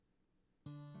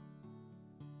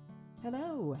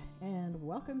Hello, and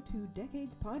welcome to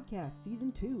Decades Podcast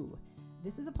Season 2.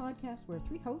 This is a podcast where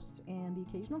three hosts and the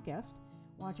occasional guest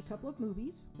watch a couple of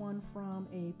movies, one from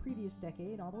a previous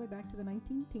decade all the way back to the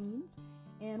 19-teens,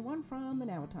 and one from the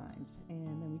now times.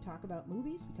 And then we talk about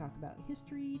movies, we talk about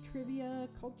history, trivia,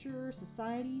 culture,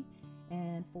 society,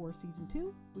 and for Season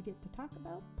 2, we get to talk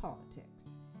about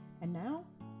politics. And now,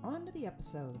 on to the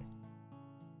episode.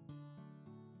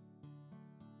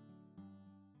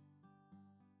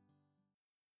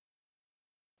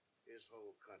 This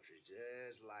whole country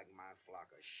just like my flock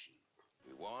of sheep.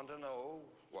 We want to know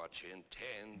what you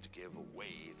intend to give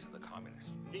away to the communists.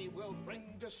 He will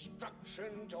bring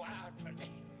destruction to our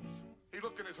traditions. He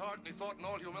looked in his heart and he thought in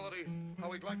all humility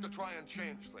how he'd like to try and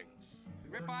change things.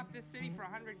 Rip off this city for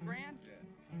 $100 grand?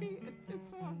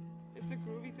 It's a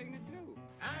groovy thing to do.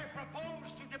 I propose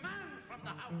to demand from the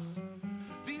House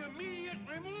the immediate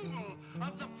removal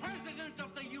of the President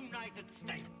of the United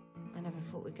States. I never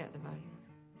thought we'd get the vote,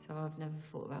 so I've never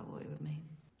thought about what it would mean.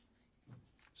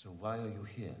 So why are you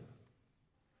here?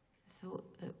 I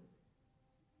thought that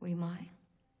we might.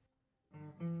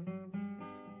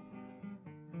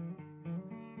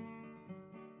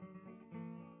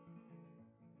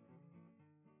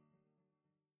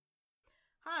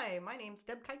 Hi, my name's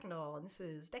Deb Kuykendall, and this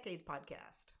is Decades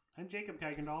Podcast. I'm Jacob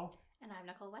Kuykendall. And I'm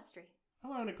Nicole Westry.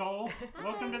 Hello, Nicole.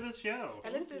 Welcome to this show.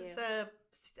 And this is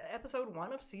episode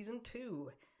 1 of season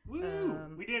 2.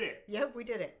 Woo! We did it. Yep, we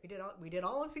did it. We did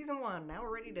all of season 1. Now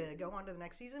we're ready to go on to the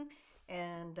next season,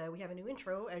 and we have a new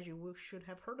intro, as you should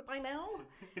have heard by now.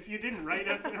 If you didn't write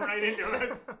us right into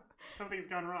us, something's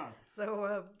gone wrong.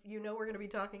 So we're going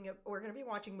to be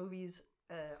watching movies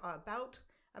about,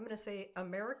 I'm going to say,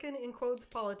 American in quotes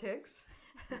politics.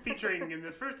 Featuring in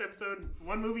this first episode,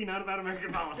 one movie not about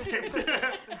American politics.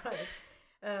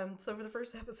 Right. So for the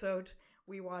first episode,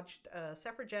 we watched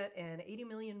Suffragette and 80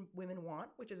 Million Women Want,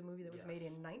 which is a movie that was made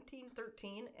in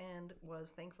 1913 and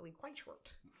was thankfully quite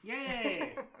short.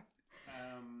 Yay!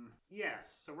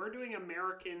 Yes, so we're doing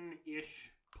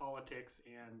American-ish politics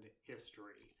and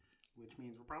history, which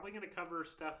means we're probably going to cover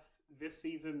stuff this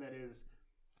season that is,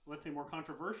 let's say, more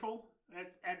controversial,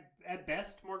 at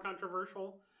best more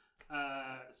controversial.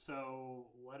 So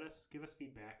give us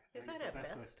feedback. Is that at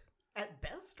best? At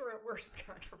best or at worst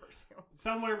controversial?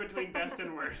 Somewhere between best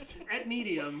and worst. At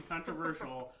medium,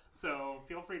 controversial. So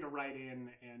feel free to write in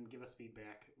and give us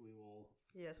feedback. We will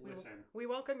listen. We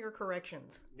welcome your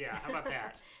corrections. Yeah, how about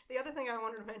that? The other thing I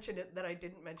wanted to mention that I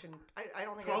didn't mention, I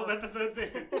don't think 12 episodes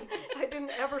in. I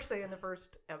didn't ever say in the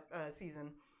first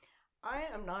season, I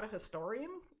am not a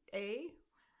historian,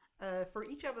 for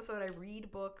each episode, I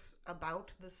read books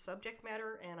about the subject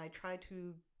matter, and I try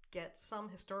to get some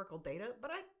historical data,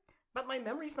 but my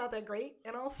memory's not that great,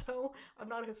 and also I'm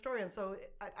not a historian, so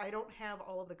I don't have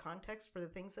all of the context for the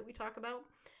things that we talk about.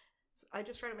 So I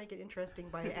just try to make it interesting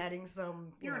by adding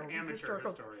some, You're an amateur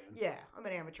historian. Yeah, I'm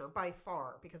an amateur by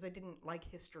far, because I didn't like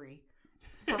history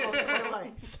for most of my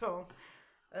life, so...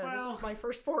 this is my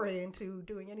first foray into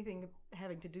doing anything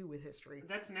having to do with history.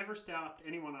 That's never stopped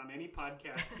anyone on any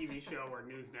podcast, TV show, or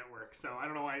news network, so I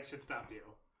don't know why it should stop you.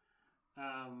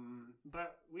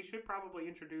 But we should probably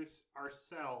introduce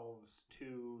ourselves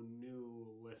to new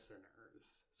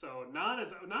listeners. So, not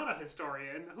a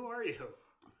historian. Who are you?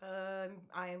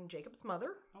 I'm Jacob's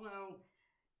mother. Hello.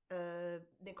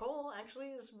 Nicole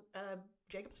actually is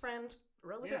Jacob's friend.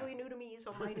 Relatively new to me,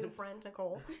 so my new friend,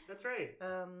 Nicole. That's right.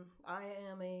 I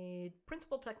am a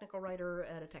principal technical writer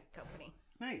at a tech company.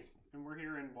 Nice. And we're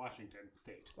here in Washington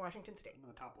State. Washington State. On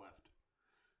the top left.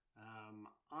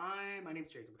 My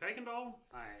name's Jacob Kuykendall.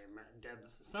 I'm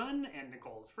Deb's son and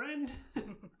Nicole's friend.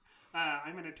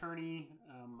 I'm an attorney.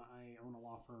 I own a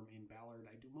law firm in Ballard.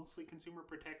 I do mostly consumer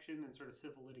protection and sort of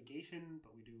civil litigation,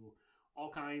 but we do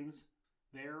all kinds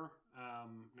there.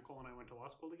 Nicole and I went to law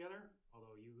school together,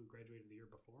 although you graduated the year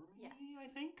before me, yes. I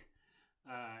think.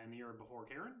 And the year before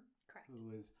Karen. Correct.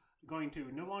 Who is going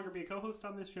to no longer be a co-host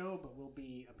on this show, but will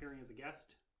be appearing as a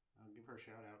guest. I'll give her a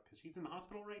shout out because she's in the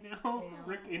hospital right now,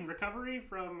 in recovery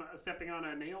from stepping on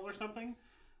a nail or something.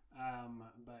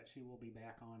 But she will be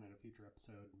back on at a future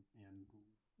episode and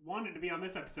wanted to be on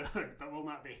this episode, but will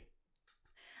not be.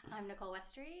 I'm Nicole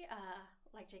Westry.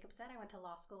 Like Jacob said, I went to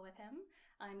law school with him.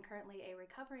 I'm currently a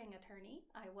recovering attorney.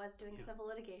 I was doing civil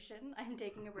litigation. I'm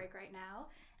taking a break right now.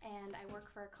 And I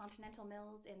work for Continental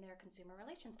Mills in their consumer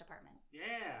relations department.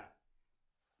 Yeah.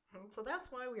 So that's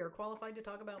why we are qualified to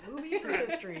talk about movies and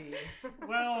history.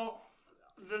 Well,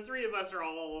 the three of us are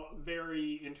all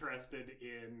very interested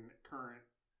in current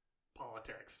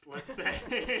politics, let's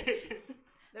say.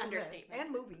 There's that. Understatement.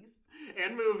 And movies.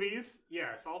 And movies.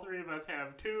 Yes, all three of us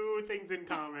have two things in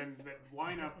common that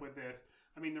line up with this.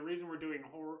 I mean, the reason we're doing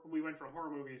we went from horror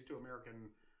movies to American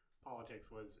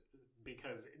politics was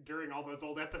because during all those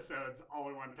old episodes, all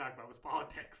we wanted to talk about was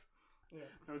politics. Yeah.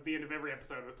 That was the end of every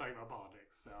episode, was talking about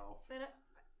politics. So And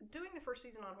doing the first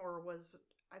season on horror was,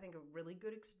 I think, a really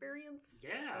good experience.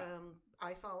 Yeah.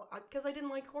 I saw, because I didn't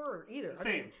like horror either.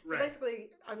 Same, So right. basically,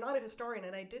 I'm not a historian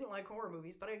and I didn't like horror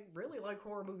movies, but I really like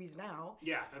horror movies now.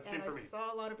 yeah, that's the same And I for me.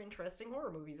 saw a lot of interesting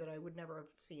horror movies that I would never have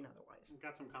seen otherwise.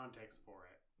 Got some context for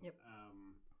it. Yep.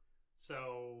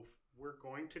 So we're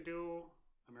going to do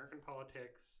American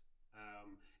politics.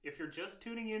 If you're just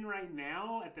tuning in right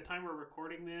now, at the time we're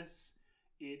recording this,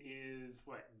 it is,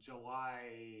 July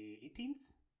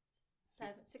 18th?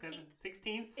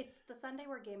 16th? It's the Sunday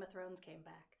where Game of Thrones came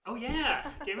back. Oh, yeah.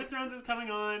 Game of Thrones is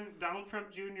coming on. Donald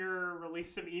Trump Jr.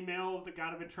 released some emails that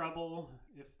got him in trouble.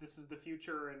 If this is the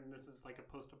future and this is like a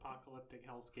post-apocalyptic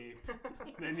hellscape,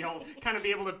 then you'll kind of be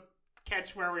able to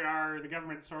catch where we are. The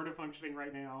government's sort of functioning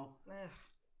right now.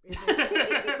 Is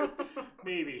it?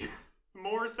 Maybe.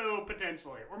 More so,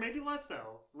 potentially. Or maybe less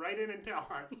so. Write in and tell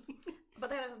us. But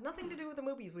that has nothing to do with the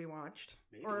movies we watched.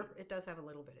 Maybe. Or it does have a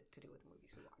little bit to do with the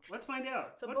movies we watched. Let's find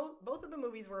out. So both of the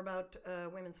movies were about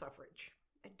women's suffrage.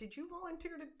 Did you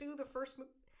volunteer to do the first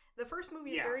movie? The first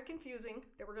movie is very confusing.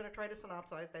 That we're going to try to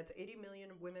synopsize. That's 80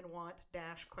 million women want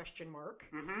question mark.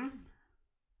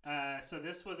 Mm-hmm. So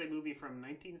this was a movie from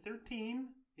 1913.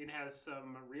 It has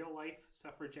some real-life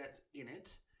suffragettes in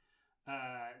it.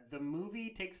 The movie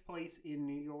takes place in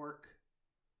New York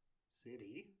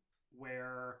City,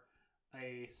 where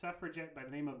a suffragette by the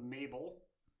name of Mabel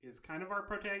is kind of our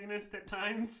protagonist at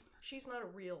times. She's not a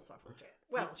real suffragette.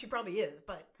 Well, she probably is,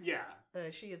 but yeah,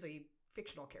 she is a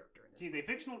fictional character in this. She's a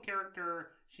fictional character.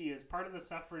 She is part of the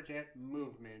suffragette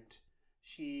movement.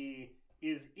 She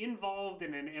is involved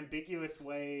in an ambiguous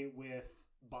way with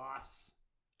Boss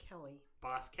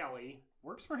Kelly.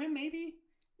 Works for him, maybe?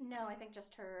 No, I think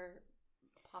just her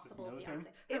possible knows him?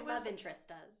 fiance. Her love interest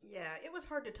does. Yeah, it was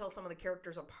hard to tell some of the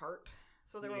characters apart.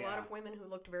 So there were a lot of women who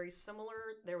looked very similar.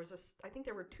 There was I think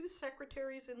there were two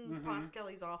secretaries in Boss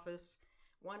Kelly's office.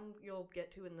 One you'll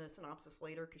get to in the synopsis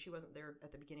later because she wasn't there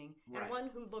at the beginning. Right. And one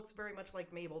who looks very much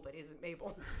like Mabel but isn't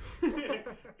Mabel.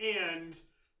 And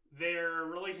their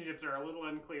relationships are a little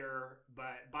unclear,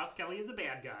 but Boss Kelly is a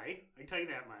bad guy. I can tell you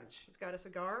that much. She's got a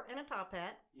cigar and a top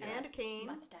hat and a cane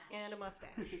and a mustache.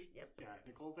 Yep. Yeah,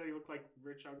 Nicole said he looked like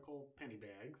rich Uncle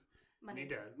Pennybags. Money.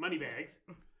 And he does. Moneybags.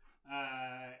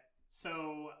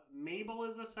 So Mabel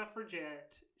is a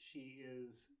suffragette. She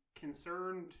is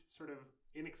concerned sort of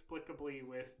inexplicably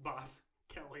with Boss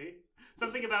Kelly.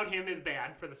 Something about him is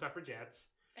bad for the suffragettes.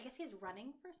 I guess he's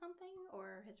running for something,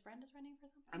 or his friend is running for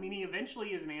something. I mean, he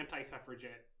eventually is an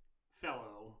anti-suffragette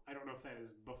fellow. I don't know if that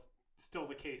is still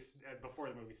the case before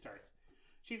the movie starts.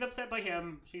 She's upset by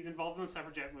him. She's involved in the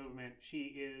suffragette movement. She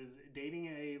is dating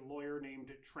a lawyer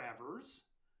named Travers,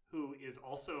 who is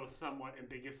also somewhat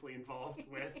ambiguously involved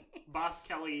with Boss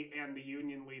Kelly and the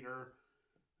union leader,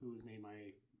 whose name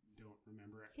I don't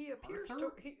remember. He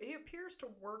appears to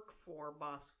work for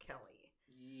Boss Kelly.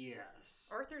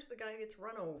 Yes. Arthur's the guy who gets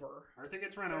run over. Arthur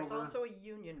gets run There's over. There's also a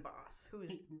union boss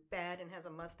who's bad and has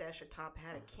a mustache, a top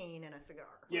hat, a cane, and a cigar.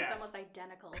 Yes. He's almost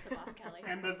identical to Boss Kelly.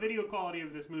 And the video quality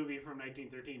of this movie from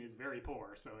 1913 is very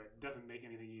poor, so it doesn't make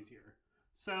anything easier.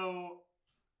 So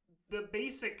the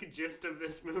basic gist of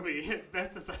this movie, as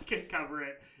best as I can cover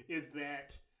it, is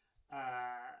that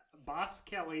Boss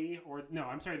Kelly,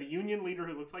 the union leader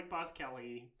who looks like Boss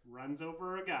Kelly, runs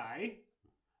over a guy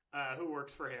who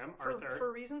works for him, Arthur.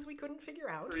 For reasons we couldn't figure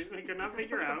out. For reasons we could not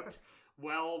figure out.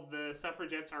 Well, the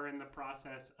suffragettes are in the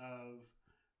process of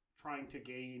trying to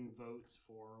gain votes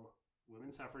for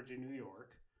women's suffrage in New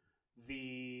York.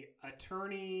 The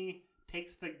attorney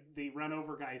takes the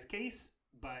run-over guy's case,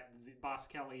 but Boss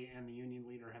Kelly and the union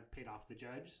leader have paid off the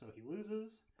judge, so he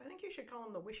loses. I think you should call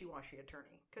him the wishy-washy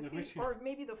attorney. Or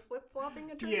maybe the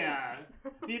flip-flopping attorney? Yeah.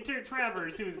 The attorney,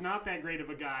 Travers, who is not that great of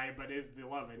a guy, but is the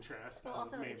love interest well, of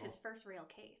also, Mabel. it's his first real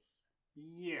case.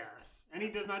 Yes. And he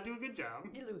does not do a good job.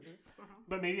 He loses.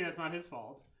 But maybe that's not his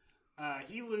fault.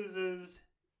 He loses.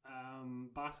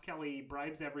 Boss Kelly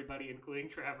bribes everybody, including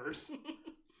Travers.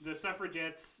 The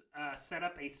suffragettes set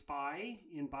up a spy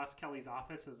in Boss Kelly's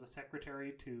office as a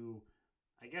secretary to,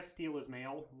 I guess, steal his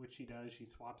mail, which she does. She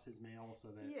swaps his mail so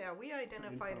that... Yeah, we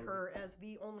identified her as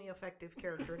the only effective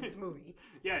character in this movie.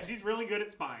 Yeah, she's really good at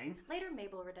spying. Later,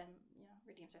 Mabel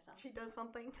redeems herself. She does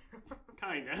something.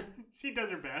 Kinda. She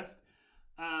does her best.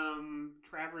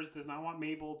 Travers does not want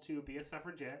Mabel to be a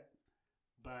suffragette,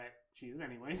 but she is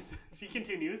anyways. She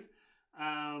continues.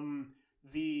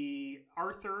 The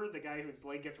Arthur, the guy whose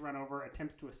leg gets run over,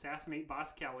 attempts to assassinate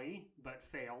Boss Kelly, but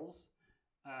fails.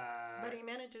 But he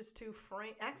manages to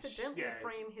accidentally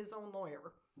frame his own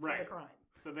lawyer for the crime.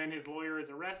 So then his lawyer is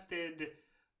arrested.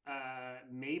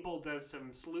 Mabel does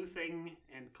some sleuthing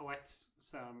and collects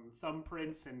some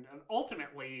thumbprints and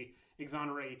ultimately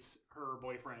exonerates her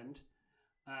boyfriend.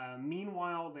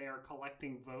 Meanwhile, they are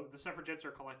collecting votes. The suffragettes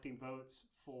are collecting votes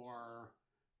for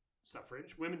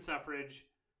suffrage, women's suffrage.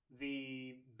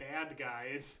 The bad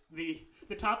guys, the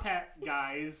top hat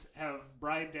guys, have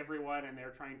bribed everyone and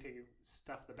they're trying to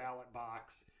stuff the ballot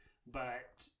box.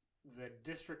 But the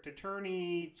district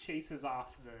attorney chases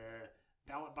off the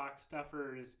ballot box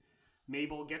stuffers.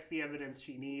 Mabel gets the evidence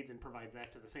she needs and provides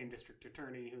that to the same district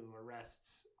attorney who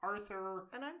arrests Arthur.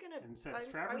 And I'm gonna. Sets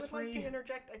I Travers would free. like to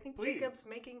interject. I think Please. Jacob's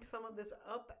making some of this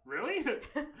up. Really?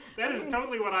 That is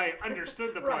totally what I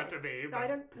understood the plot to be. No,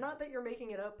 But not that you're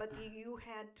making it up, but you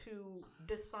had to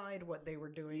decide what they were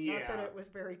doing. Not that it was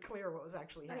very clear what was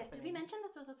actually happening. Yes, did we mention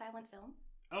this was a silent film?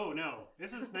 oh no,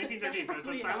 this is 1913, so it's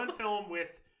a silent film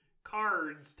with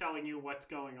cards telling you what's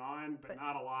going on, but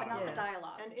not a lot But of not it. the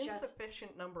dialogue. An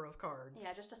insufficient number of cards.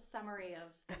 Yeah, just a summary of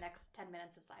the next 10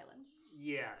 minutes of silence.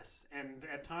 Yes, and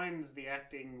at times the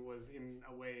acting was in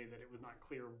a way that it was not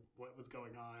clear what was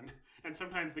going on, and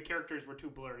sometimes the characters were too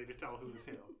blurry to tell who was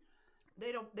who.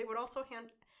 They would also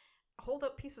hold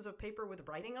up pieces of paper with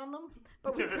writing on them,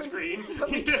 but To the screen.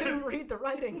 But we couldn't read the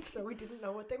writing, so we didn't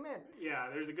know what they meant. Yeah,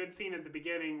 there's a good scene at the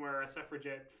beginning where a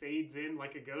suffragette fades in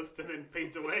like a ghost and then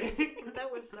fades away.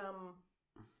 That was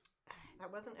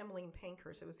that wasn't Emmeline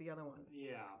Pankhurst. It was the other one.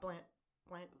 Yeah. Blanche.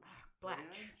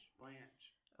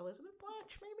 Elizabeth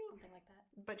Blanche, maybe? Something like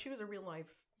that. But she was a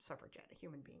real-life suffragette, a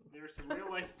human being. There's some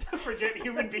real-life suffragette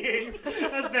human beings,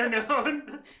 as they're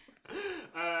known,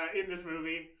 in this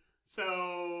movie.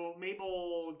 So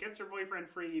Mabel gets her boyfriend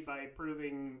free by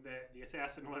proving that the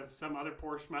assassin was some other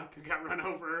poor schmuck who got run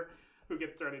over, who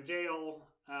gets thrown in jail.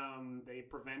 They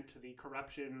prevent the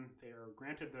corruption. They are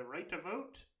granted the right to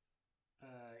vote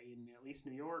in at least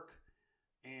New York.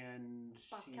 And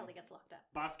Boss Kelly gets locked up.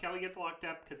 Boss Kelly gets locked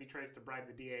up because he tries to bribe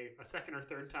the DA a second or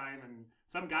third time, and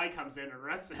some guy comes in and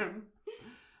arrests him.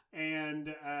 And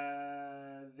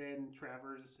then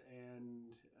Travers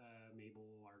and Mabel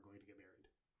are going to get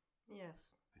married. Yes.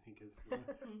 I think is the...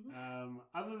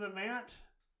 other than that,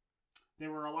 there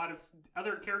were a lot of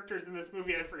other characters in this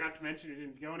movie I forgot to mention who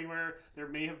didn't go anywhere. There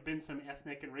may have been some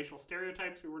ethnic and racial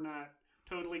stereotypes we were not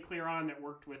totally clear on that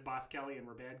worked with Boss Kelly and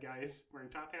were bad guys wearing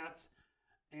top hats.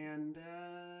 And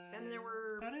there were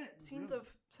that's about it. scenes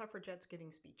of suffragettes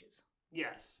giving speeches.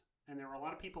 Yes, and there were a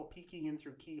lot of people peeking in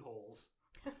through keyholes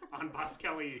on Boss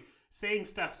Kelly saying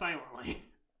stuff silently.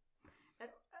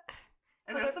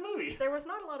 And that's the movie. There was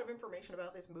not a lot of information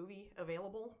about this movie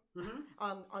available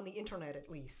on the internet, at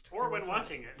least. Or when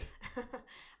watching it.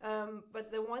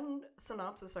 But the one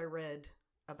synopsis I read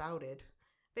about it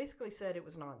basically said it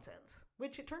was nonsense,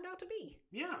 which it turned out to be.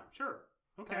 Yeah, sure.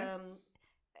 Okay.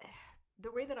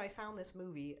 The way that I found this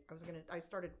movie, I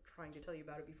started trying to tell you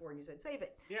about it before, and you said save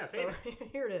it. Yeah, save it.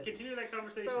 Here it is. Continue that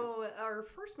conversation. So our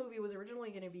first movie was originally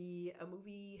going to be a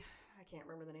movie. I can't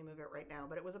remember the name of it right now,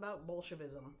 but it was about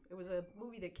Bolshevism. It was a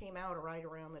movie that came out right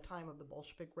around the time of the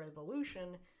Bolshevik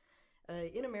Revolution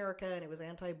in America, and it was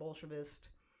anti-Bolshevist.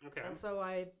 Okay. And so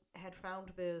I had found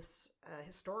this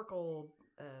historical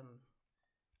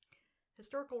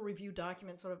review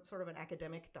document, sort of an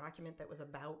academic document that was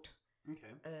about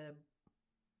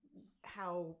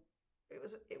how it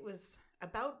was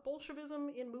about Bolshevism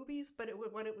in movies, but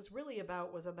what it was really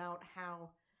about was about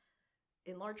how,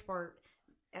 in large part,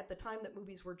 at the time that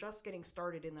movies were just getting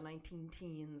started in the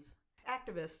 19-teens,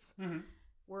 activists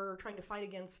were trying to fight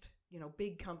against,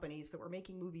 big companies that were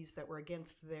making movies that were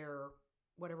against their,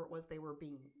 whatever it was they were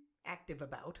being active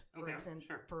about.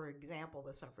 For example,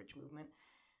 the suffrage movement.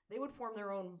 They would form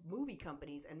their own movie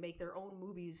companies and make their own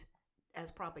movies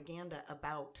as propaganda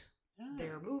about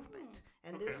their movement.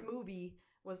 And this movie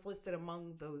was listed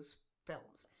among those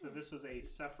films. So this was a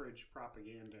suffrage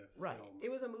propaganda film. Right. It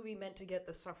was a movie meant to get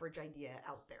the suffrage idea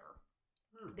out there.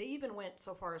 They even went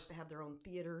so far as to have their own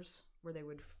theaters where they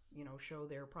would, show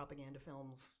their propaganda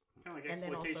films. Kind of like and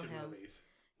then also exploitation have movies.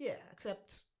 Yeah,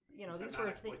 except these were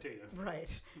exploitative.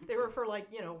 Right. They were for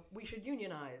we should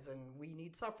unionize and we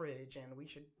need suffrage and we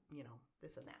should,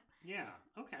 this and that. Yeah.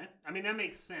 Okay. I mean, that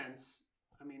makes sense.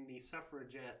 I mean, the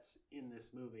suffragettes in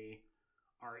this movie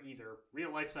are either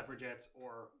real-life suffragettes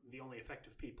or the only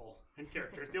effective people and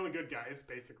characters. The only good guys,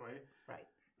 basically. Right.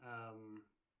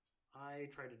 I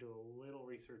tried to do a little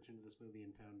research into this movie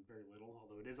and found very little,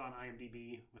 although it is on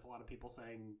IMDb with a lot of people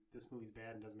saying this movie's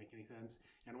bad and doesn't make any sense,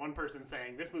 and one person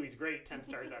saying this movie's great, 10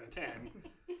 stars out of 10.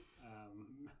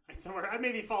 I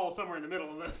maybe fall somewhere in the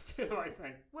middle of those two, I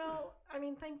think. Well, I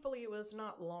mean, thankfully it was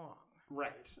not long.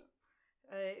 Right.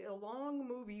 A long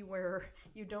movie where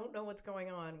you don't know what's going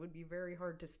on would be very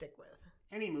hard to stick with.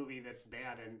 Any movie that's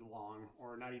bad and long,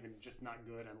 or not even just not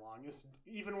good and long, is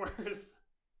even worse.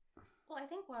 Well, I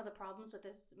think one of the problems with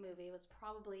this movie was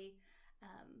probably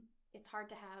it's hard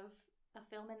to have a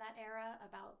film in that era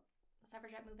about the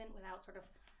suffragette movement without sort of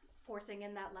forcing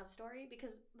in that love story,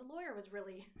 because the lawyer was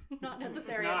really not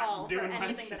necessary at all for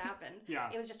anything that happened.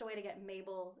 Yeah. It was just a way to get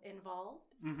Mabel involved,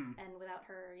 Mm-hmm. and without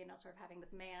her, sort of having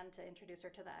this man to introduce her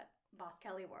to that Boss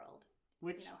Kelly world.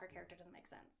 Which, her character doesn't make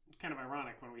sense. Kind of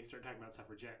ironic when we start talking about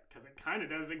suffragette, because it kind of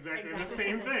does exactly the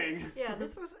same thing. Yeah,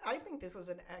 I think this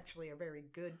was actually a very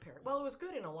good pairing. Well, it was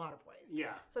good in a lot of ways.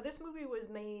 Yeah. So this movie was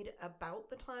made about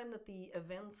the time that the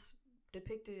events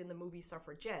depicted in the movie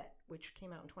Suffragette, which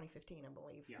came out in 2015, I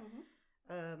believe,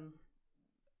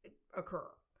 occur.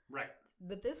 Right.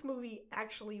 But this movie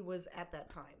actually was at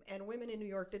that time, and women in New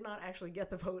York did not actually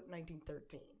get the vote in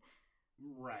 1913.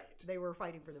 Right. They were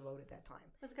fighting for the vote at that time.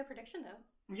 It was a good prediction,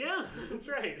 though. Yeah, that's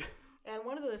right. And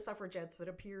one of the suffragettes that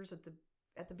appears at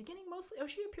the beginning, mostly,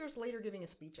 she appears later giving a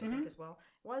speech, I think, as well,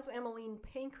 was Emmeline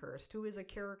Pankhurst, who is a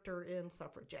character in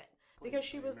Suffragette. Because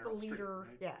she was the leader. Streep,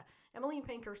 right? Yeah. Emmeline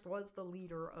Pankhurst was the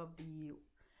leader of the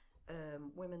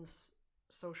Women's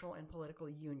Social and Political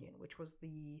Union, which was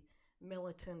the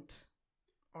militant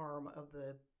arm of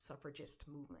the suffragist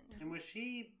movement. And was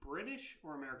she British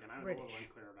or American? I was British. a little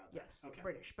unclear about that. Yes, Okay.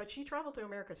 British. But she traveled to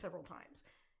America several times.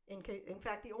 In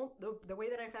fact, the way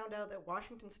that I found out that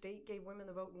Washington State gave women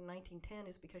the vote in 1910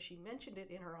 is because she mentioned it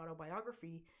in her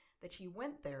autobiography that she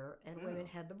went there and women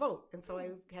had the vote. And so I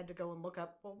had to go and look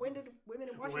up, well, when did women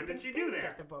in Washington State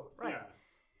get the vote? Right.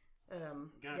 Yeah.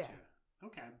 Gotcha. Yeah.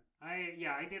 Okay.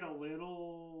 I did a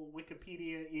little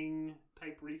Wikipedia-ing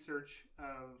type research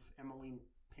of Emmeline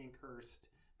Pankhurst,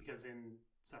 because in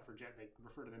Suffragette they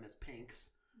refer to them as Panks.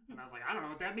 And I was like, I don't know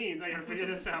what that means. I gotta figure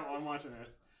this out while I'm watching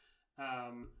this.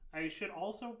 I should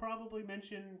also probably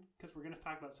mention, because we're going to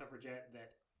talk about Suffragette,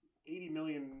 that 80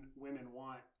 Million Women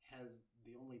Want has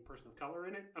the only person of color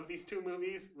in it of these two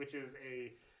movies, which is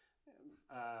a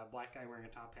black guy wearing a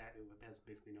top hat who has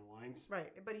basically no lines.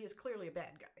 Right, but he is clearly a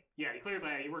bad guy. Yeah,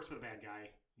 he works for the bad guy.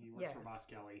 He works for Boss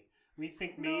Kelly. We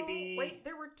think No, maybe... wait,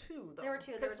 there were two, though. There were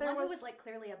two. There was one who was like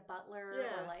clearly a butler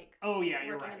or like oh, yeah,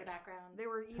 you're working right. in the background. They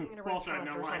were eating in a who also had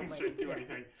restaurant no or lines something. to do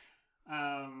anything.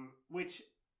 Which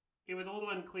it was a little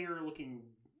unclear looking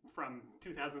from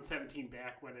 2017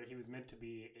 back whether he was meant to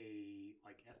be a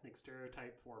like ethnic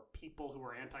stereotype for people who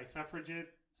are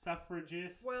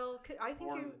suffragists. Well, I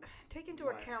think you take into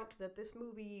what? account that this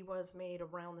movie was made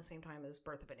around the same time as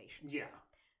Birth of a Nation. Yeah.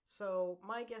 So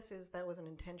my guess is that was an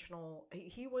intentional.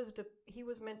 He was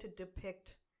meant to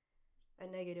depict a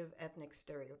negative ethnic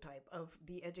stereotype of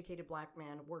the educated black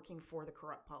man working for the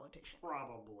corrupt politician.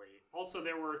 Probably. Also,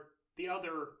 there were the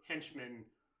other henchmen.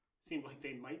 Seemed like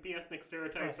they might be ethnic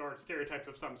stereotypes or stereotypes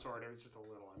of some sort. It was just a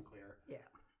little unclear. Yeah.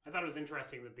 I thought it was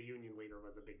interesting that the Union leader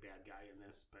was a big bad guy in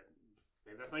this, but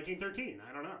maybe that's 1913.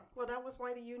 I don't know. Well, that was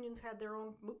why the unions had their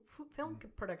own film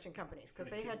production companies, because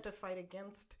they had to fight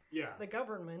against the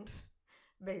government,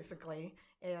 basically,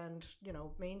 and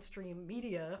mainstream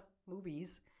media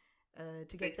movies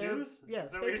to get their news? Yes,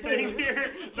 is that what you're saying here?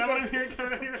 Is that what I'm hearing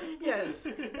coming out here? Yes,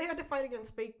 they had to fight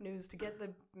against fake news to get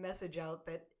the message out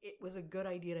that it was a good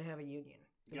idea to have a union,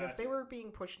 because they were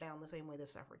being pushed down the same way the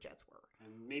suffragettes were.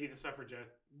 And maybe the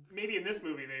suffragettes, maybe in this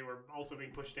movie they were also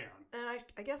being pushed down. And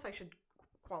I guess I should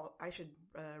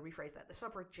rephrase that: the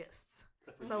suffragists.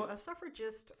 So a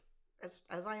suffragist,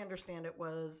 as I understand it,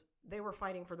 was they were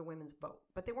fighting for the women's vote,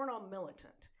 but they weren't all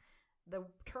militant. The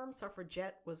term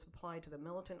suffragette was applied to the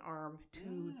militant arm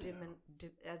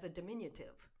as a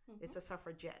diminutive. Mm-hmm. It's a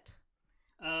suffragette.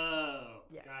 Oh,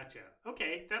 gotcha.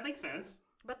 Okay, that makes sense.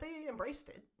 But they embraced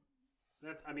it.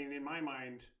 In my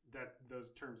mind, that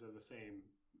those terms are the same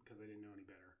because I didn't know any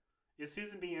better. Is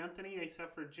Susan B. Anthony a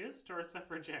suffragist or a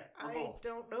suffragette? Or both?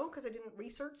 Don't know because I didn't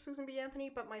research Susan B.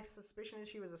 Anthony, but my suspicion is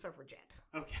she was a suffragette.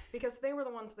 Okay. Because they were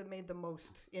the ones that made the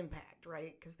most impact,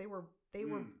 right? Because they were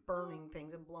burning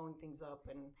things and blowing things up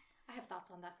and... I have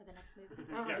thoughts on that for the next movie.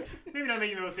 Right. Maybe not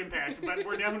making the most impact, but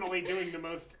we're definitely doing the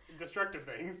most destructive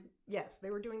things. Yes,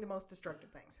 they were doing the most destructive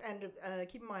things. And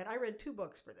keep in mind, I read 2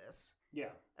 books for this. Yeah.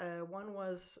 One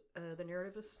was The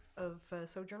Narrative of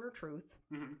Sojourner Truth,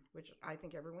 mm-hmm. which I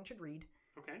think everyone should read.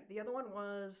 Okay. The other one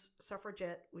was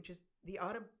Suffragette, which is the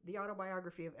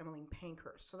autobiography of Emmeline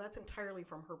Pankhurst. So that's entirely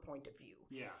from her point of view.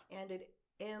 Yeah. And it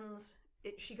ends.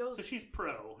 She goes. So she's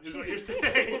pro, is what you're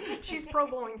saying. She's pro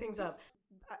blowing things up.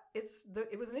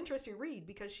 It was an interesting read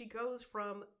because she goes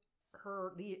from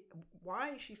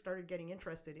why she started getting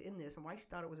interested in this and why she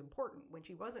thought it was important when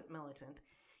she wasn't militant,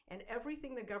 and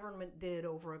everything the government did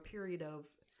over a period of,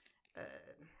 I'm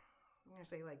going to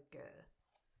say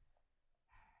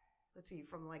let's see,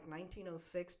 from like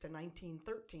 1906 to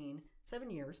 1913, 7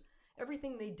 years,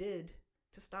 everything they did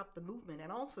to stop the movement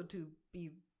and also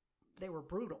they were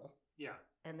brutal. Yeah.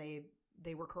 And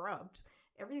they were corrupt.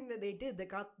 Everything that they did that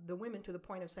got the women to the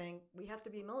point of saying, we have to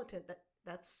be militant,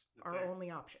 that's our only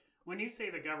option. When you say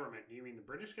the government, do you mean the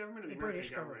British government or the American British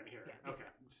government here? Yeah, okay,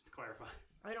 just to clarify.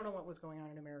 I don't know what was going on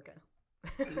in America.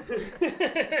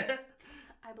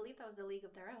 I believe that was a League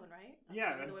of Their Own, right?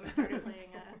 That's the women started playing.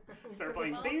 Started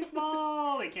playing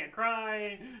baseball. They can't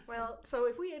cry. Well, so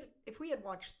if we had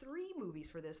watched 3 movies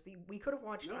for this, we could have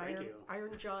watched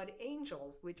Iron Jawed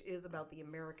Angels, which is about the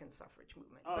American suffrage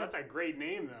movement. Oh, that's a great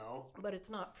name, though. But it's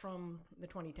not from the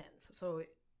 2010s, so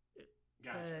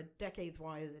gotcha.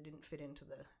 Decades-wise, it didn't fit into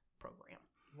the program.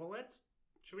 Well,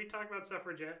 should we talk about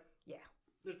Suffragette? Yeah.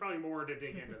 There's probably more to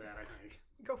dig into that, I think.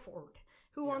 Go forward.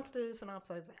 Who wants to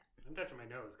synopsize that? I'm touching my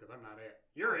nose because I'm not it.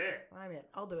 You're it. I'm it.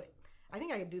 I'll do it. I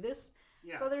think I can do this.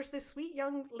 Yeah. So there's this sweet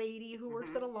young lady who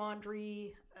works at a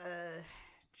laundry.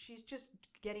 She's just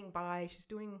getting by.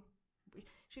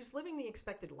 She's living the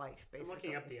expected life, basically. I'm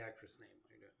looking up the actress name.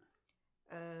 My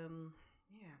goodness.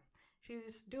 Yeah.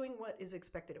 She's doing what is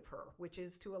expected of her, which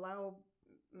is to allow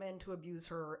men to abuse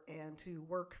her and to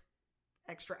work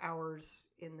extra hours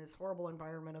in this horrible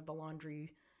environment of the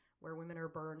laundry where women are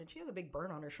burned. And she has a big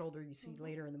burn on her shoulder you see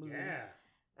later in the movie. Yeah.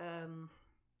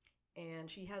 And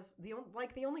she has the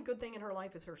only good thing in her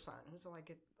life is her son, who's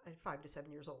like 5 to 7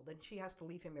 years old. And she has to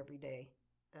leave him every day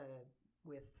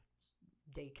with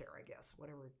daycare, I guess,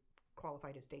 whatever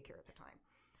qualified as daycare at the time.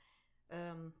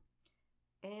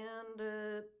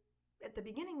 At the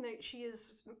beginning, she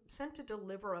is sent to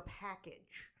deliver a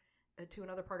package to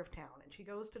another part of town, and she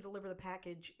goes to deliver the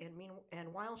package.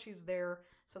 And while she's there,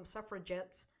 some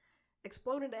suffragettes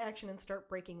explode into action and start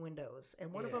breaking windows.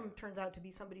 And one of them turns out to be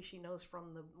somebody she knows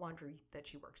from the laundry that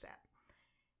she works at.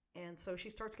 And so she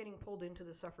starts getting pulled into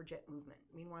the suffragette movement.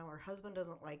 Meanwhile, her husband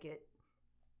doesn't like it.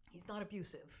 He's not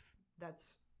abusive.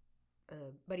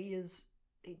 But he is.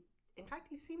 In fact,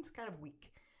 he seems kind of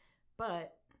weak.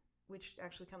 Which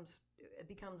actually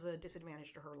becomes a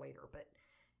disadvantage to her later. But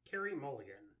Carey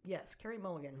Mulligan. Yes, Carey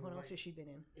Mulligan. What else has she been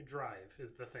in? Drive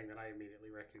is the thing that I immediately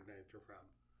recognized her from.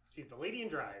 She's the lady in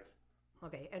Drive.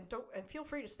 Okay, and feel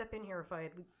free to step in here if I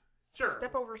sure.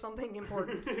 step over something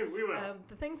important. We will.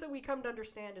 The things that we come to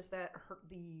understand is that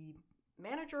the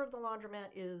manager of the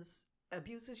laundromat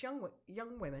abuses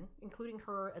young women, including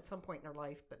her at some point in her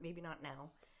life, but maybe not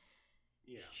now.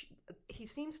 Yeah. He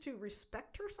seems to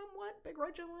respect her somewhat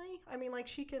begrudgingly. I mean,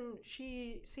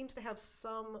 she seems to have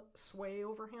some sway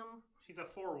over him. She's a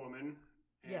forewoman,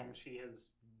 and she has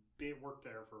worked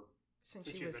there since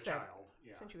she was a child.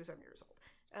 Yeah. Since she was 7 years old.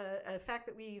 A fact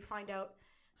that we find out.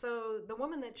 So the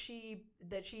woman that she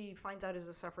finds out is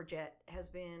a suffragette has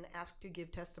been asked to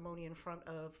give testimony in front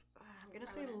of, I'm going to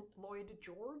say Lloyd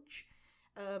George,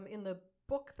 in the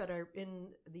book in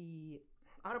the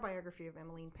autobiography of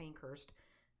Emmeline Pankhurst,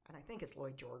 and I think it's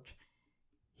Lloyd George.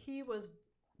 He was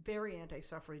very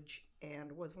anti-suffrage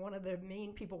and was one of the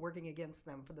main people working against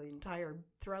them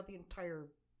throughout the entire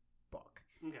book.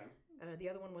 Okay. The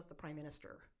other one was the Prime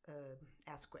Minister,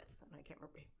 Asquith, and I can't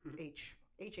remember H.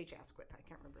 Asquith. I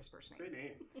can't remember his first name. Great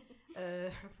name.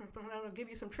 I'll give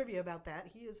you some trivia about that.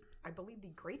 He is, I believe, the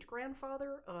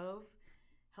great-grandfather of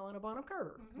Helena Bonham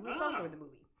Carter, who was also in the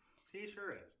movie. He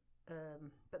sure is.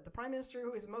 But the Prime Minister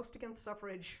who is most against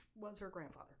suffrage was her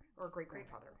grandfather, or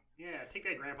great-grandfather. Yeah, take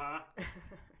that, Grandpa.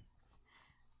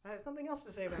 I have something else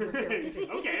to say about her character, too.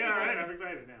 Okay, all right, I'm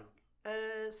excited now.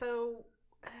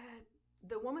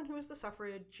 The woman who is the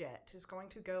suffragette is going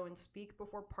to go and speak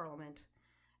before Parliament,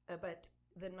 but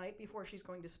the night before she's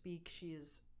going to speak, she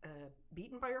is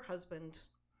beaten by her husband,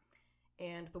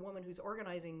 and the woman who's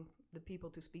organizing the people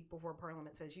to speak before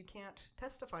Parliament says, you can't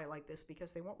testify like this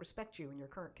because they won't respect you in your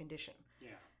current condition.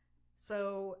 Yeah.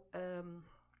 So,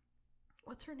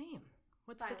 what's her name?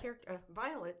 What's Violet. the character?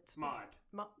 Violet. Maud.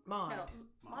 Maud. No,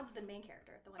 Maud's the main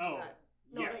character, the one who got...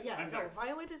 No, yes,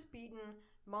 Violet is beaten.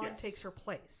 Maud Yes. takes her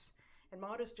place. And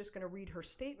Maud is just going to read her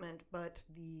statement, but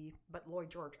Lloyd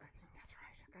George, I think that's right.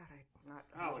 God,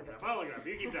 I'll look it up.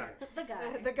 You keep talking. The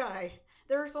guy. The guy.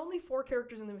 There's only 4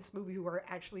 characters in this movie who are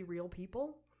actually real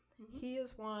people. Mm-hmm. He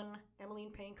is one.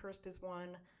 Emmeline Pankhurst is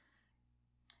one.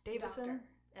 Davison.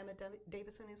 Emma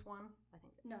Davison is one, I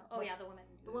think. No. Oh, yeah, the woman.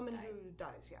 The woman dies. who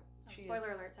dies, yeah. Oh, She spoiler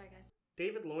is, alert, sorry guys.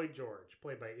 David Lloyd George,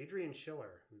 played by Adrian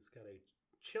Schiller, who's got a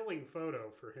chilling photo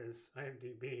for his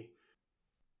IMDb.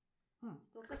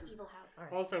 Looks like Evil House. All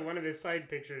right. Also, one of his side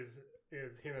pictures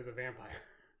is him as a vampire.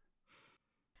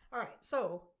 All right,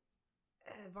 so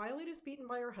Violet is beaten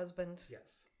by her husband.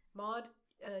 Yes. Maud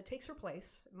takes her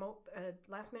place.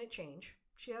 Last minute change.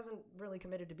 She hasn't really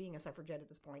committed to being a suffragette at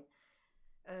this point.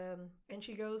 And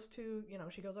she goes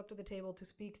up to the table to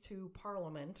speak to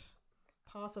Parliament,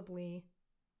 possibly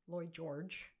Lloyd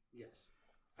George. Yes.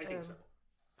 I think so.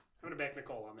 I'm going to back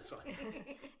Nicole on this one.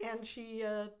 And she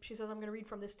says, I'm going to read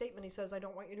from this statement. He says, I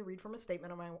don't want you to read from a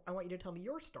statement. I want you to tell me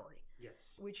your story.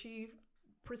 Yes. Which he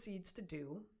proceeds to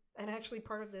do. And actually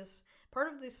part of this,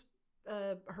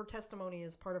 her testimony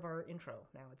is part of our intro.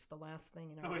 Now it's the last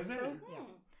thing in our is intro. it?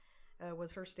 Yeah.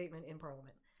 Was her statement in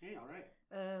Parliament. Hey, all right.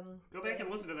 Go back and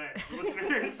listen to that,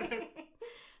 listeners.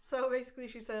 So basically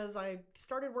she says, I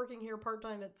started working here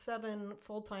part-time at 7,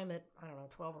 full-time at,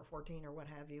 12 or 14 or what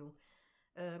have you.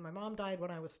 My mom died when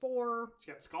I was 4.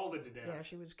 She got scalded to death. Yeah,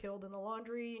 she was killed in the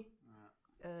laundry.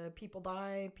 People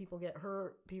die, people get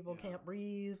hurt, people can't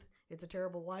breathe. It's a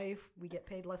terrible life. We get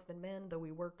paid less than men, though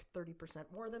we work 30%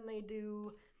 more than they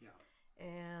do. Yeah.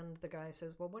 And the guy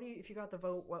says, well, if you got the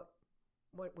vote,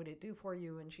 what would it do for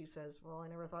you? And she says, well, I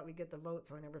never thought we'd get the vote,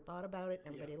 so I never thought about it.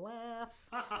 And everybody laughs.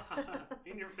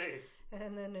 In your face.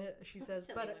 And then she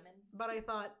says, but I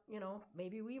thought,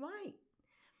 maybe we might.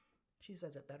 She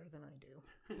says it better than I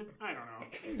do. I don't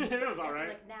know. It was all right.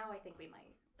 Like, now I think we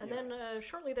might. And then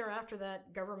shortly thereafter,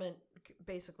 that government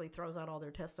basically throws out all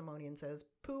their testimony and says,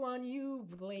 poo on you,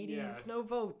 ladies, no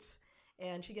votes.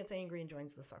 And she gets angry and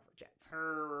joins the suffragettes.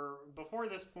 Before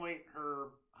this point, her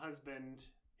husband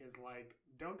is like,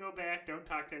 don't go back, don't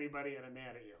talk to anybody, and I'm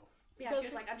mad at you. Yeah, she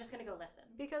was like, I'm just going to go listen.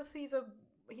 Because he's a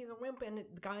wimp, and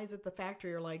the guys at the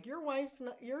factory are like, your wife's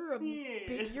not, you're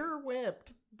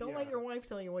whipped. Don't let your wife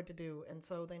tell you what to do. And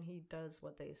so then he does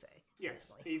what they say.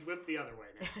 Yes, basically. he's whipped the other way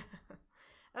now.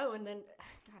 Oh, and then,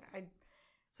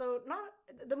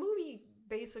 the movie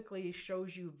basically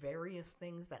shows you various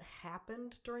things that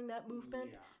happened during that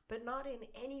movement, but not in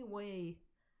any way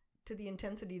to the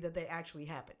intensity that they actually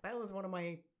happened. That was one of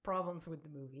my problems with the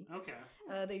movie.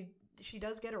 Okay. She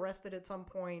does get arrested at some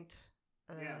point.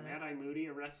 Mad-Eye Moody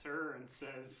arrests her and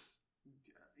says,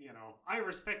 I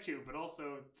respect you, but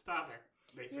also stop it,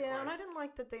 basically. Yeah, and I didn't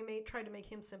like that they tried to make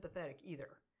him sympathetic either.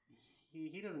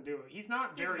 He doesn't do it. He's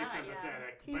not very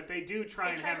sympathetic, but they do try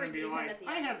and have him be like,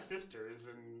 I have sisters,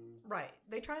 and... Right.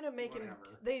 They try to make him...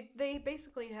 They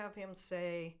basically have him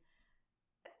say,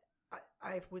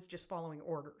 I was just following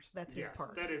orders. That's his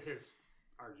part. That is his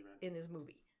argument. In this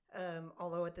movie.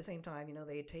 Although at the same time,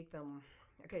 they take them...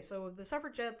 Okay, so the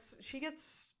suffragettes, she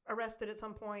gets arrested at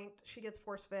some point. She gets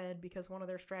force-fed because one of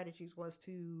their strategies was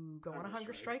to go on a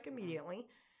hunger strike immediately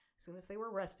as soon as they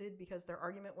were arrested, because their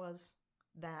argument was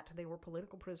that they were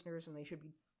political prisoners and they should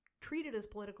be treated as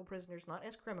political prisoners, not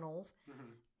as criminals.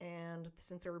 Mm-hmm. And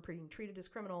since they were being treated as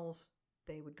criminals,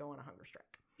 they would go on a hunger strike.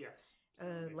 Yes. So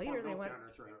later they went... down her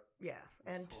throat. Yeah,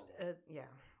 and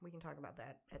we can talk about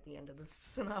that at the end of the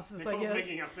synopsis, Nicole's I guess.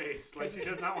 making a face like she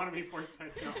does not want to be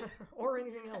force-fed. No. Or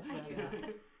anything else.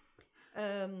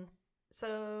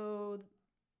 So,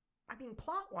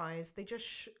 plot-wise, they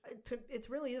just... it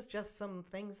really is just some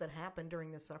things that happened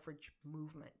during the suffrage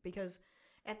movement. Because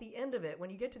at the end of it, when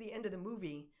you get to the end of the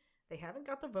movie, they haven't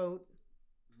got the vote.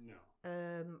 No.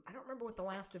 I don't remember what the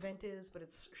last event is, but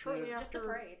it's shortly after... Just the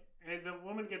parade. And the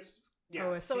woman gets...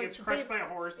 Yeah, so she gets crushed by a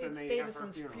horse, and they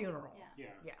Davison's have her funeral.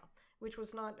 Yeah, which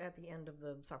was not at the end of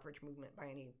the suffrage movement by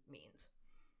any means.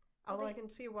 Although I can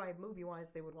see why,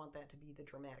 movie-wise, they would want that to be the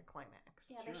dramatic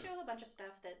climax. Yeah, they show a bunch of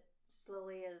stuff that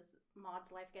slowly is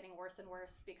Maud's life getting worse and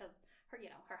worse because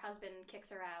her husband kicks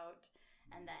her out,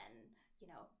 and then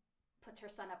puts her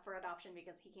son up for adoption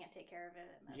because he can't take care of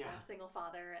it as a single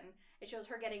father, and it shows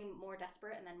her getting more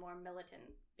desperate and then more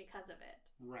militant because of it.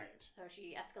 Right. So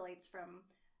she escalates from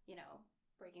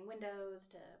breaking windows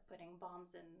to putting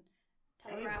bombs in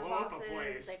telegraph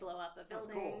boxes. They blow up a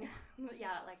building. Cool.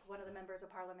 Yeah, like one of the members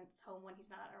of Parliament's home when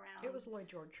he's not around. It was Lloyd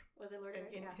George. Was it Lloyd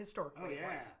George? Historically, it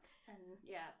was. And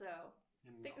so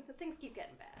things keep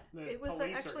getting bad. It was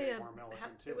actually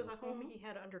it was a home he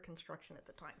had under construction at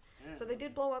the time. Yeah. So they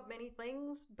did blow up many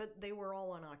things, but they were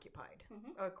all unoccupied,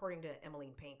 according to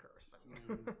Emmeline Pankhurst.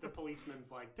 The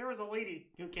policeman's like, there was a lady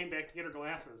who came back to get her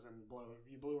glasses and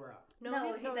you blew her up.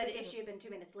 No, he said if she had been 2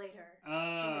 minutes later, she would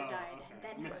have died. Okay. And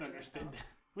then misunderstood that.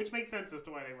 Which makes sense as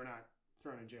to why they were not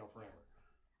thrown in jail forever.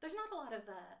 There's not a lot of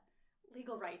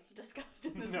legal rights discussed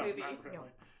in this no, movie. not really. No.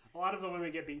 A lot of the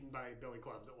women get beaten by billy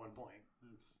clubs at one point.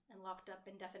 It's And locked up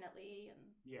indefinitely. And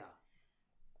yeah.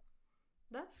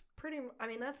 That's pretty. I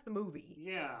mean, that's the movie.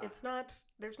 Yeah. It's not.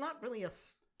 There's not really a.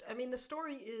 I mean, the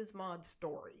story is Maud's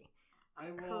story.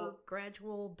 Her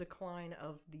gradual decline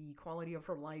of the quality of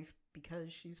her life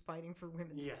because she's fighting for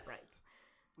women's rights.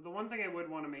 The one thing I would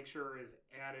want to make sure is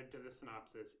added to the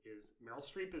synopsis is Meryl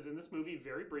Streep is in this movie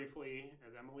very briefly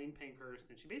as Emmeline Pankhurst,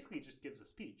 and she basically just gives a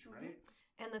speech, right?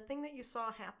 And the thing that you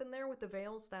saw happen there with the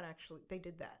veils, that actually they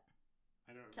did that.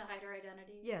 I don't to hide her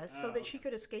identity. Yes, so that she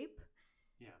could escape.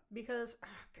 Yeah. Because,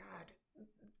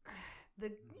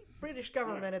 the British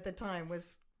government at the time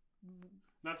was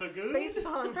not so good. Based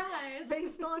on Surprise!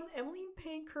 Based on Emmeline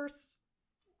Pankhurst's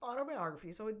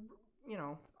autobiography, so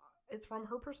it's from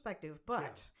her perspective.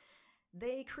 But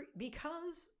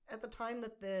because at the time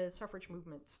that the suffrage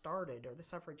movement started, or the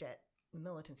suffragette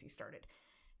militancy started,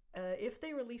 if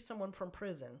they released someone from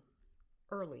prison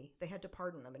early, they had to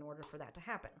pardon them in order for that to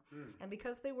happen. And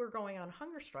because they were going on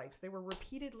hunger strikes, they were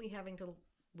repeatedly having to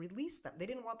release them. They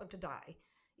didn't want them to die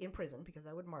in prison because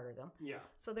that would martyr them. Yeah.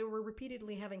 So they were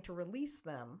repeatedly having to release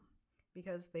them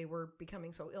because they were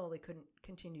becoming so ill they couldn't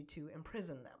continue to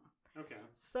imprison them. Okay.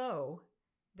 So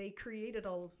they created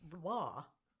a law,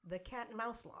 the cat and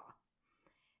mouse law.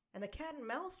 And the cat and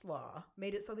mouse law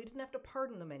made it so they didn't have to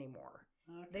pardon them anymore.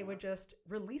 Okay. They would just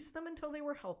release them until they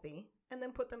were healthy and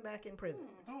then put them back in prison.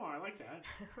 Oh, I like that.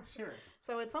 Sure.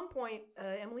 So at some point,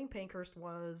 Emmeline Pankhurst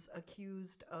was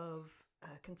accused of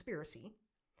conspiracy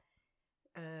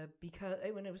because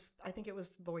I think it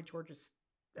was Lloyd George's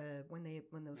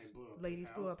when those ladies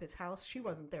blew up his house. She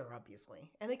wasn't there,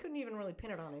 obviously, and they couldn't even really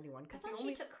pin it on anyone I thought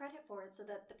she took credit for it so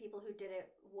that the people who did it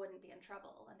wouldn't be in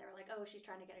trouble, and they were like, "Oh, she's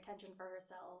trying to get attention for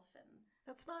herself." And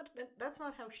that's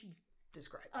not how she's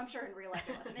described. I'm sure in real life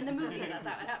it wasn't. In the movie, that's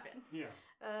how it happened. Yeah.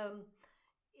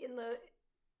 In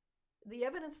the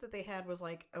evidence that they had was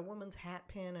like a woman's hat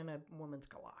pin and a woman's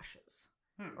galoshes.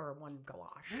 Or one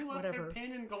galosh. Who left their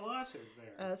pin and galoshes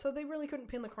there? So they really couldn't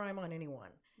pin the crime on anyone.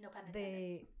 No pun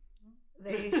intended.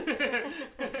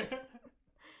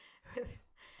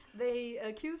 They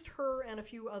accused her and a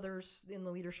few others in the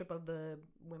leadership of the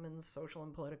Women's Social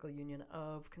and Political Union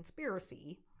of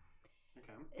conspiracy.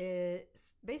 Okay.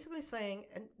 It's basically saying,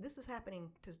 and this is happening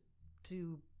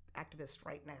to activists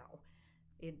right now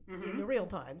in the real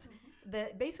times,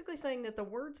 that basically saying that the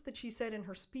words that she said in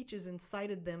her speeches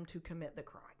incited them to commit the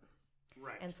crime.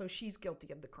 Right. And so she's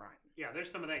guilty of the crime. Yeah, there's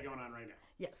some of that going on right now.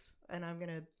 Yes. And I'm going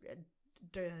to...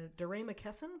 DeRay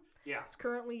McKesson is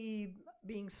currently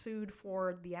being sued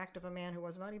for the act of a man who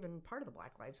was not even part of the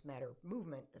Black Lives Matter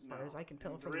movement, as far as I can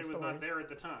tell from the stories. DeRay was not there at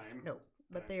the time. No,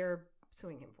 but they're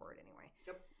suing him for it anyway.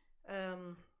 Yep.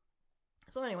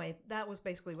 So anyway, that was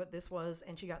basically what this was,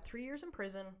 and she got 3 years in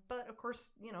prison. But of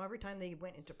course, every time they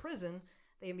went into prison,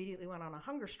 they immediately went on a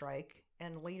hunger strike,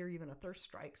 and later even a thirst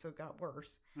strike, so it got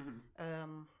worse.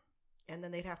 And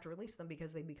then they'd have to release them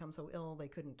because they'd become so ill they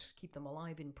couldn't keep them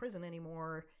alive in prison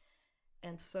anymore.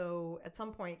 And so at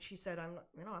some point she said, I'm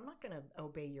not going to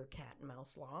obey your cat and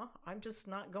mouse law. I'm just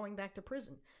not going back to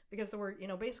prison. Because there were,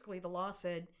 basically the law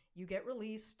said, you get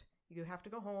released, you have to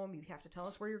go home, you have to tell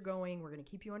us where you're going, we're going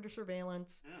to keep you under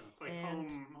surveillance. Yeah, it's like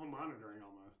home monitoring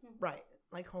almost. Right,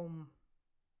 like home...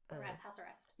 house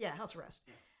arrest. Yeah, house arrest.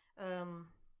 Yeah.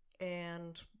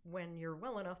 And when you're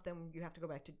well enough, then you have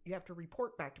to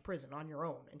report back to prison on your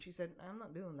own. And she said, I'm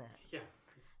not doing that. Yeah.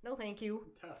 No, thank you.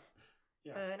 Tough.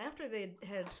 Yeah. And after they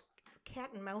had cat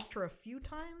and moused her a few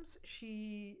times,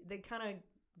 they kind of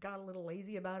got a little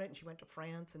lazy about it, and she went to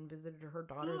France and visited her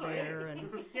daughter there. Hey.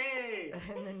 And Yay!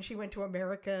 And then she went to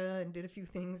America and did a few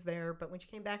things there. But when she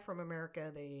came back from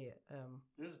America, they...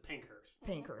 this is Pankhurst.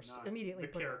 Pankhurst. Immediately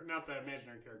put her... Not the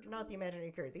imaginary character. Not the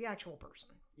imaginary character. The actual person.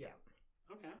 Yeah.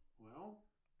 Okay. Well,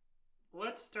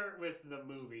 let's start with the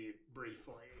movie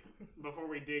briefly before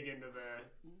we dig into the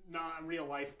not real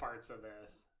life parts of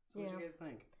this. So what do you guys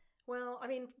think? Well, I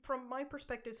mean, from my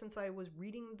perspective, since I was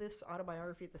reading this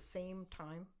autobiography at the same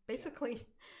time, basically,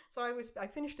 so I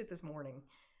finished it this morning.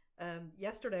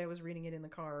 Yesterday I was reading it in the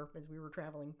car as we were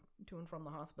traveling to and from the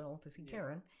hospital to see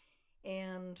Karen.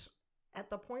 And at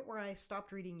the point where I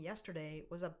stopped reading yesterday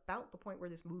was about the point where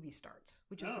this movie starts,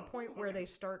 which is the point where they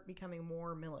start becoming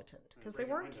more militant. Because they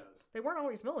weren't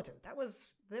always militant. That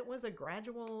was a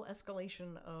gradual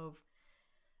escalation of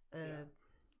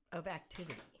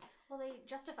activity. Well, they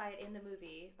justify it in the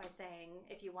movie by saying,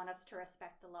 if you want us to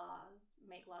respect the laws,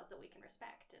 make laws that we can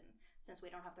respect. And since we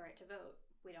don't have the right to vote,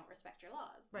 we don't respect your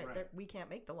laws. Right. We can't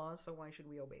make the laws, so why should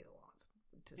we obey the laws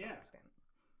to some extent?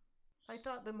 I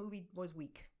thought the movie was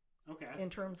weak. Okay. In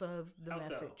terms of the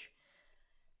message.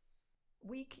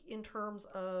 weak in terms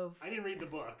of... I didn't read the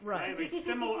book. Right.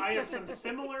 I have some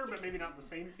similar, but maybe not the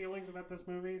same feelings about this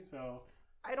movie, so...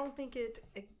 I don't think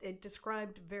it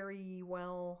described very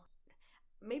well...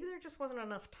 Maybe there just wasn't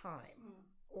enough time.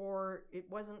 Or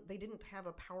they didn't have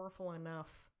a powerful enough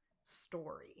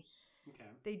story. Okay.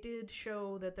 They did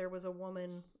show that there was a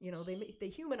woman, they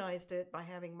humanized it by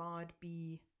having Maud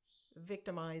be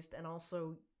victimized, and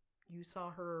also you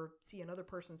saw her see another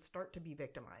person start to be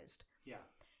victimized. Yeah.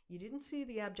 You didn't see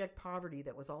the abject poverty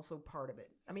that was also part of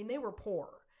it. I mean, they were poor,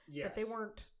 yes. but they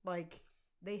weren't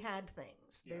they had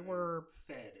things. Yeah, they were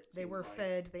fed. They were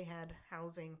fed. They had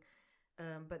housing,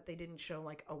 but they didn't show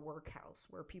like a workhouse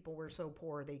where people were so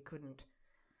poor they couldn't,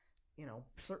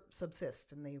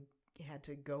 subsist, and they had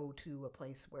to go to a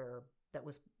place where that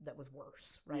was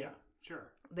worse, right? Yeah,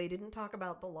 sure. They didn't talk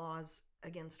about the laws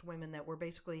against women that were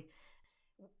basically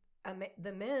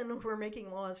the men who were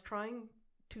making laws trying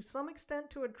to some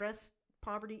extent to address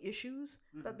poverty issues,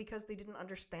 but because they didn't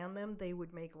understand them, they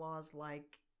would make laws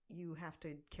like you have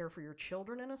to care for your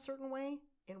children in a certain way,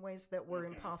 in ways that were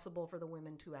impossible for the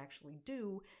women to actually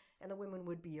do, and the women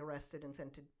would be arrested and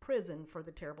sent to prison for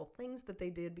the terrible things that they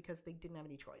did because they didn't have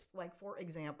any choice. Like, for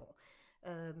example,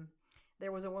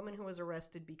 there was a woman who was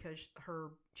arrested because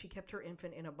she kept her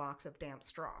infant in a box of damp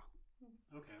straw.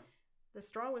 Okay. The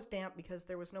straw was damp because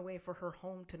there was no way for her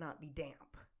home to not be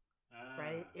damp.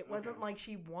 Right? It wasn't like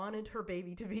she wanted her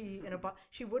baby to be in a box.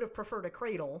 She would have preferred a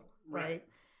cradle, right?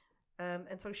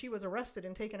 And so she was arrested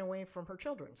and taken away from her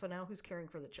children. So now who's caring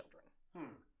for the children?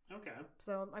 Okay.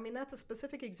 So, I mean, that's a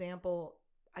specific example.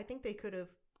 I think they could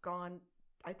have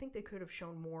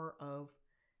shown more of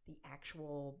the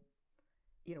actual,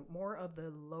 more of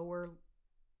the lower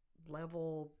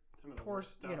level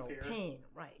pain,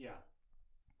 right? Yeah.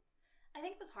 I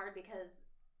think it was hard because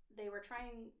they were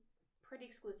trying pretty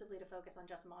exclusively to focus on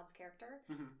just Maud's character.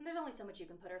 And there's only so much you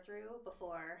can put her through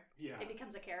before it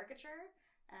becomes a caricature.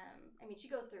 I mean, she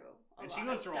goes through a lot. She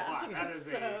goes through a lot. That is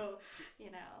so,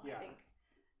 I think,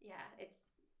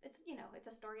 it's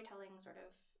a storytelling sort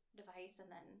of device,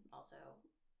 and then also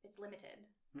it's limited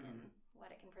in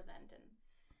what it can present. And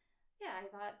I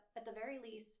thought at the very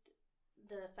least,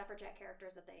 the suffragette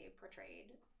characters that they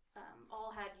portrayed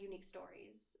all had unique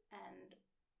stories and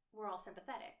were all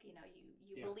sympathetic. You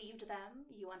believed them,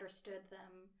 you understood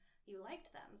them, you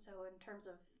liked them. So in terms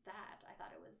of that, I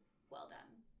thought it was well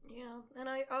done. Yeah, and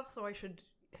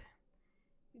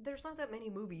there's not that many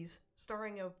movies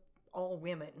starring all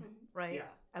women, right?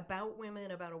 Yeah. About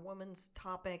women, about a woman's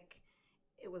topic.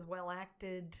 It was well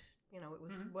acted.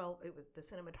 It was the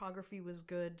cinematography was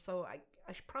good. So I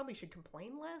probably should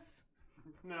complain less.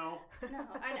 No.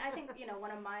 I think,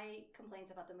 one of my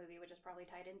complaints about the movie, which is probably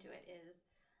tied into it, is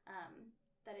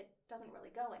that it doesn't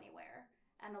really go anywhere.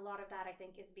 And a lot of that, I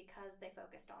think, is because they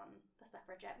focused on the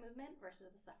suffragette movement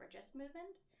versus the suffragist movement.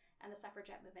 And the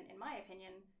suffragette movement, in my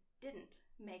opinion, didn't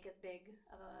make as big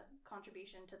of a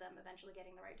contribution to them eventually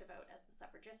getting the right to vote as the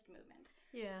suffragist movement.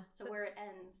 Yeah. So where it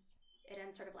ends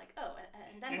sort of like,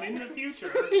 and then in the future,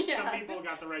 some people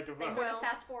got the right to vote. They sort of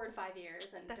fast forward 5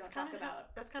 years and don't talk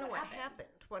about that's kind of what happened.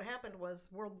 What happened was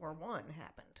World War I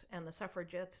happened, and the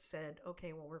suffragettes said,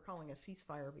 okay, well, we're calling a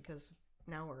ceasefire because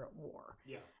now we're at war.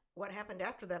 Yeah. What happened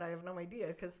after that, I have no idea,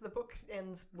 because the book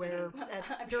ends where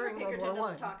during World War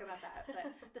I. Doesn't talk about that,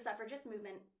 but the suffragist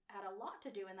movement had a lot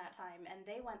to do in that time, and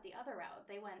they went the other route.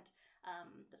 They went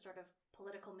the sort of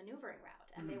political maneuvering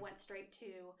route, and they went straight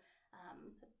to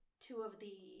two of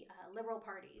the liberal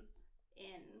parties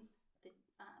in the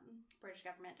British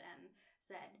government and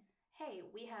said, hey,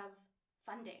 we have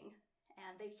funding,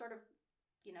 and they sort of,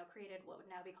 created what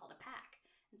would now be called a PAC.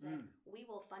 And said, we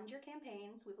will fund your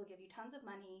campaigns, we will give you tons of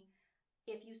money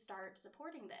if you start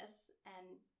supporting this.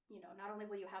 And, not only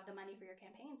will you have the money for your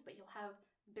campaigns, but you'll have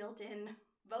built-in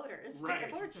voters to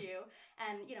support you.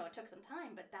 And, it took some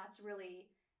time, but that's really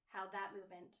how that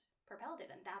movement propelled it.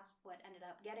 And that's what ended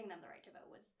up getting them the right to vote,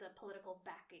 was the political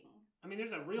backing. I mean,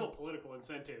 there's a real political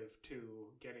incentive to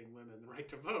getting women the right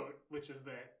to vote, which is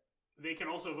that they can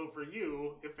also vote for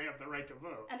you if they have the right to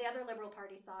vote. And the other liberal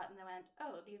parties saw it and they went,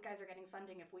 oh, these guys are getting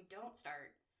funding. If we don't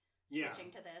start switching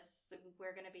to this,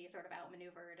 we're going to be sort of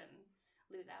outmaneuvered and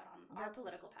lose out on our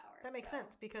political powers. That makes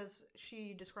sense, because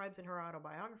she describes in her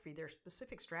autobiography their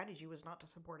specific strategy was not to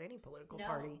support any political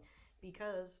party,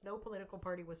 because no political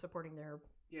party was supporting their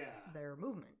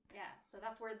movement. Yeah, so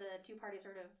that's where the two parties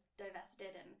sort of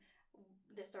divested, and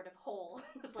this sort of hole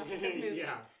was left in this movie.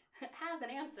 Has an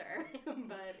answer,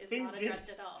 but it's not addressed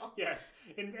at all. Yes,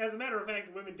 and as a matter of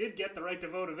fact, women did get the right to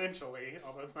vote eventually,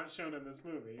 although it's not shown in this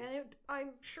movie. And I'm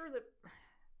sure that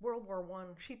World War I,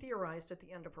 she theorized at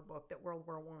the end of her book that World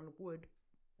War I would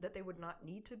that they would not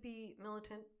need to be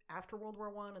militant after World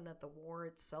War I, and that the war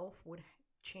itself would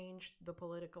change the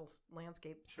political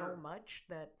landscape so much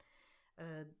that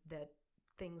that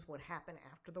things would happen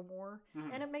after the war.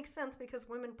 And it makes sense because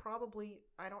women probably,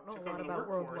 I don't know took a lot over the about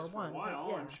World War workforce for I, a while,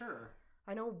 but yeah. I'm sure.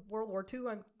 I know World War II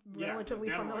I'm relatively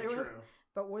familiar with,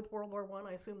 but with World War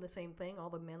I assume the same thing. All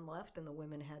the men left and the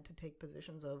women had to take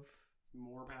positions of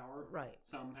more power, right?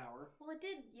 Some power. Well, it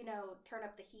did, turn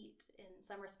up the heat in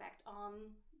some respect on,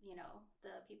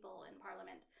 the people in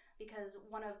Parliament, because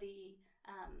one of the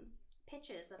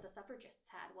pitches that the suffragists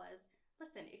had was,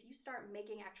 listen, if you start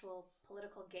making actual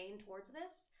political gain towards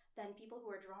this, then people who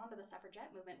are drawn to the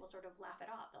suffragette movement will sort of laugh it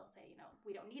off. They'll say,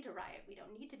 we don't need to riot. We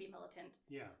don't need to be militant.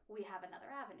 Yeah. We have another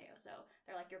avenue. So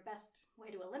they're like, your best way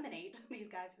to eliminate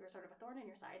these guys who are sort of a thorn in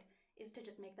your side is to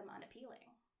just make them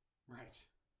unappealing. Right.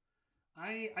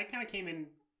 I kind of came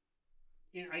in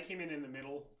the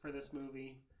middle for this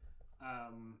movie,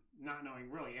 not knowing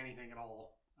really anything at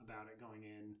all about it going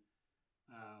in,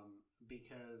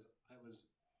 because it was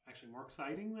actually more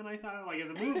exciting than I thought. Like, as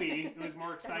a movie, it was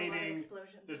more exciting.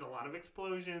 There's a lot of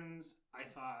explosions. I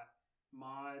thought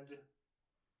Maude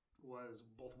was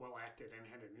both well acted and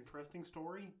had an interesting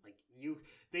story. Like,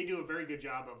 they do a very good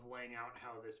job of laying out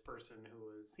how this person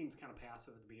who seems kind of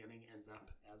passive at the beginning ends up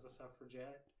as a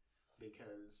suffragette,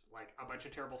 because like a bunch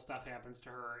of terrible stuff happens to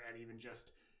her, and even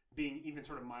just being even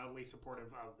sort of mildly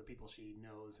supportive of the people she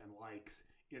knows and likes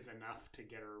is enough to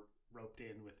get her roped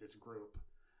in with this group.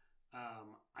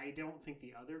 I don't think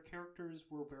the other characters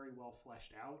were very well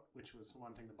fleshed out, which was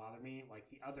one thing that bothered me. Like,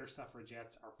 the other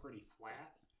suffragettes are pretty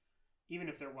flat, even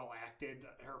if they're well acted.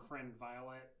 Her friend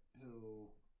Violet, who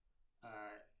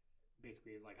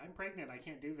basically is like, I'm pregnant, I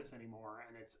can't do this anymore,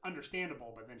 and it's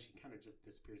understandable, but then she kind of just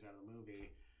disappears out of the movie.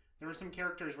 There were some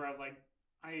characters where I was like,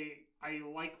 I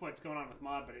like what's going on with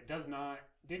Maude, but it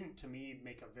didn't to me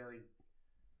make a very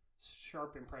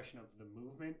sharp impression of the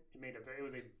movement. It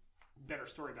was a better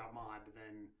story about Maude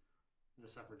than the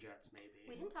suffragettes, maybe.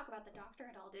 We didn't talk about the doctor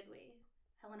at all, did we?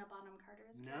 Helena Bonham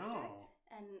Carter's character. No.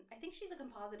 And I think she's a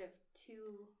composite of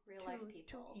two real-life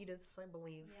people. Two Ediths, I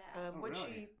believe. Yeah.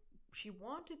 Really? She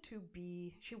wanted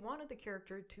the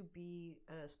character to be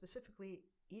specifically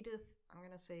Edith, I'm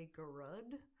going to say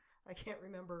Garud. I can't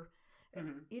remember.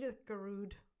 Edith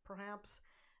Garud, perhaps.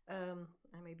 I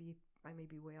may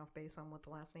be way off base on what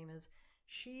the last name is.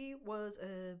 She was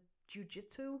a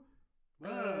jiu-jitsu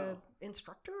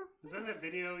instructor. Is that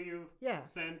video you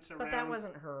sent around? But that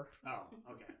wasn't her. Oh,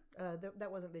 okay.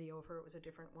 That wasn't video of her. It was a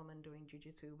different woman doing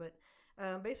jiu-jitsu. But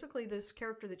basically, this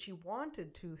character that she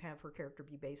wanted to have her character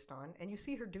be based on, and you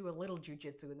see her do a little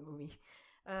jiu-jitsu in the movie,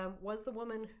 was the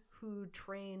woman who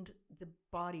trained the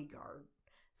bodyguard.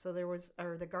 So there was,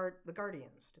 or the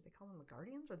Guardians. Did they call them the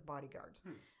Guardians or the bodyguards?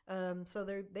 So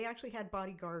they actually had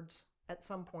bodyguards at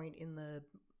some point in the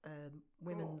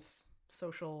women's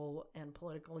social and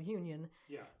political union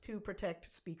to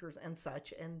protect speakers and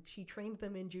such. And she trained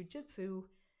them in jiu-jitsu,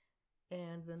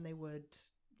 and then they would,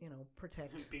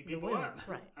 protect beat the people women. up.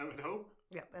 Right. I would hope.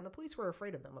 Yeah, and the police were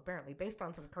afraid of them, apparently, based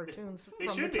on some cartoons They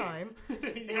from the should be. time.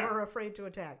 They Yeah. were afraid to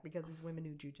attack because these women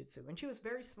knew jiu-jitsu. And she was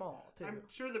very small, too. I'm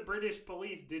sure the British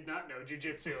police did not know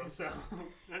jiu-jitsu, so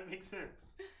that makes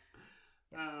sense.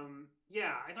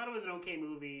 I thought it was an okay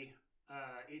movie.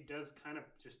 It does kind of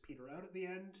just peter out at the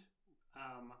end.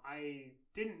 I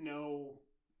didn't know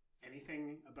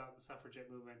anything about the suffragette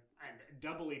movement, and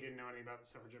doubly didn't know anything about the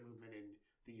suffragette movement in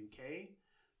the UK.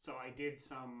 So I did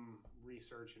some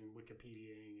research and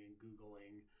Wikipediaing and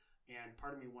Googling, and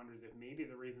part of me wonders if maybe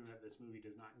the reason that this movie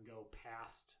does not go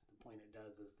past the point it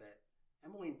does is that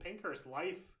Emmeline Pankhurst's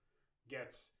life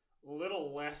gets a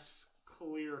little less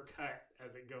clear cut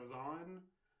as it goes on.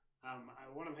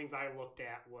 One of the things I looked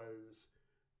at was,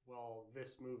 well,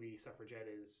 this movie, Suffragette,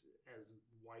 is as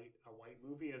a white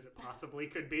movie as it possibly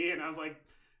could be, and I was like,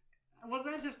 was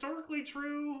that historically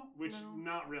true? Which,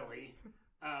 not really.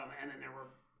 And then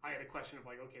I had a question of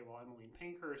like, okay, well, Emmeline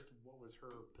Pankhurst, what was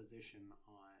her position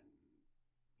on,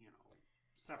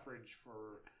 suffrage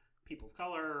for people of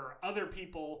color or other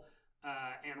people?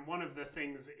 And one of the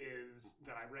things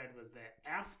that I read was that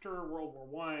after World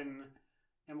War I,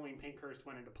 Emmeline Pankhurst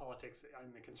went into politics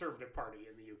in the Conservative Party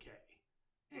in the UK.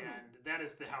 And that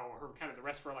is how her kind of the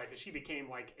rest of her life is. She became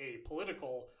like a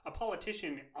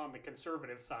politician on the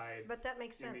conservative side. But that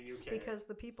makes sense in the UK. because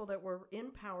the people that were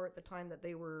in power at the time that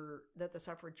the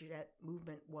suffragette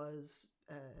movement was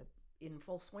in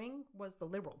full swing was the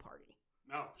Liberal Party.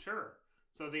 Oh, sure.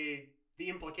 So the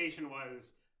implication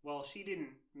was, well, she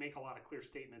didn't make a lot of clear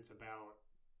statements about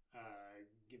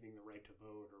giving the right to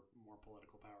vote or more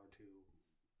political power to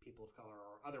people of color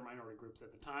or other minority groups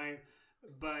at the time,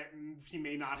 but she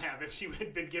may not have if she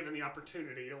had been given the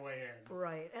opportunity to weigh in.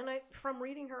 Right. And from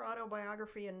reading her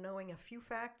autobiography and knowing a few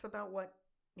facts about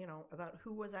about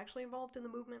who was actually involved in the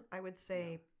movement, I would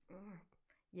say,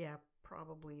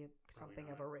 probably something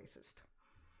of a racist.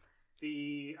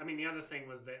 The other thing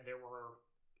was that there were,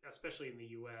 especially in the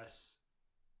U.S.,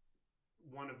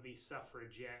 one of the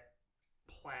suffragette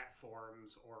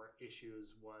platforms or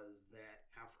issues was that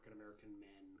African American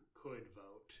men could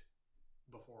vote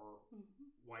before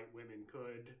white women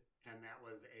could, and that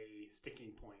was a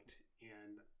sticking point.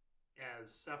 And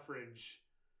as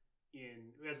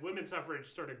women's suffrage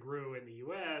sort of grew in the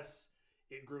U.S.,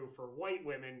 it grew for white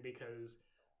women because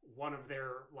one of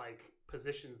their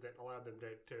positions that allowed them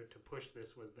to push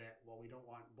this was that, well, we don't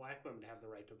want black women to have the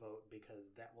right to vote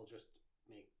because that will just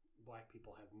make black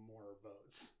people have more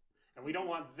votes. And we don't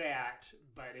want that,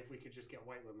 but if we could just get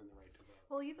white women the right to vote.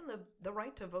 Well, even the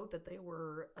right to vote that they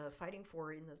were fighting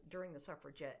for during the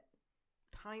suffragette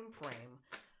time frame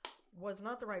was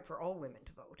not the right for all women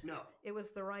to vote. No. It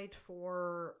was the right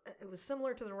it was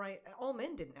similar to the right, all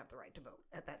men didn't have the right to vote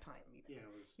at that time even. Yeah,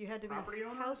 it was you had to property be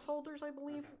owners? householders, I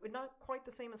believe. Okay. Not quite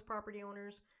the same as property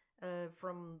owners.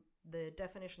 From the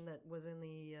definition that was in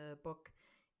the book,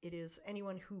 it is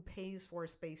anyone who pays for a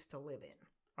space to live in,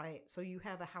 right? So you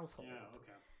have a household. Yeah,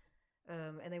 okay.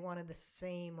 And they wanted the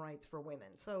same rights for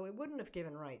women. So it wouldn't have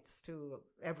given rights to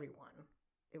everyone.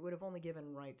 It would have only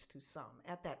given rights to some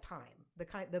at that time,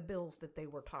 the bills that they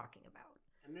were talking about.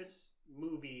 And this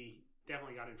movie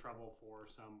definitely got in trouble for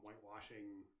some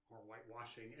whitewashing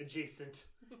adjacent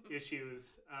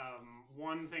issues.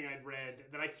 One thing I'd read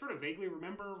that I sort of vaguely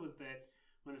remember was that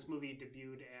when this movie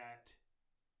debuted at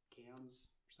Cannes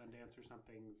or Sundance or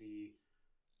something, the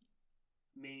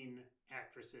main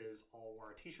actresses all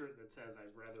wore a t-shirt that says,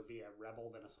 "I'd rather be a rebel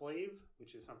than a slave,"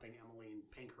 which is something Emmeline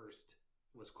Pankhurst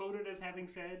was quoted as having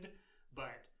said,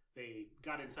 but they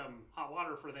got in some hot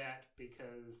water for that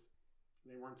because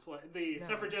they weren't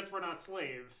suffragettes were not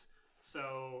slaves,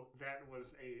 so that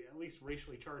was a at least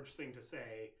racially charged thing to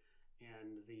say,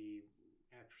 and the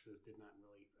actresses did not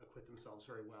really acquit themselves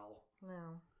very well.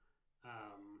 No.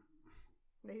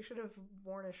 They should have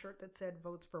worn a shirt that said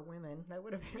 "Votes for Women." That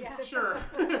would have been sure.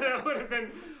 That would have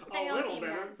been a little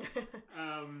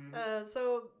better.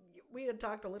 So we had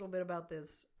talked a little bit about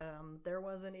this. There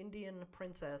was an Indian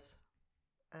princess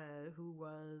who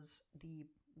was the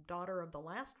daughter of the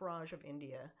last Raj of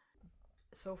India,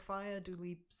 Sophia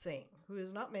Duleep Singh, who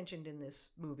is not mentioned in this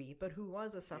movie, but who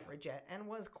was a suffragette and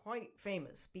was quite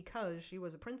famous because she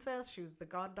was a princess. She was the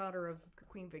goddaughter of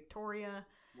Queen Victoria.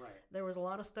 Right. There was a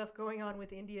lot of stuff going on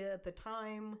with India at the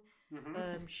time.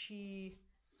 Mm-hmm. She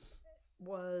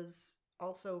was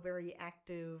also very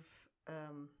active.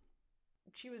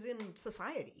 She was in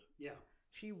society. Yeah.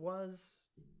 She was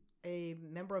a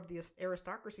member of the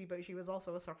aristocracy, but she was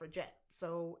also a suffragette.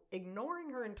 So ignoring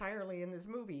her entirely in this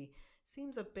movie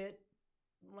seems a bit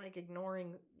like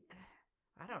ignoring,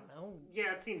 I don't know.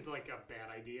 Yeah, it seems like a bad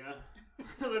idea.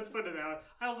 Let's put it out.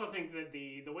 I also think that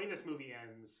the way this movie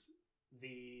ends,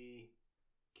 the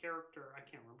character, I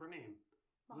can't remember her name.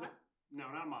 Maud? No,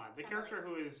 not Maud. The Emily. character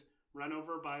who is run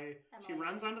over by, Emily. she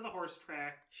runs onto the horse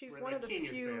track. She's where one of the king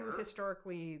is few there.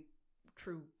 historically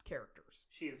true characters.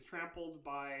 She is trampled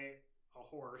by a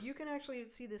horse. You can actually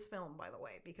see this film, by the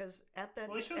way, because at that...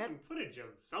 Well, they show some footage of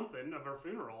something, of her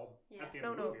funeral at the end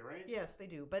of the movie, right? Yes, they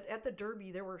do. But at the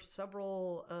Derby, there were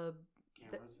several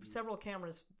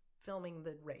cameras filming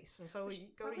the race. And so you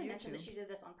go to YouTube. Mentioned that she did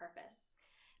this on purpose.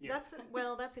 Yes.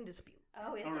 That's in dispute.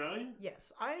 Oh, is it? Really?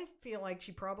 Yes, I feel like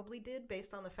she probably did,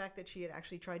 based on the fact that she had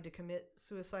actually tried to commit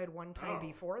suicide one time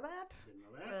before that. Didn't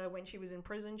know that. When she was in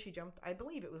prison, she jumped. I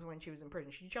believe it was when she was in prison.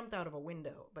 She jumped out of a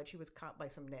window, but she was caught by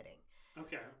some netting.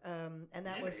 Okay. And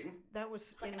that was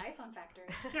It's like an iPhone factory.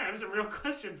 Yeah, I have some real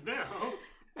questions now.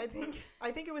 I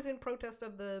think it was in protest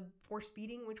of the force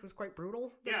feeding, which was quite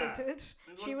brutal that they did.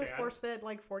 She was force fed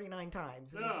like 49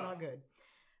 times. It was not good.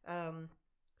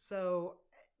 So,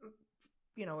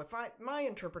 you know, my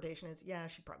interpretation is, yeah,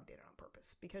 she probably did it on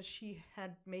purpose because she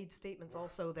had made statements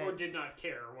also that... Or did not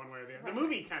care one way or the other. The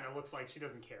movie kind of looks like she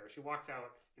doesn't care. She walks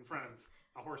out in front of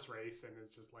a horse race and is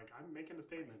just like, I'm making a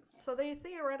statement. So they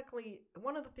theoretically,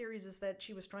 one of the theories is that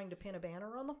she was trying to pin a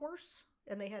banner on the horse,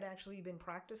 and they had actually been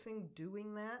practicing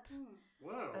doing that.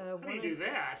 Whoa, how do you do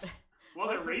that? While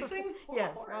they're racing?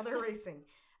 Yes, while they're racing.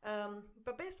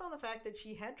 But based on the fact that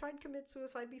she had tried to commit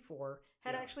suicide before,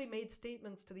 had actually made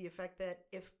statements to the effect that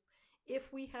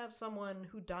if we have someone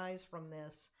who dies from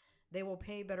this, they will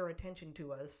pay better attention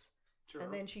to us. Sure.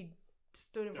 And then she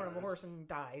stood in front of a horse and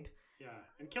died. Yeah,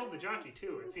 and killed the jockey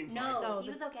too. It seems No, like. No, he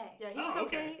was okay. Yeah, he was Oh,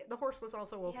 okay. okay. The horse was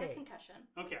also He had a okay. concussion.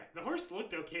 Okay, the horse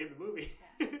looked okay in the movie.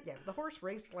 Yeah, the horse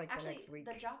raced like Actually, the next week.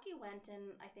 the jockey went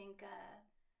and I think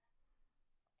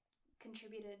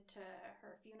contributed to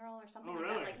her funeral or something Oh, like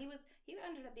really? that. Like he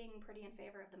ended up being pretty in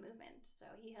favor of the movement, so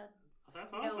he had Oh,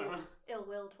 that's awesome. no ill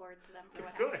will towards them for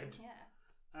what Good. happened.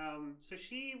 Yeah. So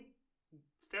she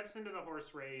steps into the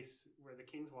horse race where the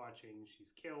king's watching.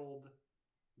 She's killed.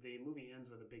 The movie ends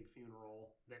with a big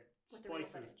funeral that With the real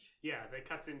splices. footage. Yeah, that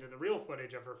cuts into the real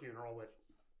footage of her funeral with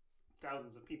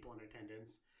thousands of people in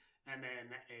attendance, and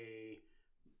then a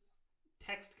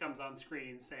text comes on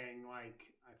screen saying,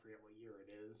 like, I forget what year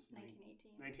it is.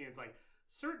 1918. 19. It's like,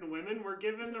 certain women were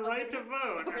given the Over right the- to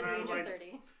vote, Over and the I age was of like,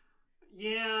 30.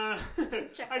 yeah.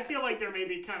 Checks I out. feel like they're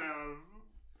maybe kind of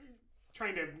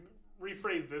trying to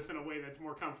rephrase this in a way that's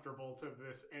more comfortable to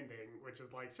this ending, which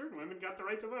is like certain women got the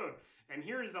right to vote. And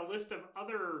here's a list of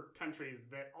other countries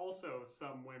that also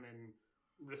some women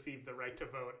received the right to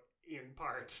vote in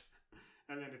part.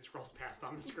 And then it scrolls past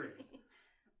on the screen.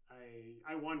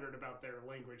 I wondered about their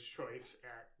language choice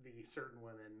at the certain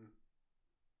women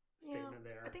statement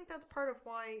there. I think that's part of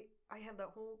why I have that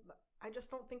whole... I just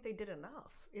don't think they did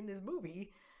enough in this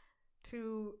movie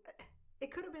to...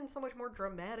 It could have been so much more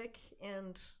dramatic,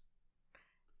 and...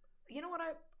 You know what,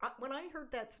 when I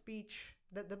heard that speech,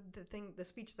 the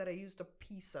speech that I used a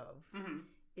piece of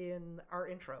in our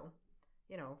intro,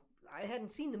 you know, I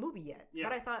hadn't seen the movie yet,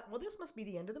 but I thought, well, this must be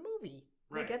the end of the movie.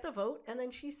 Right. They get the vote, and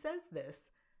then she says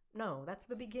this. No, that's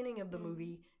the beginning of the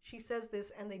movie. She says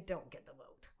this, and they don't get the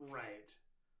vote. Right.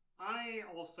 I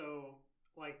also,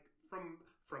 like, from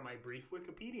my brief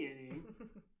Wikipedia-ing,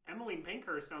 Emmeline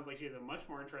Pankhurst sounds like she has a much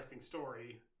more interesting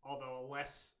story, although a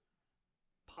less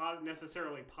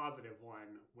necessarily positive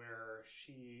one, where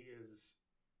she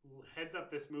heads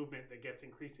up this movement that gets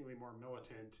increasingly more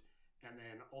militant and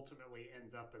then ultimately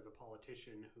ends up as a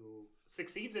politician who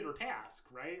succeeds at her task,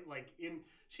 right? Like,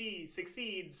 she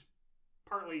succeeds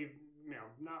partly, you know,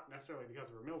 not necessarily because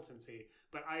of her militancy,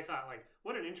 but I thought, like,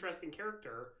 what an interesting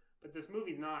character. But this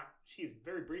movie's not, she's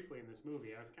very briefly in this movie.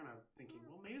 I was kind of thinking,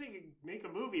 well, maybe they could make a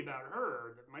movie about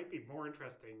her that might be more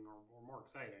interesting or more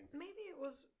exciting. Maybe it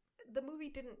was, the movie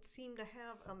didn't seem to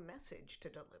have a message to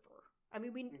deliver. I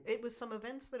mean, it was some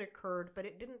events that occurred, but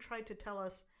it didn't try to tell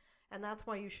us, and that's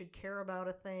why you should care about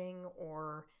a thing,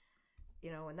 or,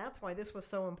 you know, and that's why this was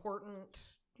so important.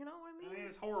 You know what I mean? It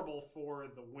was horrible for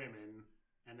the women,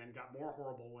 and then got more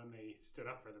horrible when they stood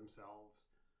up for themselves.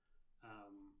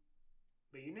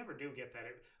 But you never do get that.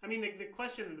 I mean, the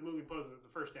question that the movie poses at the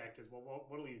first act is, well,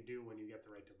 what will you do when you get the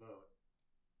right to vote?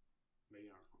 But you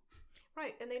don't know.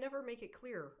 Right, and they never make it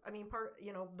clear. I mean,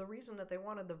 the reason that they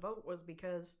wanted the vote was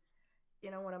because, you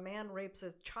know, when a man rapes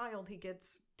a child, he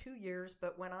gets 2 years,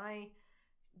 but when I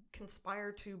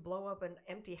conspire to blow up an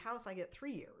empty house, I get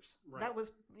 3 years. Right. That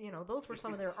was, you know, those were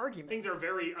some of their arguments. Things are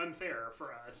very unfair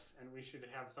for us, and we should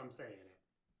have some say in it.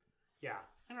 Yeah,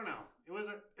 I don't know. It was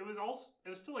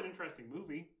still an interesting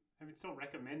movie. I would still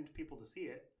recommend people to see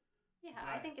it. Yeah,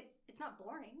 But I think it's not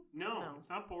boring. No,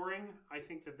 it's not boring. I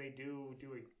think that they do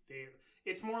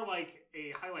it's more like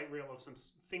a highlight reel of some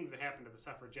things that happened to the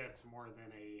suffragettes more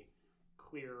than a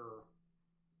clear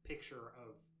picture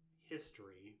of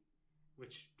history,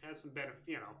 which has some benefit,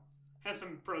 you know, has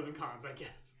some pros and cons, I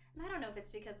guess. And I don't know if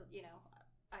it's because, you know,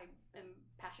 I am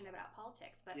passionate about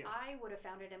politics, but Yeah. I would have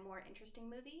found it a more interesting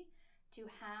movie to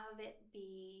have it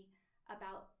be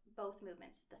about both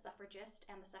movements, the suffragist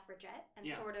and the suffragette, and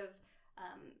Yeah. sort of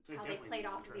They're how they definitely played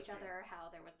more off of each interesting. other, how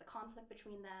there was the conflict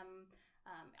between them.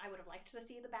 I would have liked to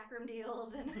see the backroom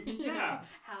deals and you Yeah. know,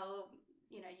 how,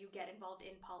 you know, you get involved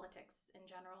in politics in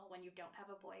general when you don't have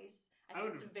a voice. I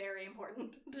think it's very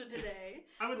important to today.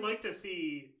 I would like to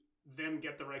see them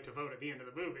get the right to vote at the end of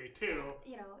the movie, too.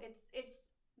 You know,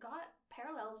 it's got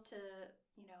parallels to,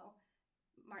 you know,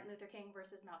 Martin Luther King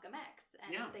versus Malcolm X,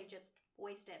 and Yeah. they just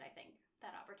wasted, I think,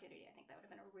 that opportunity. I think that would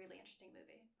have been a really interesting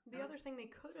movie. The other thing they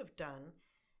could have done,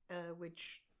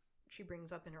 which she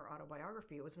brings up in her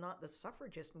autobiography, it was not the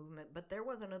suffragist movement, but there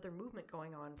was another movement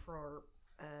going on for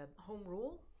home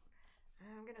rule.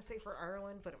 I'm going to say for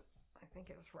Ireland, but I think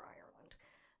it was for Ireland.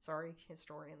 Sorry,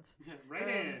 historians. Right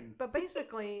in. But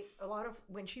basically,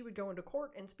 when she would go into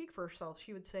court and speak for herself,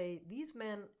 she would say, these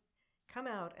men come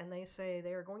out and they say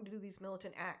they are going to do these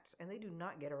militant acts, and they do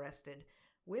not get arrested.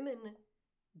 Women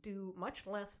do much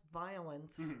less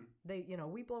violence.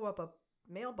 Mm-hmm. We blow up a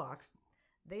mailbox.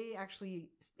 They actually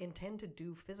intend to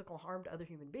do physical harm to other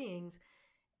human beings,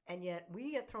 and yet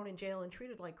we get thrown in jail and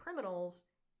treated like criminals,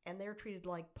 and they're treated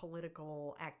like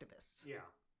political activists. Yeah.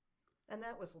 And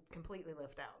that was completely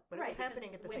left out, but right, it was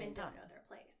happening at the women same time. don't know their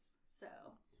place. So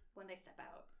when they step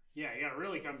out. Yeah, you gotta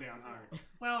really come down hard.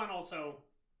 Well, and also,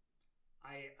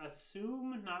 I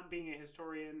assume, not being a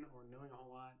historian or knowing a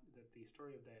whole lot, that the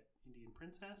story of that Indian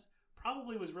princess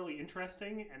probably was really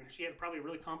interesting, and she had probably a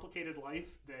really complicated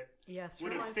life that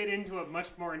would have fit into a much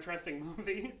more interesting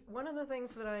movie. One of the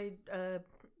things that I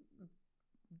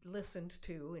listened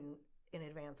to in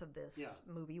advance of this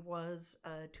movie was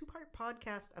a 2-part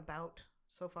podcast about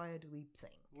Sophia Duleep Singh.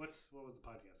 What was the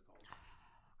podcast called?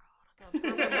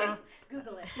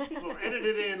 Google it. We'll edit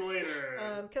it in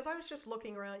later. Because I was just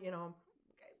looking around,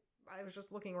 I was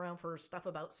just looking around for stuff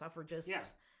about suffragists. Yeah.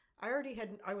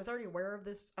 I was already aware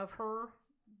of her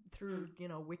through,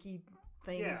 wiki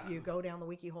things. Yeah. You go down the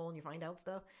wiki hole and you find out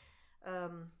stuff.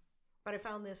 But I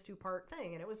found this 2-part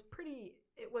thing, and it's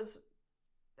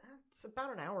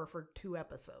about an hour for 2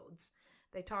 episodes.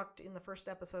 They talked in the first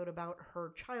episode about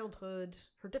her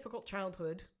difficult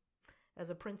childhood as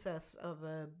a princess of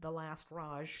the last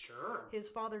Raj. Sure. His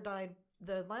father died,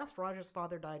 the last Raj's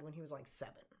father died when he was like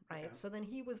 7, right? Okay. So then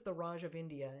he was the Raj of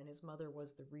India, and his mother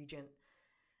was the regent.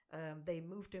 They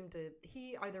moved him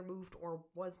he either moved or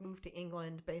was moved to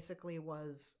England, basically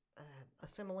was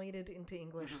assimilated into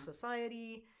English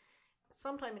society.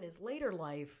 Sometime in his later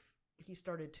life, he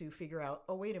started to figure out,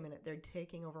 oh, wait a minute, they're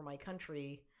taking over my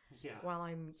country while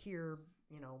I'm here,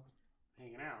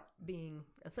 hanging out, being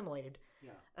assimilated.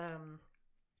 Yeah.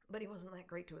 But he wasn't that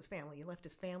great to his family. He left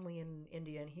his family in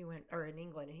England,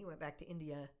 and he went back to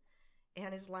India.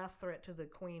 And his last threat to the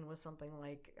queen was something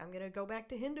like, I'm going to go back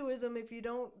to Hinduism if you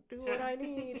don't do what I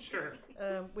need. Sure.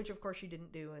 Which, of course, she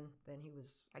didn't do, and then he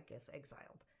was, I guess,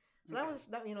 exiled. So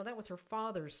that was her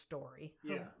father's story.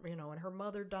 And her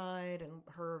mother died, and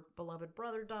her beloved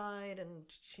brother died, and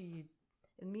she,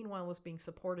 meanwhile, was being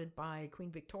supported by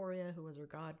Queen Victoria, who was her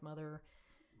godmother,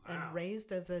 and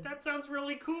raised as a... That sounds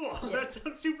really cool. Yeah. That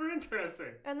sounds super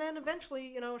interesting. And then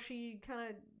eventually,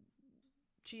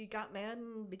 she got mad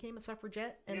and became a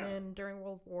suffragette, and then during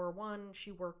World War I,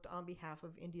 she worked on behalf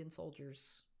of Indian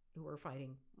soldiers who were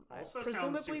fighting, also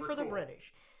presumably for the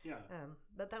British. Yeah.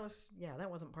 But that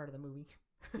wasn't part of the movie.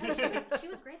 She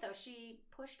was great, though. She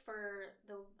pushed for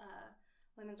the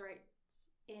women's rights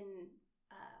in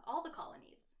all the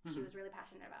colonies. Mm-hmm. She was really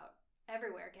passionate about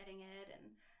everywhere getting it,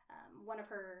 and one of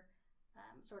her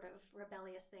sort of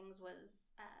rebellious things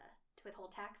was to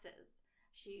withhold taxes.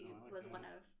 She was one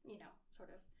of, sort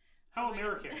of... How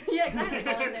American. Yeah, exactly.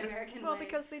 How American. Well,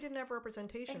 because they didn't have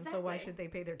representation, so why should they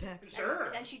pay their taxes?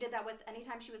 Sure. And she did that with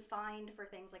anytime she was fined for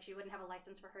things, like she wouldn't have a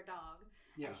license for her dog.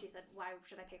 Yeah. And she said, why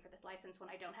should I pay for this license when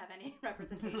I don't have any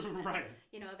representation? Right.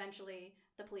 And, eventually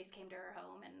the police came to her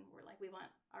home and were like, we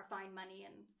want our fine money,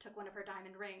 and took one of her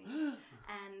diamond rings.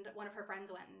 And one of her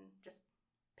friends went and just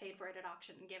paid for it at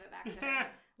auction and gave it back to her,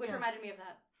 which reminded me of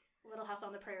that Little House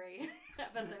on the Prairie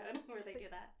episode where they do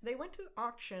that. They went to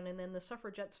auction, and then the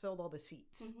suffragettes filled all the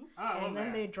seats. Mm-hmm. And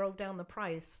then they drove down the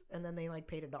price, and then they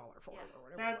paid $1 for it or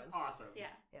whatever. That's it was. awesome. Yeah.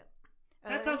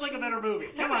 That sounds like a better movie.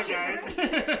 Come on,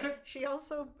 guys. She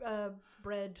also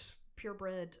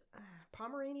purebred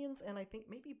Pomeranians, and I think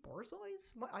maybe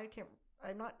Borzois.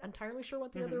 I'm not entirely sure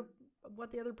what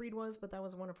the other breed was, but that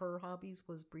was one of her hobbies,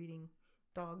 was breeding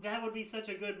dogs. That would be such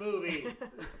a good movie.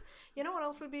 You know what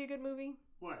else would be a good movie?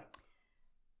 What?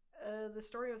 The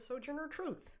story of Sojourner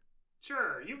Truth.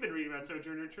 Sure, you've been reading about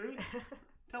Sojourner Truth.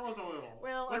 Tell us a little.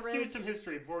 Well, let's do some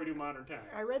history before we do modern times.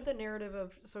 I read the narrative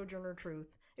of Sojourner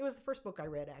Truth. It was the first book I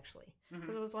read, actually,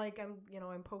 because it was like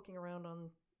I'm poking around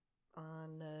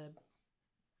on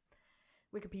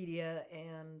Wikipedia,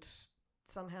 and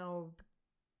somehow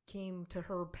came to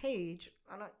her page.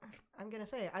 I'm gonna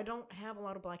say I don't have a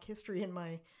lot of Black history in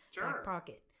my back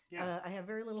pocket. Yeah. I have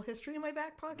very little history in my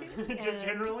back pocket. Just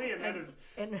generally, and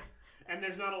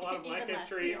there's not a lot of Black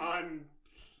history on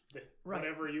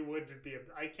whatever you would be.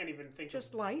 I can't even think.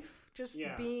 Just life,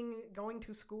 going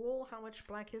to school. How much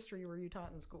Black history were you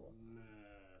taught in school?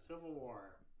 Civil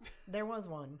War. There was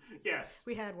one. Yes,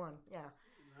 we had one. Yeah.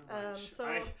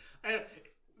 So,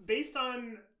 based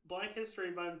on Black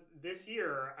History Month this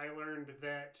year, I learned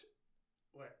that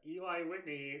Eli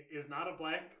Whitney is not a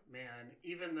Black man,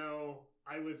 even though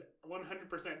I was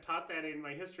 100% taught that in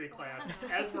my history class,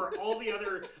 as were all the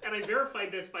other, and I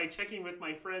verified this by checking with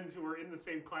my friends who were in the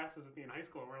same classes with me in high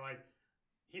school, and we're like,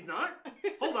 he's not?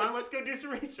 Hold on, let's go do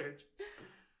some research.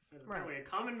 That's apparently a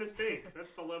common mistake.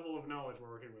 That's the level of knowledge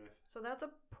we're working with. So that's a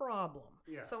problem.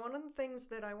 Yes. So one of the things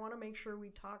that I want to make sure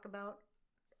we talk about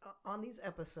on these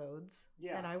episodes,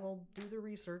 and I will do the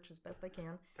research as best I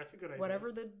can. That's a good idea.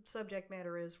 Whatever the subject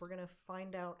matter is, we're going to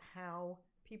find out how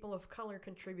people of color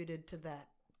contributed to that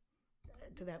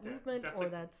movement or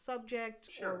that subject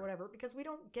or whatever, because we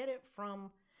don't get it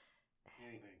from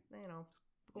anything. You know,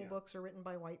 school books are written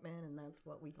by white men, and that's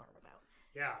what we learn about.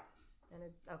 Yeah. And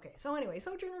okay, so anyway,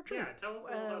 Sojourner Truth. Yeah, tell us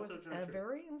a little about was Sojourner a Truth.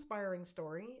 very inspiring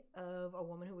story of a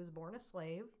woman who was born a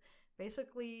slave,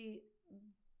 basically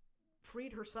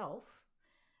freed herself.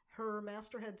 Her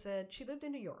master had said she lived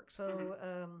in New York, so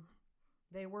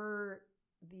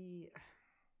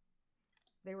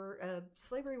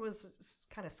slavery was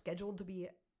kind of scheduled to be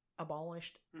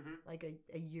abolished, like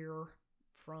a year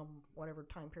from whatever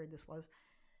time period this was.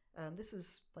 This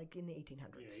is like in the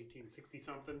 1800s. Yeah,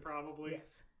 1860-something probably.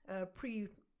 Yes.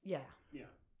 Yeah.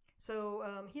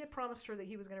 So he had promised her that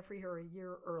he was going to free her a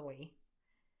year early.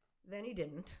 Then he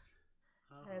didn't.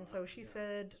 And so she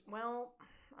said, well,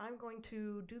 I'm going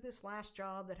to do this last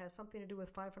job that has something to do with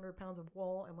 500 pounds of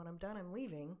wool, and when I'm done, I'm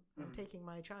leaving. I'm taking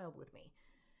my child with me.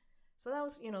 So that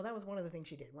was one of the things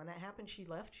she did. When that happened, she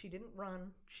left. She didn't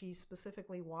run. She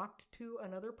specifically walked to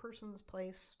another person's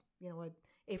place,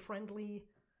 a friendly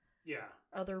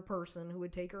other person who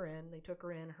would take her in. They took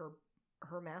her in.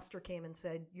 Her master came and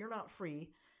said, "You're not free."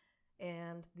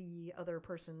 And the other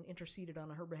person interceded on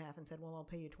her behalf and said, "Well, I'll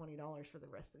pay you $20 for the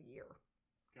rest of the year."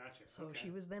 Gotcha. So okay. she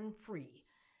was then free.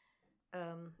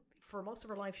 For most of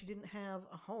her life, she didn't have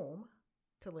a home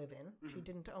to live in. She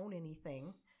didn't own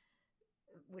anything,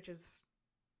 which is,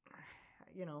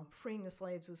 freeing the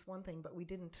slaves is one thing, but we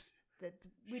did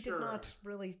not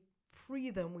really free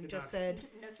them. We just said,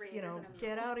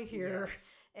 get out of here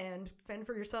and fend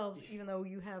for yourselves, even though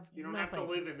you have You don't nothing. have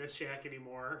to live in this shack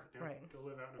anymore. Right. Go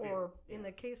live out in a field. Or in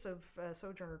the case of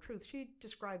Sojourner Truth, she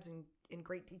describes in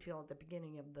great detail at the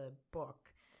beginning of the book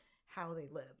how they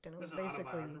lived. And it was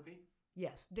basically,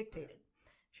 yes, dictated.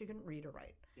 Okay. She couldn't read or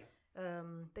write. Yeah.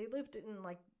 They lived in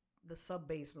like the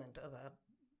sub-basement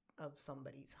of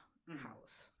somebody's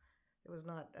house. It was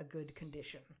not a good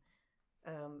condition.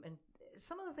 And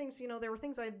some of the things, there were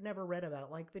things I'd never read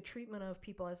about, like the treatment of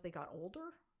people as they got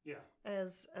older. Yeah.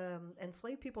 As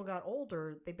enslaved people got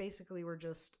older, they basically were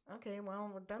just, okay, well,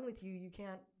 we're done with you. You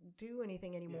can't do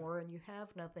anything anymore, and you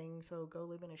have nothing, so go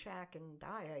live in a shack and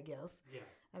die, I guess. Yeah.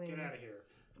 I mean, get out of here.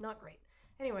 Not great.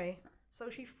 Anyway, so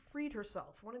she freed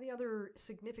herself. One of the other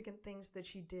significant things that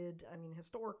she did,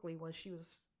 historically, was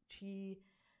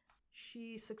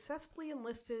she successfully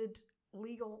enlisted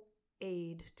legal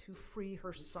aid to free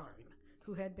her son,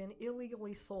 who had been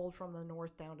illegally sold from the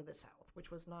north down to the south,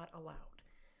 which was not allowed.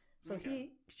 So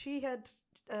she had,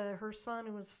 her son,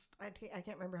 who was, I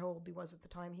can't remember how old he was at the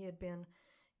time, he had been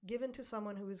given to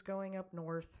someone who was going up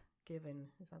north. Given,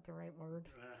 is that the right word?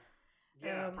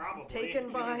 Probably.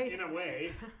 Taken by, in a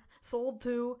way. Sold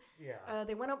to. Yeah.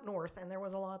 They went up north, and there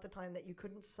was a law at the time that you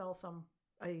couldn't sell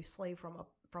a slave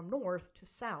from north to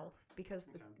south, because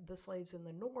the slaves in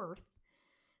the north,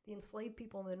 the enslaved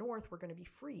people in the north were going to be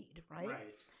freed, right?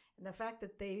 Right. And the fact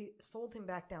that they sold him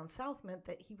back down south meant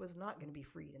that he was not going to be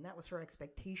freed, and that was her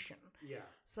expectation. Yeah.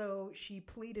 So she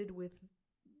pleaded with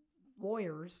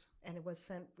lawyers, and it was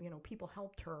sent, people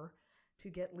helped her to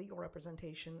get legal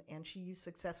representation, and she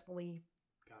successfully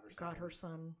got her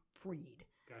son freed.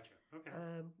 Gotcha. Okay.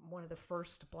 One of the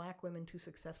first black women to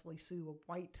successfully sue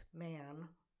a white man.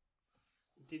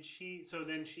 Did she? So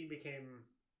then she became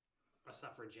a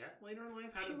suffragette later in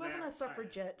life? She wasn't a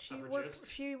suffragette.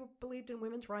 She believed in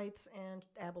women's rights and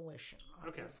abolition,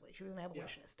 obviously. Okay. She was an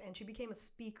abolitionist. Yeah. And she became a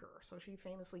speaker. So she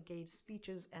famously gave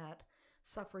speeches at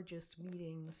suffragist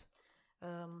meetings.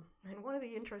 And one of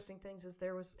the interesting things is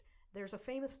there's a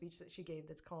famous speech that she gave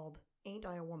that's called "Ain't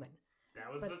I a Woman?"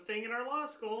 That was the thing in our law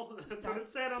school. That's what it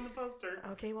said on the poster.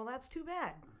 Okay, well, that's too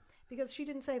bad, because she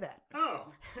didn't say that. Oh,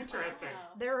 interesting.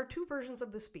 There are two versions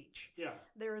of the speech. Yeah.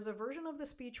 There is a version of the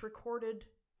speech recorded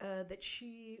that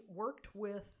she worked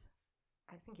with,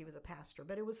 I think he was a pastor,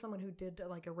 but it was someone who did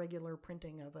like a regular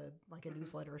printing of a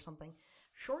newsletter or something.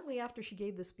 Shortly after she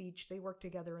gave the speech, they worked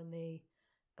together and they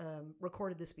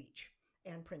recorded the speech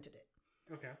and printed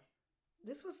it. Okay.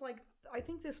 This was I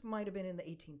think this might have been in the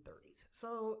 1830s.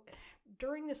 So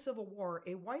during the Civil War,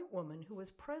 a white woman who was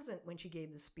present when she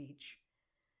gave the speech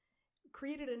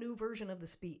created a new version of the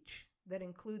speech that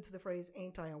includes the phrase,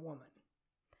 "Ain't I a woman?"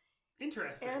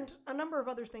 Interesting. And a number of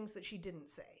other things that she didn't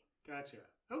say. Gotcha.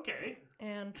 Okay.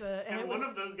 And one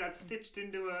of those got stitched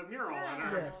into a mural on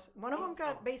our... Yes. One of them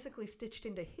got basically stitched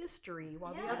into history,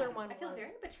 while the other one I feel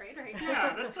very betrayed right now.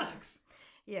 Yeah, that sucks.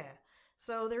 Yeah.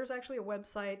 So there's actually a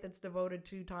website that's devoted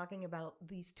to talking about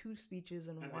these two speeches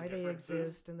and why they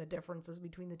exist and the differences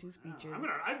between the two speeches.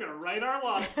 I'm gonna write our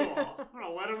law school. I'm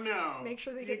gonna let them know. Make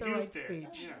sure they get the right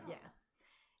speech.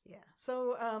 Yeah.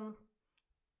 So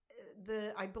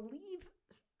I believe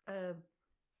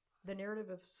the narrative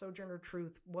of Sojourner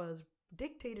Truth was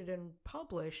dictated and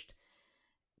published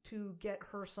to get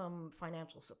her some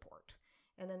financial support.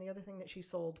 And then the other thing that she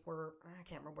sold were, I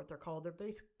can't remember what they're called. They're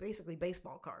basically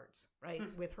baseball cards, right?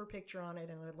 With her picture on it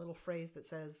and a little phrase that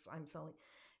says, I'm selling.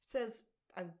 It says,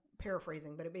 I'm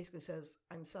paraphrasing, but it basically says,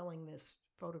 I'm selling this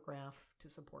photograph to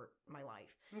support my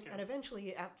life. Okay. And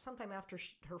eventually, sometime after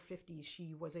her 50s,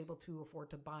 she was able to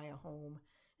afford to buy a home,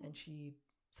 and she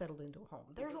settled into a home.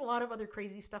 There's a lot of other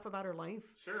crazy stuff about her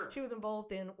life. Sure. She was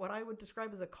involved in what I would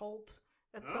describe as a cult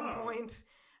at some point.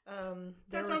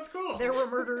 That sounds cool. There were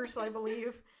murders, I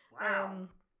believe. Wow.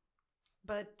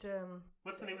 But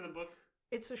what's the name of the book?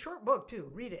 It's a short book, too.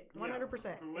 Read it,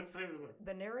 100%. What's the name of the book?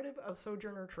 The Narrative of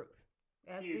Sojourner Truth.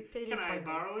 As dictated Can I by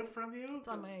borrow it from you? It's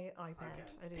on my iPad.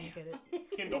 Okay. I didn't get it.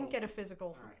 I Kindle. didn't get a physical.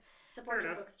 All right. Support Fair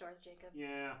your enough. bookstores, Jacob.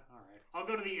 Yeah, all right. I'll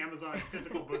go to the Amazon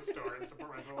physical bookstore and support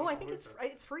my local Oh, I think bookstore.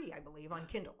 it's free, I believe, on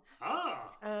Kindle.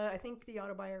 Ah. I think the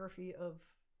autobiography of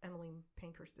Emmeline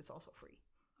Pankhurst is also free.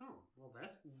 Oh, well,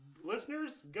 that's...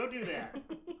 Listeners, go do that.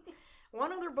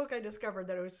 One other book I discovered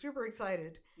that I was super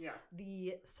excited. Yeah.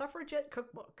 The Suffragette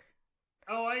Cookbook.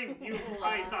 Oh,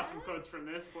 I saw some quotes from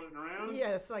this floating around.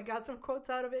 Yes, I got some quotes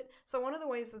out of it. So one of the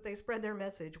ways that they spread their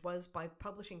message was by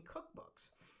publishing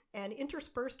cookbooks. And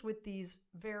interspersed with these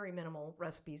very minimal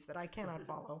recipes that I cannot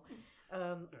follow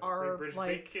are British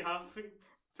like... Bake-Off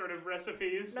sort of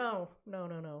recipes? No.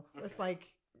 Okay. It's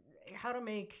like how to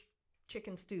make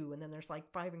chicken stew, and then there's like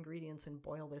 5 ingredients and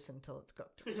boil this until it's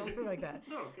cooked, or something like that.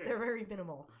 Okay. They're very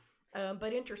minimal.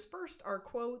 But interspersed are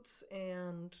quotes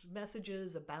and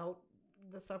messages about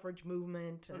the suffrage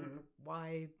movement and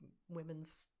why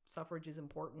women's suffrage is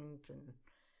important. And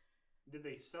did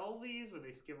they sell these? Or did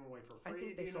they give them away for free? I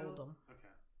think they sold them.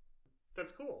 Okay.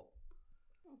 That's cool.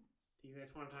 Do you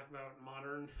guys want to talk about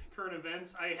modern current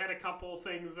events? I had a couple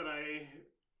things that I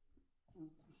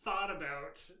thought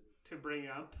about to bring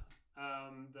up.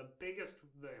 The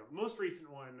most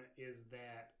recent one is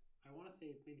that I want to say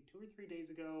maybe 2 or 3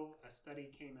 days ago, a study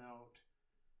came out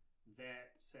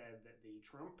that said that the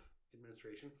Trump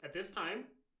administration, at this time,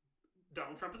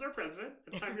 Donald Trump is our president.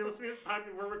 At the time you're listening to this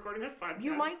podcast, we're recording this podcast.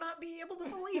 You might not be able to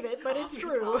believe it, but it's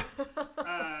true.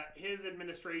 His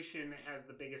administration has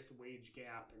the biggest wage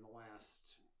gap in the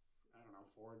last,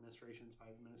 4 administrations, 5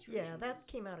 administrations. Yeah, that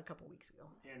came out a couple weeks ago.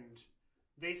 And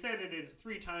they said it is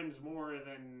 3 times more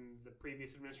than the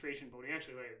previous administration, but when you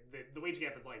actually, the wage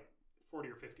gap is like 40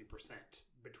 or 50%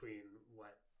 between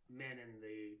what men in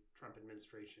the Trump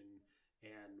administration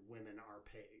and women are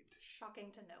paid. Shocking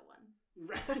to no one.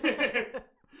 Right.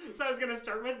 So I was going to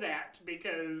start with that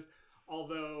because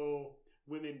although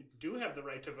women do have the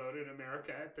right to vote in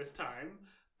America at this time,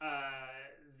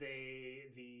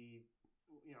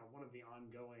 one of the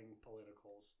ongoing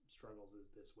political struggles is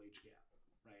this wage gap,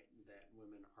 right? That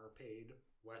women are paid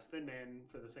less than men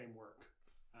for the same work,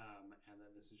 and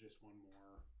then this is just one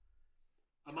more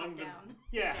among them.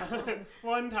 Yeah,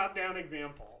 one top-down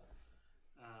example.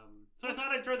 So I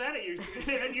thought I'd throw that at you,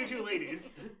 at you two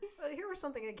ladies. Here was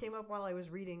something that came up while I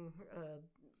was reading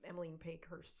Emmeline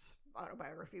Pankhurst's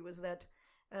autobiography, was that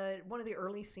one of the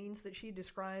early scenes that she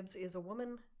describes is a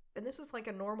woman, and this is like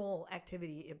a normal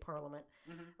activity in Parliament,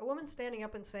 a woman standing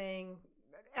up and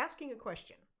asking a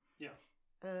question. Yeah.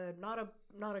 Not a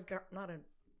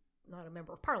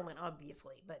member of Parliament,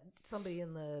 obviously, but somebody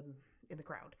in the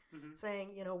crowd, saying,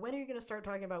 when are you going to start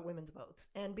talking about women's votes?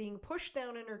 And being pushed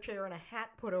down in her chair and a hat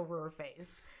put over her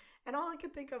face. And all I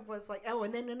could think of was like,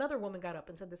 and then another woman got up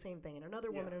and said the same thing, and another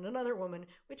woman and another woman,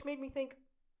 which made me think,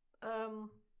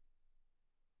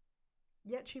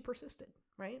 yet she persisted,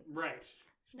 right? Right.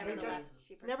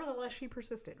 Nevertheless, she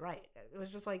persisted, right. It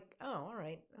was just like, oh, all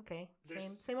right, okay,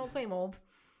 same old.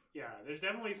 Yeah, there's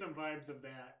definitely some vibes of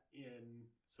that in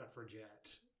Suffragette,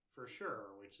 for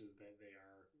sure, which is that the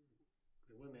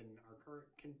women are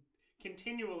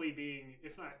continually being,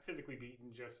 if not physically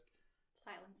beaten, just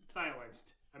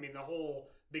silenced. I mean, the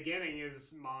whole beginning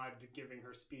is Maude giving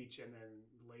her speech, and then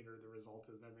later the result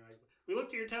is them being like, we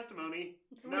looked at your testimony.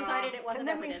 We decided it wasn't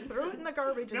evidence. And then we threw it in the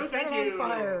garbage and set it on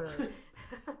fire.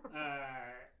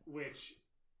 Which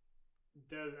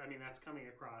does, that's coming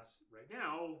across right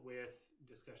now with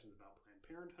discussions about Planned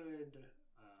Parenthood,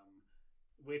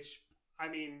 which,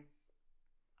 I'm going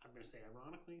to say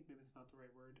ironically, maybe it's not the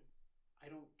right word. I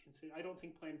don't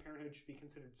think Planned Parenthood should be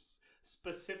considered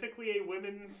specifically a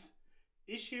women's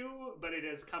issue, but it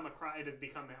has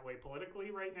become that way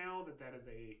politically right now, that is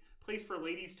a place for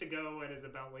ladies to go and is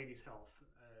about ladies' health,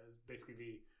 is basically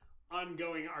the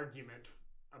ongoing argument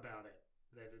about it,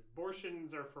 that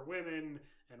abortions are for women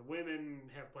and women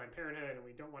have Planned Parenthood and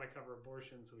we don't want to cover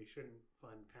abortion, so we shouldn't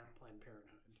fund Planned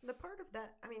Parenthood. The part of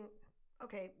that,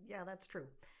 okay, yeah, that's true.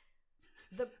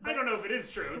 I don't know if it is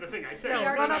true, the thing I said. No,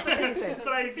 not the thing you said.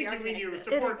 But I think you mean you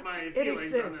support my feelings on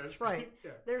this. It exists, right.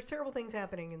 Yeah. There's terrible things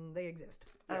happening, and they exist.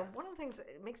 Yeah. One of the things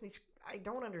that makes me, I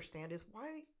don't understand is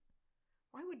why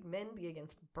would men be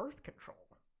against birth control?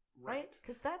 Right?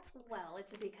 Because that's... Well,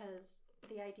 it's because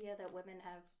the idea that women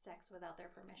have sex without their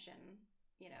permission,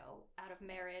 out of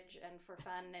marriage and for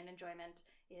fun and enjoyment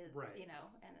is,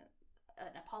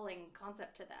 an appalling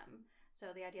concept to them. So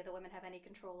the idea that women have any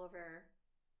control over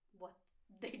what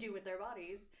they do with their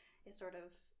bodies is sort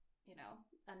of,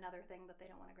 another thing that they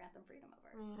don't want to grant them freedom over.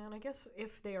 Yeah, and I guess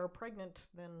if they are pregnant,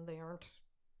 then they aren't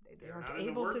not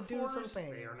able to do some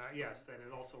things. They are not. Yes, that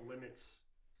it also limits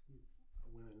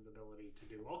women's ability to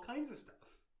do all kinds of stuff.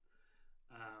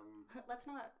 Let's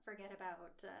not forget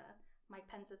about Mike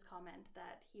Pence's comment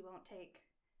that he won't take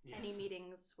Yes. any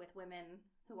meetings with women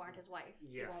who aren't his wife.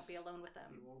 Yes. He won't be alone with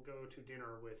them. He won't go to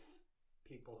dinner with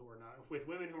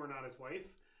women who are not his wife,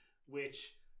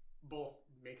 which both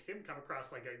makes him come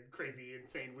across like a crazy,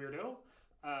 insane weirdo,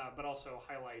 but also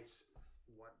highlights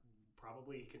what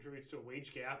probably contributes to a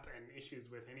wage gap and issues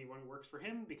with anyone who works for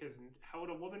him, because how would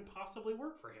a woman possibly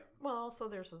work for him? Well, also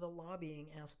there's the lobbying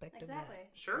aspect of that.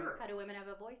 Sure. How do women have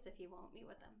a voice if he won't meet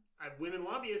with them? Women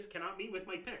lobbyists cannot meet with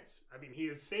Mike Pence. I mean, he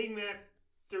is saying that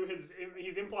through he's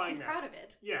implying that. He's proud of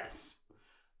it. Yes.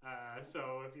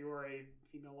 So if you are a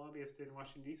female lobbyist in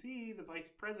Washington, D.C., the vice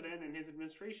president and his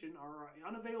administration are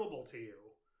unavailable to you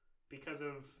because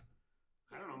of,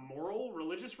 moral,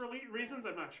 religious reasons?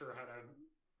 I'm not sure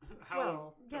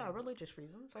religious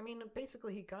reasons. I mean,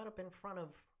 basically he gets up in front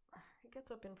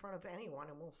of anyone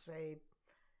and will say,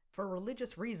 for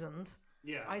religious reasons,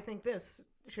 I think this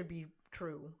should be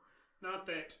true. Not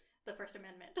that... The First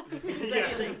Amendment.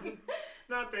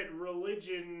 Not that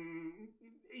religion,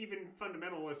 even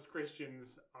fundamentalist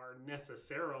Christians, are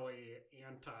necessarily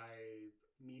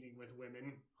anti-meeting with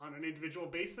women on an individual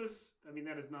basis. I mean,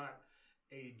 that is not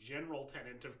a general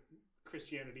tenet of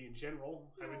Christianity in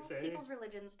general, I would say. People's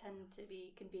religions tend to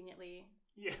be conveniently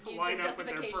used line as up with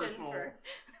their justifications personal... for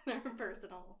their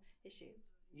personal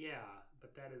issues. Yeah,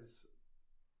 but there's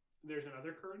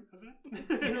another current event.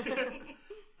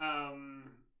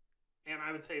 And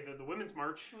I would say that the Women's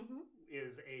March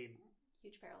is a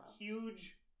huge parallel.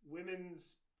 Huge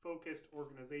women's focused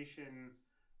organization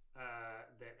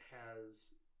that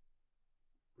has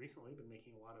recently been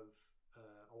making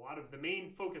a lot of the main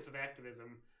focus of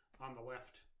activism on the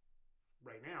left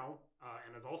right now,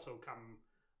 and has also come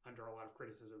under a lot of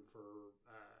criticism for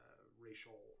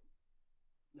racial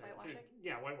whitewashing.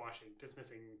 Whitewashing,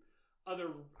 dismissing other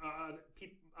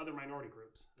minority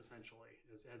groups, essentially,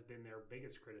 has been their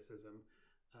biggest criticism.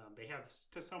 They have,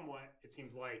 to somewhat, it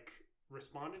seems like,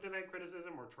 responded to that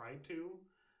criticism or tried to,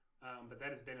 but that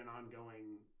has been an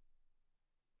ongoing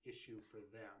issue for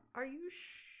them. Are you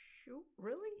sure?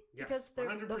 Really? Yes, because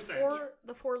 100%.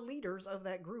 The four leaders of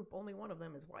that group, only one of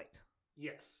them is white.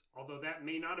 Yes, although that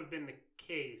may not have been the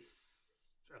case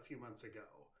a few months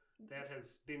ago. That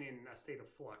has been in a state of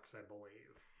flux, I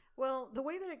believe. Well, the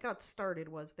way that it got started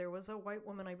was there was a white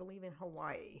woman, I believe in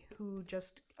Hawaii, who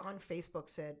just on Facebook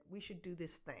said, we should do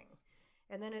this thing.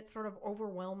 And then it sort of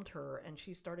overwhelmed her, and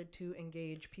she started to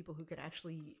engage people who could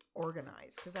actually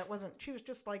organize. Because she was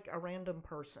just like a random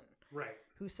person. Right.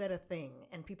 Who said a thing,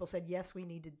 and people said, yes, we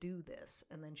need to do this.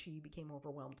 And then she became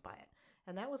overwhelmed by it.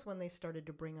 And that was when they started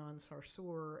to bring on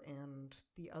Sarsour and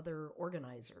the other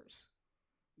organizers.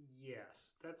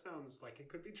 Yes, that sounds like it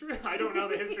could be true. I don't know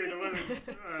the history of the women's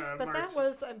but march. that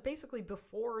was basically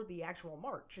before the actual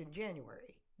march in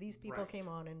January. These people came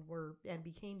on and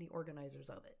became the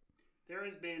organizers of it. There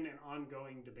has been an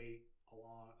ongoing debate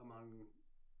among,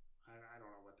 I don't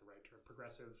know what the right term,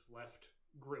 progressive left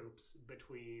groups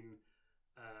between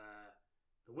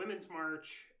the Women's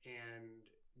March and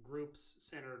groups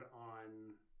centered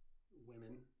on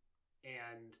women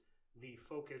and the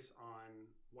focus on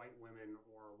white women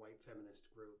or white feminist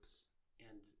groups,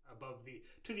 and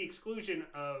to the exclusion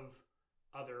of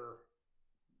other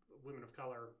women of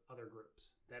color, other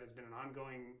groups. That has been an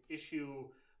ongoing issue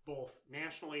both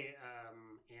nationally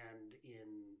and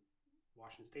in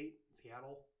Washington State,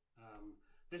 Seattle.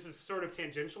 This is sort of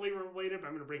tangentially related, but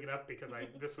I'm going to bring it up because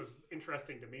this was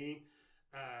interesting to me.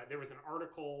 There was an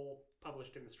article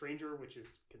published in The Stranger, which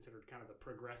is considered kind of the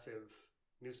progressive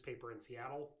newspaper in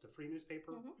Seattle. It's a free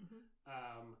newspaper.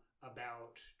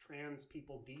 About trans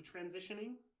people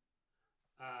detransitioning,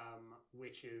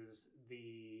 which is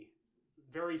the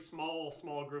very small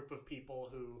group of people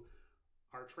who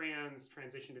are trans,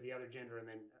 transition to the other gender, and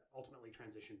then ultimately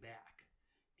transition back.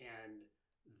 And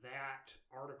that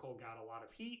article got a lot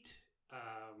of heat.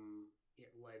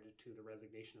 It led to the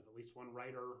resignation of at least one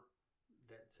writer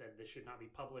that said this should not be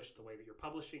published the way that you're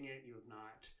publishing it. You have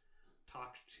not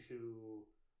talked to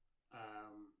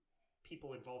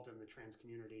people involved in the trans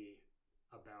community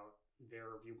about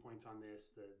their viewpoints on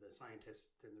this. The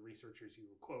scientists and the researchers you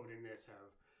quote in this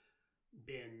have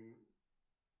been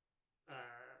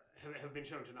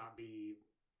shown to not be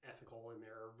ethical in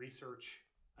their research,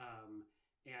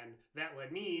 and that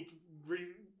led me to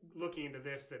looking into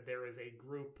this, that there is a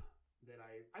group that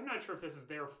I'm not sure if this is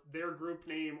their group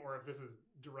name or if this is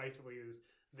derisively is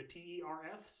the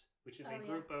TERFs, which is a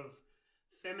group of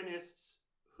feminists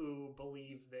who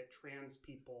believe that trans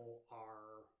people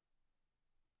are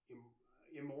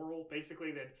immoral,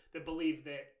 basically, that believe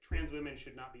that trans women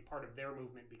should not be part of their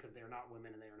movement because they are not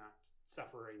women and they are not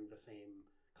suffering the same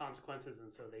consequences,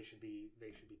 and so they should be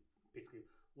basically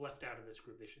left out of this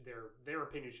group. Their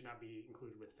opinion should not be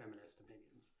included with feminist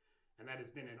opinions. And that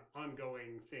has been an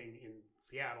ongoing thing in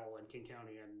Seattle and King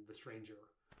County and The Stranger,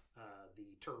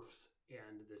 the TERFs,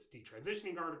 and this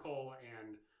detransitioning article,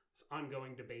 and this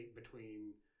ongoing debate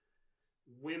between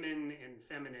women and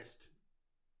feminist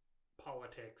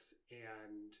politics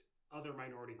and other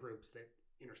minority groups that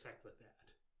intersect with that.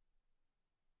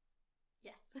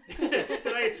 Yes.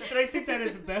 Did I say that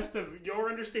at the best of your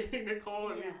understanding,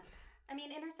 Nicole? I mean,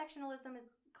 intersectionalism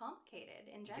is complicated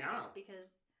in general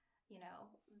because,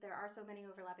 there are so many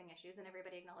overlapping issues and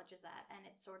everybody acknowledges that. And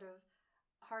it's sort of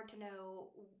hard to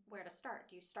know where to start.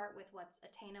 Do you start with what's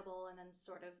attainable and then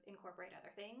sort of incorporate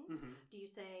other things? Mm-hmm. Do you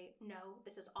say, no,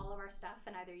 this is all of our stuff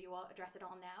and either you all address it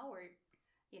all now or,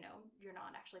 you're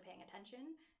not actually paying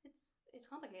attention? It's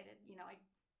complicated. I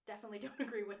definitely don't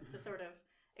agree with the sort of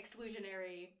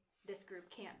exclusionary, this group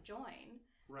can't join.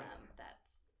 Right. That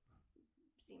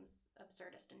seems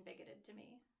absurdist and bigoted to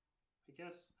me. I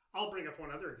guess I'll bring up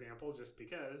one other example just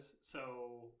because.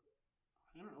 So,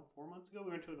 I don't know, 4 months ago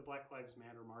we went to the Black Lives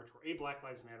Matter march, or a Black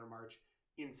Lives Matter march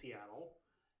in Seattle.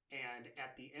 And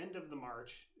at the end of the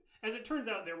march, as it turns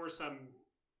out, there were some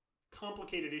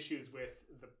complicated issues with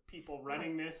the people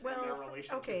running this and their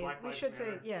relationship with Black Lives Matter. Okay, we should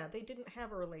say, they didn't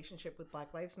have a relationship with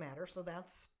Black Lives Matter, so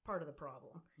that's part of the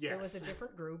problem. Yes. It was a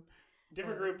different group.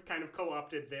 Different group kind of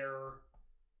co-opted their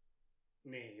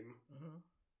name,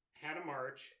 had a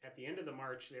march. At the end of the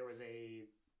march, there was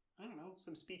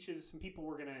some speeches, some people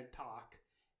were going to talk,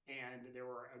 and there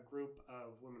were a group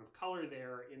of women of color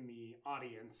there in the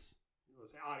audience,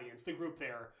 the group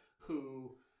there,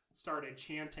 who started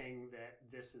chanting that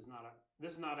this is not a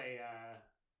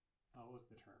what was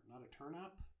the term? Not a turn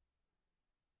up?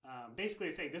 Basically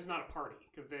they say this is not a party,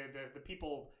 because the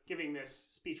people giving this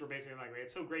speech were basically like,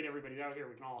 it's so great everybody's out here,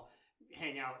 we can all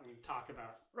hang out and talk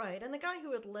about. Right, and the guy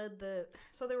who had led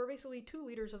so there were basically two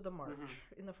leaders of the march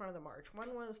in the front of the march.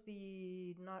 One was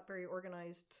the not very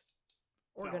organized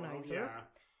organizer,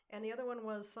 and the other one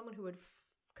was someone who had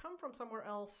come from somewhere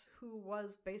else, who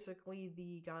was basically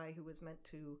the guy who was meant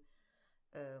to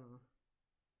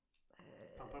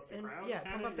pump up the crowd.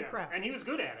 Pump up the crowd. And he was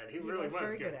good at it. He really was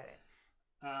very good at it.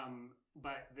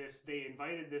 But they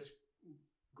invited this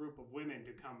group of women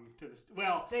to come to this.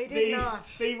 They did not.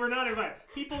 They were not invited.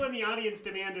 People in the audience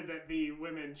demanded that the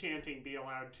women chanting be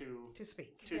allowed to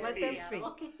speak. Let them speak.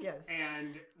 Yes.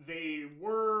 And they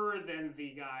were. Then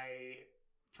the guy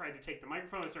tried to take the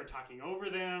microphone and start talking over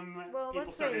them. Well,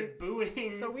 people started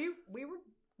booing. So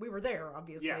we were there,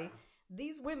 obviously. Yeah.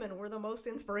 These women were the most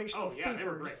inspirational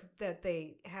speakers that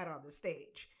they had on the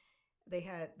stage.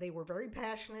 They were very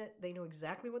passionate. They knew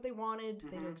exactly what they wanted.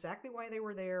 They knew exactly why they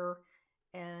were there.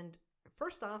 And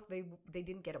first off, they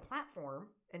didn't get a platform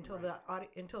until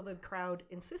the crowd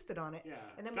insisted on it. Yeah.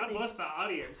 And then God bless the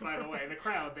audience, by the way, the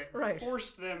crowd that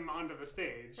forced them onto the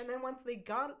stage. And then once they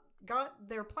got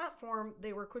their platform,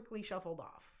 they were quickly shuffled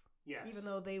off. Yes. Even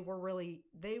though they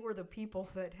were the people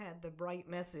that had the bright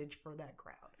message for that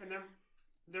crowd. And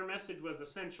their message was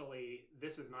essentially,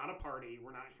 this is not a party.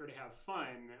 We're not here to have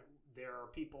fun. There are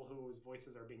people whose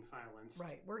voices are being silenced.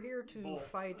 Right. We're here to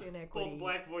fight inequity. Both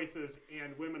black voices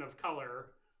and women of color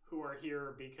who are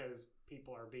here because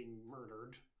people are being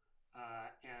murdered.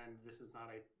 And this is not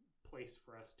a place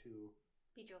for us to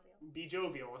be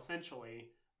jovial, essentially.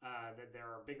 That there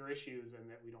are bigger issues and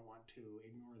that we don't want to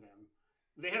ignore them.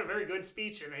 They had a very good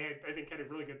speech, and they had a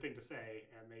really good thing to say,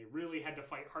 and they really had to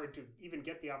fight hard to even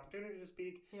get the opportunity to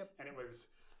speak. Yep. And it was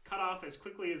cut off as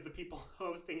quickly as the people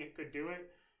hosting it could do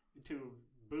it, to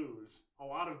boos.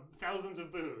 Thousands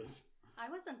of boos. I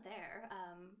wasn't there,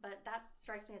 but that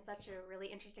strikes me as such a really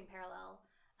interesting parallel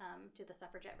to the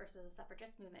suffragette versus the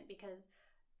suffragist movement, because,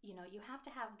 you have to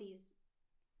have these,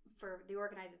 for the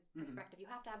organizer's perspective, you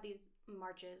have to have these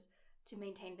marches to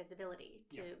maintain visibility,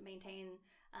 to maintain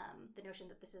the notion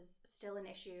that this is still an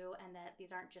issue and that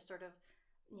these aren't just sort of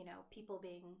people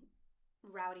being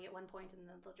rowdy at one point and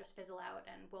then they'll just fizzle out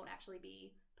and won't actually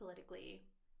be politically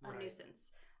a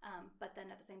nuisance. But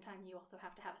then at the same time, you also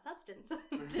have to have a substance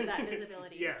to that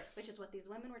visibility, yes. which is what these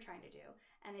women were trying to do.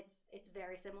 And it's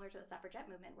very similar to the suffragette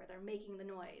movement, where they're making the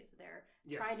noise, they're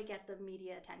trying to get the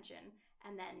media attention.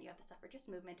 And then you have the suffragist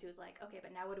movement who's like, okay, but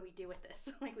now what do we do with this?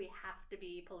 Like, we have to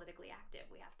be politically active.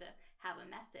 We have to have a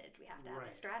message. We have to have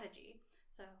a strategy.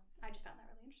 So I just found that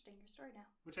really interesting, your story now.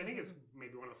 Which I think is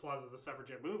maybe one of the flaws of the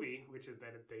suffragette movie, which is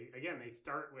that they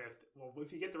start with, well,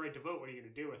 if you get the right to vote, what are you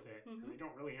going to do with it? And they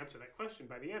don't really answer that question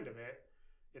by the end of it.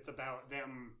 It's about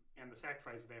them and the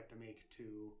sacrifices they have to make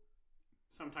to,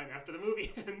 sometime after the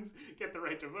movie ends, get the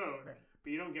right to vote. Right. But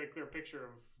you don't get a clear picture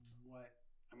of what,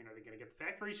 are they going to get the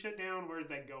factory shut down? Where's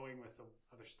that going with the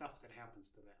other stuff that happens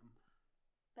to them?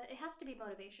 But it has to be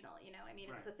motivational,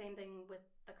 it's the same thing with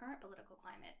the current political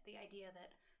climate. The idea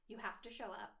that you have to show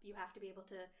up, you have to be able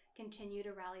to continue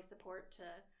to rally support to,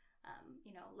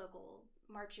 local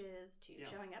marches, to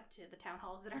showing up to the town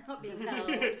halls that are not being held,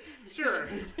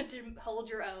 to hold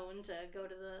your own, to go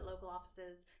to the local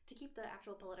offices, to keep the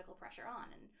actual political pressure on.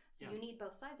 And so you need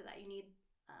both sides of that. You need,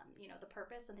 the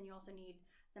purpose, and then you also need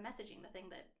the messaging, the thing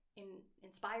that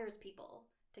inspires people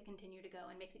to continue to go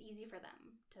and makes it easy for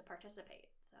them to participate.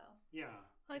 So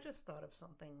I just thought of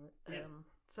something.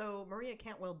 So Maria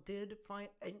Cantwell did find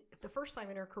the first time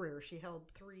in her career she held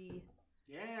 3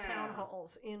 town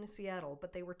halls in Seattle,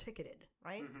 but they were ticketed,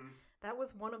 right? That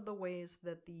was one of the ways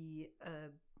that the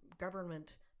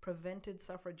government prevented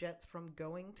suffragettes from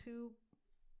going to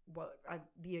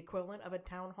the equivalent of a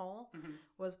town hall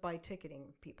was by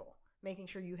ticketing people, making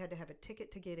sure you had to have a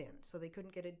ticket to get in. So they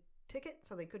couldn't get a ticket,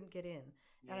 so they couldn't get in.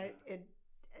 And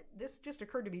this just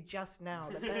occurred to me just now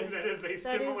that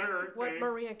that is what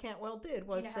Maria Cantwell did,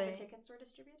 was say. Do you know how the tickets were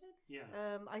distributed? Yeah.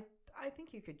 I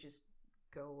think you could just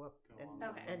go up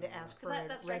and okay. ask for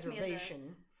a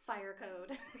reservation. Fire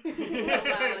code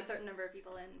allow a certain number of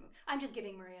people in. I'm just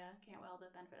giving Maria Cantwell the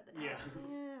benefit of the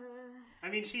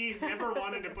doubt. Yeah. She's never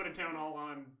wanted to put a town hall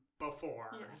on before,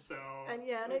 so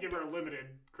I'll give her a limited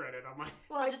credit on my.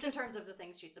 Well, just in terms of the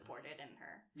things she supported in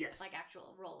her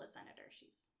actual role as senator,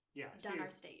 she's done our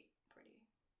state pretty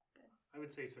good. I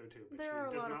would say so too. But there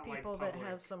are a lot of people that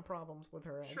have some problems with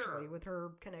her, actually, with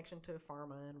her connection to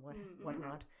pharma and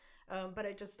whatnot. But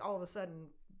it just all of a sudden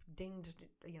dinged,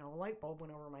 a light bulb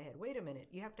went over my head. Wait a minute,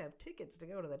 you have to have tickets to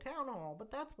go to the town hall, but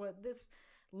that's what this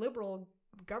liberal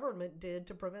government did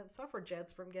to prevent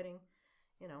suffragettes from getting,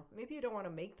 maybe you don't want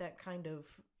to make that kind of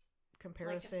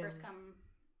comparison. Like just first come,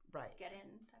 get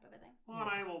in type of a thing. Well, and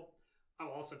I will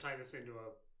also tie this into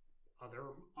other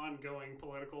ongoing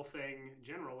political thing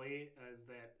generally, is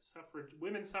that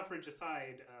women's suffrage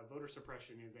aside, voter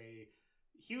suppression is a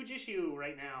huge issue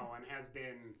right now and has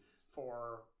been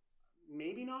for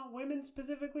maybe not women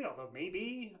specifically, although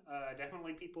maybe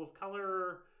definitely people of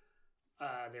color.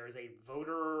 There is a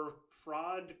voter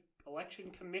fraud election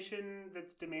commission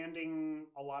that's demanding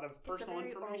a lot of personal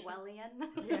information. It's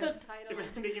a very Orwellian title.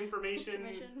 Demanding information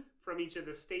from each of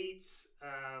the states.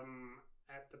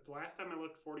 At the last time I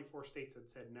looked, 44 states had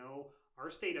said no. Our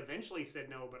state eventually said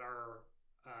no, but our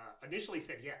initially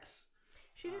said yes.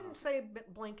 She didn't say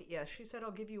blanket yes. She said,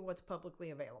 I'll give you what's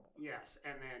publicly available. Yes,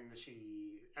 and then she,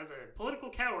 as a political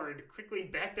coward, quickly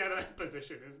backed out of that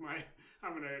position,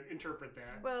 I'm going to interpret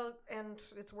that. Well, and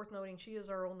it's worth noting, she is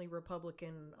our only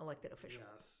Republican elected official.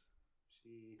 Yes.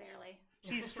 Barely.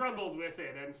 She struggled with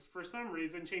it, and for some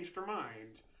reason changed her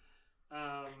mind.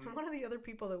 One of the other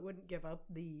people that wouldn't give up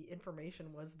the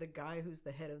information was the guy who's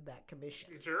the head of that commission.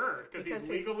 Sure, because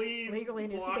he's legally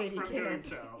in his blocked state, from doing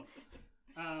so.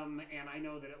 And I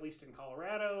know that at least in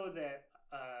Colorado, that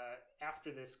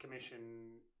after this commission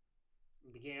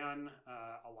began,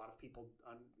 a lot of people,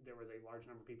 there was a large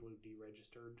number of people who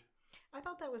deregistered. I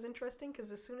thought that was interesting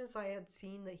because as soon as I had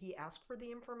seen that he asked for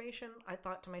the information, I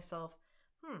thought to myself,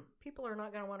 people are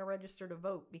not going to want to register to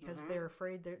vote because they're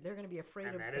afraid they're going to be afraid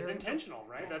of. And that is intentional,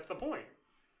 right? That's the point.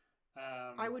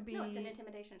 I would be. No, it's an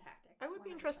intimidation tactic. I would 100%.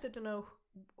 Be interested to know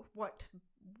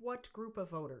what group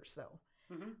of voters though.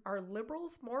 Are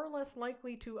liberals more or less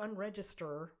likely to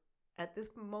unregister at this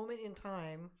moment in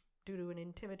time due to an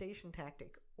intimidation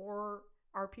tactic? Or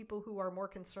are people who are more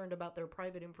concerned about their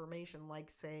private information, like,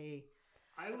 say,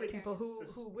 people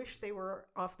who wish they were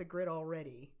off the grid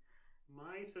already?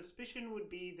 My suspicion would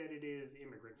be that it is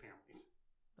immigrant families.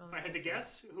 If I had to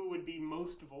guess who would be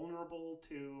most vulnerable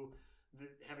to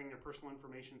having their personal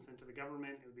information sent to the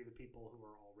government, it would be the people who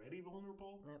are already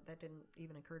vulnerable. That didn't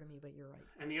even occur to me, but you're right.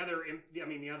 And the other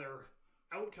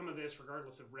outcome of this,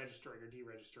 regardless of registering or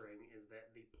deregistering, is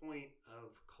that the point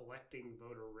of collecting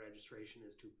voter registration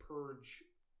is to purge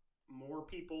more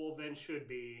people than should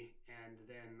be, and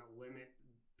then limit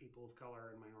people of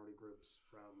color and minority groups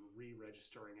from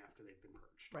re-registering after they've been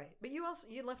purged. Right, but you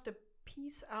left a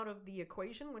piece out of the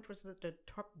equation, which was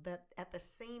that at the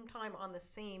same time on the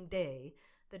same day,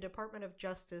 the Department of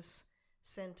Justice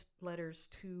sent letters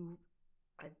to,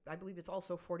 I believe it's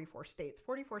also 44 states.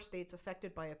 44 states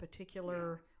affected by a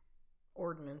particular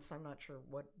ordinance. I'm not sure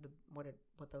what the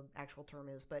actual term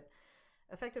is, but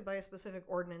affected by a specific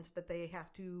ordinance that they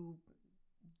have to,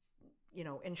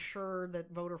 ensure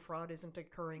that voter fraud isn't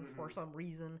occurring for some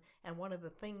reason. And one of the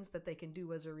things that they can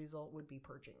do as a result would be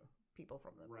purging people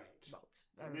from the votes.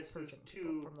 And this is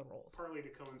from the rolls. Partly to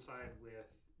coincide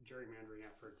with gerrymandering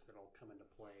efforts that'll come into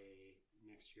play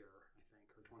next year, I think,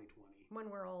 or 2020. When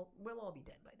we'll all be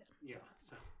dead by then. Yeah,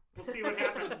 so we'll see what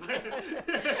happens.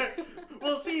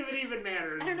 We'll see if it even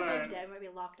matters. I don't know if maybe dead, might be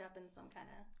locked up in some kind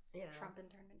of Trump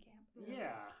internment camp.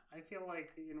 Yeah, I feel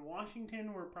like in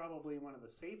Washington we're probably one of the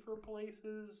safer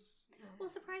places. Well,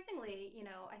 surprisingly,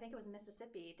 I think it was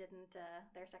Mississippi didn't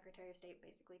their Secretary of State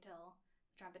basically tell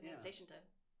the Trump administration to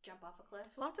jump off a cliff.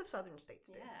 Lots of southern states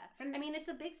did. Yeah. I mean, it's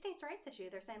a big states' rights issue.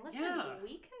 They're saying, listen,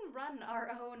 we can run our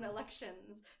own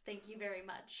elections. Thank you very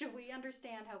much. We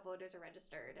understand how voters are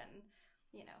registered and,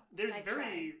 there's nice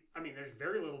there's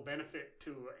very little benefit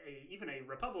to even a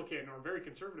Republican or very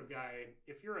conservative guy.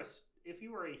 If you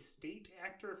are a state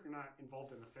actor, if you're not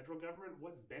involved in the federal government,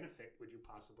 what benefit would you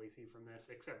possibly see from this?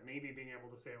 Except maybe being able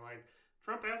to say, like,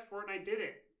 Trump asked for it and I did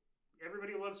it.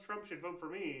 Everybody who loves Trump should vote for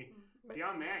me. But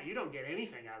beyond that, you don't get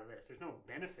anything out of this. There's no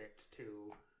benefit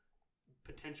to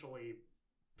potentially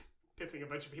pissing a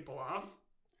bunch of people off.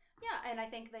 Yeah, and I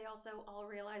think they also all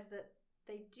realize that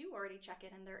they do already check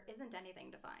it and there isn't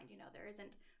anything to find. There isn't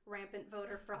rampant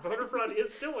voter fraud. Voter fraud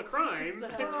is still a crime. So,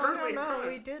 it's currently a crime.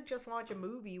 We did just watch a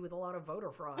movie with a lot of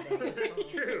voter fraud in it. That's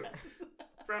true.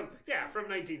 From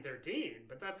 1913,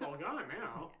 but that's all gone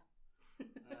now.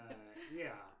 Yeah.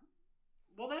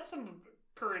 Well, that's some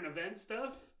current event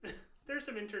stuff. There's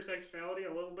some intersectionality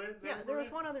a little bit. Yeah, there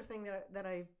was one other thing that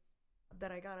I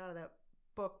got out of that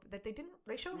book that they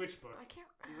showed. Which book? I can't.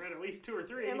 You read at least 2 or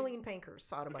 3. Emmeline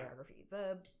Pankhurst's autobiography.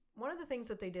 Okay. One of the things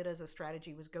that they did as a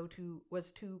strategy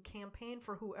was to campaign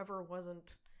for whoever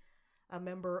wasn't a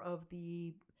member of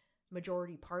the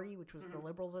majority party, which was the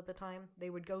Liberals at the time. They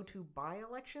would go to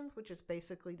by-elections, which is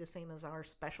basically the same as our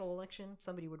special election.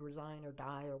 Somebody would resign or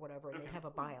die or whatever, and they'd have a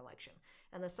by-election.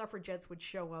 And the suffragettes would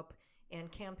show up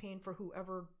and campaign for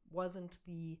whoever wasn't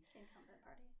the incumbent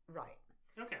party. Right.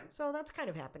 Okay. So that's kind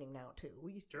of happening now too.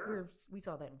 We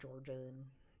saw that in Georgia and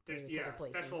there's other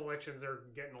places. Special elections are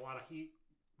getting a lot of heat,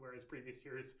 whereas previous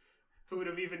years, who would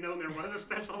have even known there was a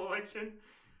special election?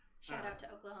 Shout out to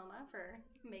Oklahoma for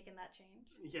making that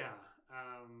change. Yeah,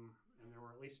 and there were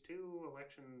at least 2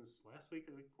 elections last week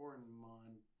or the week before in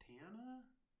Montana.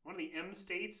 One of the M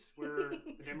states where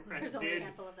the Democrats did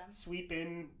sweep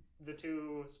in the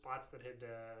 2 spots that had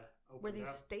opened Were these up.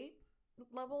 State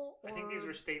level? I think these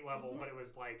were state level, but it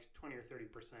was like 20 or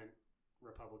 30%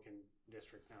 Republican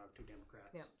districts now have 2 Democrats.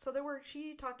 Yeah. So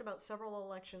she talked about several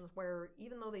elections where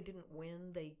even though they didn't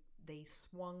win, they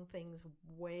swung things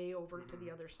way over to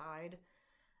the other side.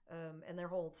 And their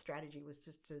whole strategy was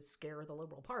just to scare the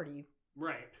Liberal Party.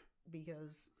 Right.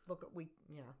 Because look,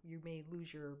 you may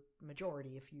lose your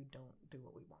majority if you don't do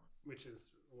what we want. Which is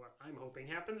what I'm hoping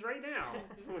happens right now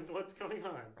with what's going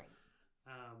on. Right.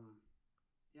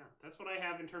 Yeah, that's what I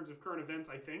have in terms of current events,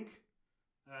 I think.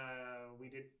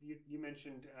 You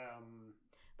mentioned...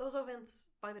 Those events,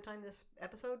 by the time this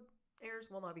episode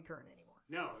airs, will not be current anymore.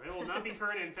 No, they will not be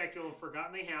current. In fact, you'll have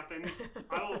forgotten they happened.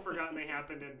 I will have forgotten they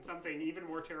happened, and something even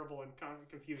more terrible and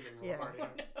confusing will have already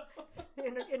happened.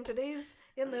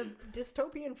 In the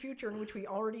dystopian future in which we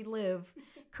already live,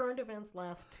 current events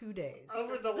last 2 days.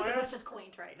 This is just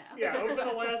quaint right now. Yeah, over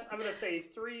the last, I'm going to say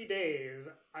 3 days,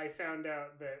 I found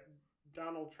out that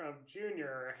Donald Trump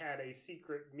Jr. had a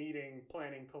secret meeting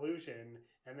planning collusion,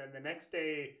 and then the next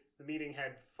day the meeting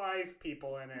had 5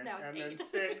 people in it, and then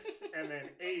 6, and then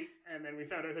 8, and then we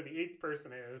found out who the 8th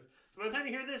person is. So by the time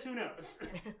you hear this, who knows?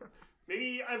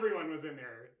 Maybe everyone was in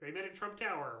there. They met at Trump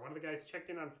Tower. One of the guys checked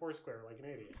in on Foursquare like an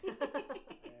idiot.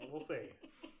 We'll see.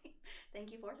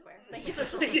 Thank you, Foursquare. Thank you,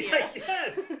 social media.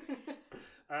 Yes!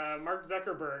 Mark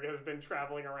Zuckerberg has been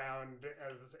traveling around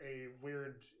as a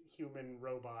weird human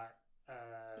robot.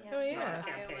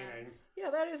 Campaigning. Yeah,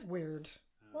 that is weird.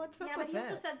 What's up with that? Yeah, but he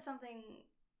also said something,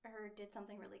 or did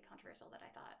something really controversial that I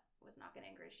thought was not going to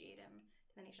ingratiate him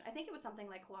to the nation. I think it was something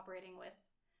like cooperating with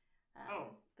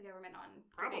the government on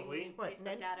probably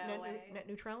Facebook data away. Net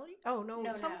neutrality? Oh, no.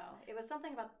 No. It was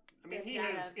something about he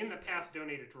has in the past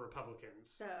donated to Republicans.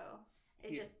 So,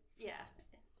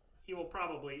 he will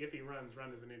probably, if he runs,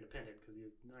 run as an independent because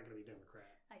he's not going to be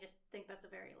Democrat. I just think that's a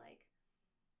very,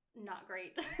 not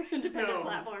great independent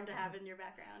platform to have in your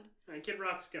background. And Kid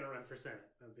Rock's going to run for Senate.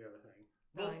 That's the other thing.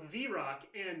 Both V-Rock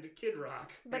and Kid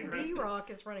Rock. But V-Rock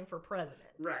is running for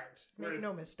president. Right. Make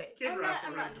no mistake. I'm not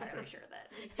entirely sure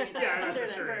that he's doing that. Yeah, I'm not so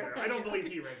sure either. I don't believe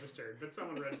he registered, but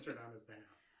someone registered on his behalf.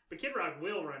 But Kid Rock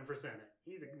will run for Senate.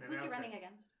 Who's he running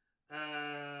against?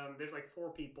 There's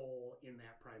 4 people in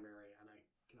that primary, and I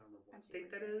cannot remember what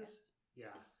state that is. Yeah.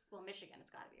 Michigan, it's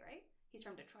got to be, right? He's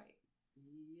from Detroit.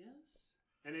 Yes.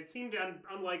 And it seemed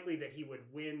unlikely that he would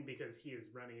win because he is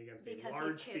running against a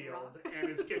large field and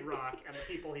is Kid Rock, and the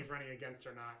people he's running against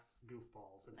are not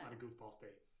goofballs. It's not a goofball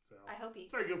state. So I hope he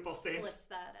goofball splits states.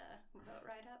 that vote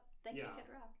right up. Thank you, Kid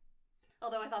Rock.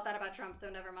 Although I thought that about Trump, so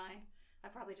never mind. I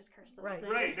probably just cursed the whole thing.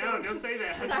 Right, no, don't say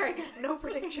that. Sorry. No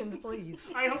predictions, please.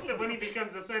 I hope that when he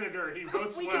becomes a senator, he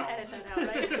votes we well. We can edit that out,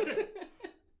 right?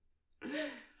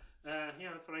 Yeah,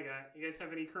 that's what I got. You guys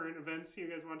have any current events you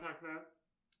guys want to talk about?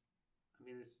 I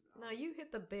mean, no, you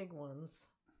hit the big ones.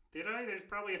 Did I? There's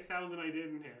probably 1,000 I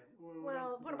didn't hit.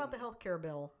 What about the healthcare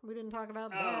bill? We didn't talk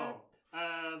about that.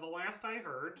 The last I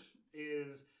heard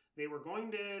is they were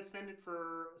going to send it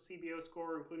for CBO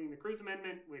score, including the Cruz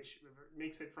Amendment, which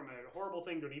makes it from a horrible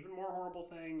thing to an even more horrible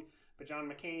thing. But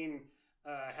John McCain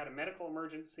had a medical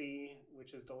emergency,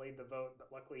 which has delayed the vote, but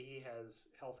luckily he has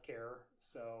health care.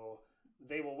 So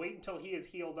they will wait until he is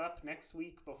healed up next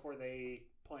week before they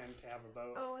plan to have a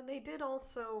vote. Oh, and they did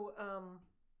also...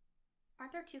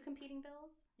 Aren't there 2 competing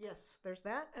bills? Yes, there's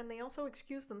that, and they also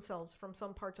excused themselves from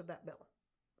some parts of that bill.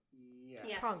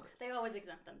 Yes, Congress. They always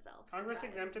exempt themselves. Congress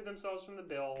exempted themselves from the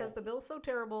bill. Because the bill's so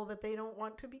terrible that they don't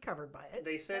want to be covered by it.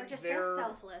 They said they're just so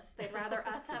selfless. They'd rather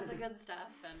us have the good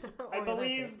stuff. And I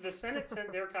believe the Senate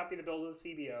sent their copy of the bill to the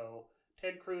CBO.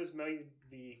 Ted Cruz made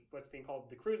what's being called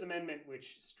the Cruz Amendment,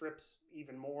 which strips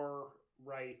even more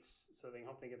rights, so they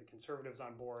hope they get the conservatives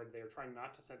on board. They are trying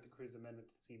not to send the Cruz Amendment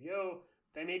to the CBO.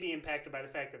 They may be impacted by the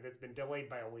fact that it's been delayed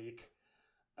by a week.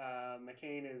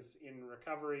 McCain is in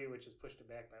recovery, which has pushed it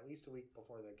back by at least a week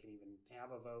before they can even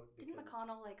have a vote. Didn't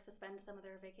McConnell suspend some of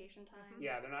their vacation time?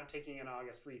 Yeah, they're not taking an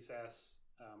August recess.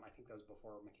 I think that was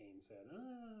before McCain said,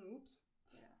 oops,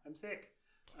 I'm sick.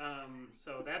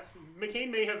 So that's McCain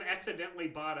may have accidentally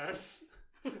bought us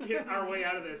our way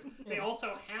out of this. They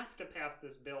also have to pass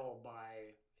this bill by,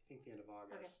 I think, the end of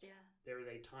August. There is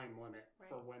a time limit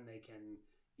for when they can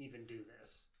even do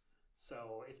this.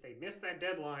 So if they miss that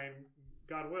deadline,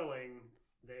 God willing,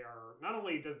 they are, not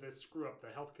only does this screw up the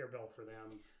healthcare bill for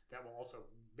them, that will also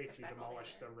basically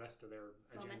demolish the rest of their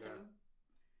agenda. Momentum.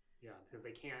 Yeah, because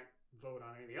they can't vote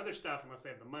on any of the other stuff unless they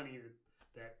have the money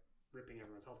that ripping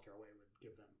everyone's healthcare away would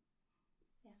give them.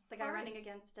 Yeah, the guy running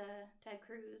against Ted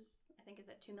Cruz, I think, is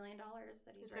at $2 million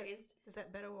that he's raised. Is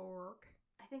that Beto O'Rourke?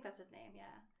 I think that's his name,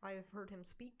 yeah. I've heard him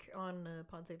speak on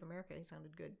Pod Save America. He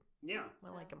sounded good. Yeah. I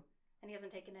like him. And he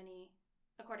hasn't taken any,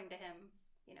 according to him,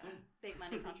 big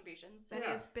money contributions. And he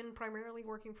has been primarily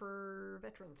working for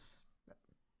veterans.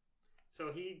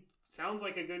 So he sounds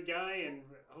like a good guy, and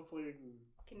hopefully we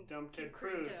can dump Ted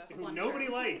Cruz, who nobody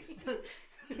likes.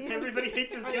 Everybody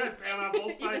hates his guts, and on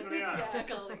both sides of the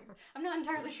aisle. I'm not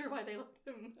entirely sure why they let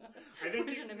him. I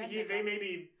think they may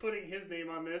be putting his name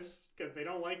on this because they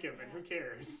don't like him, and who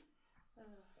cares?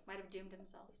 Might have doomed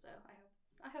himself, so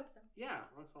I hope so. Yeah,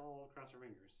 let's all cross our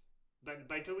fingers. But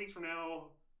by 2 weeks from now,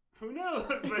 who knows?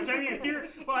 By the time you hear,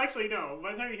 well, actually, no.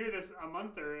 By the time you hear this a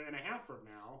month and a half from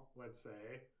now, let's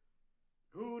say,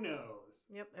 who knows?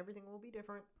 Yep, everything will be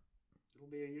different. It'll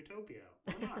be a utopia.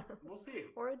 Why not? We'll see.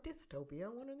 Or a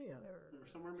dystopia, one or the other. Or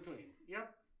somewhere in between.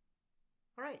 Yep.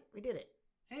 All right, we did it.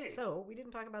 Hey. So, we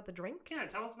didn't talk about the drink. Yeah,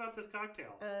 tell us about this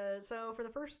cocktail. So, for the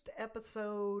first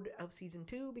episode of Season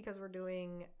 2, because we're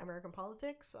doing American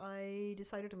politics, I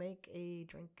decided to make a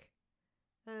drink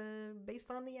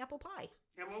based on the apple pie.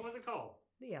 And what was it called?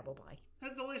 The apple pie.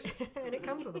 That's delicious. And it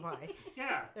comes with a pie.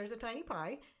 Yeah. There's a tiny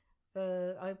pie.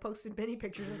 I posted many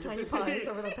pictures of tiny pies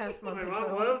over the past month or so. My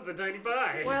mom loves the tiny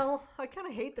pie. Well, I kind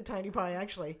of hate the tiny pie,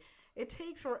 actually. It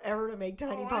takes forever to make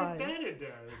tiny pies. I bet it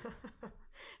does.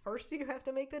 First you have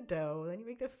to make the dough, then you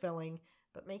make the filling,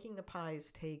 but making the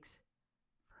pies takes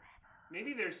forever.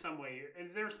 Maybe there's some way.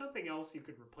 Is there something else you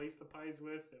could replace the pies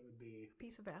with that would be... A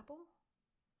piece of apple?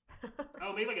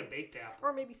 Oh, maybe like a baked apple.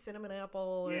 Or maybe cinnamon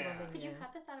apple or something. Could you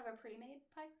cut this out of a pre-made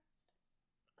pie crust?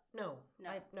 No.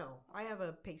 I have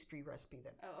a pastry recipe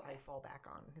that I fall back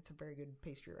on. It's a very good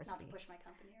pastry recipe. Not to push my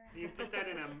company around. You put that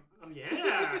in a... Oh,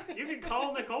 yeah. You can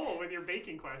call Nicole with your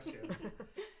baking questions.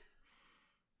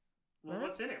 Well,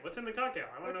 what's in it? What's in the cocktail?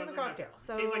 I want to know what's in the cocktail.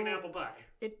 So it tastes like an apple pie.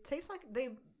 It tastes like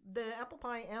the apple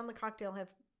pie and the cocktail have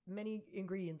many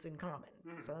ingredients in common,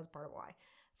 so that's part of why.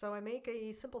 So I make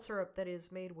a simple syrup that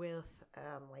is made with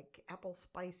like apple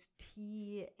spice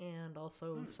tea and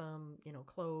also some,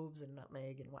 cloves and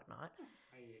nutmeg and whatnot.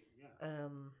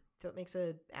 So it makes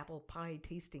a apple pie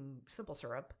tasting simple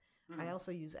syrup. I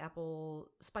also use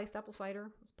spiced apple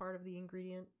cider as part of the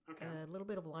ingredient. Okay. A little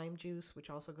bit of lime juice, which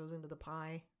also goes into the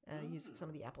pie. Some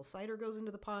of the apple cider goes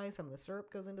into the pie. Some of the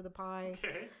syrup goes into the pie.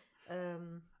 Okay.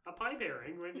 A pie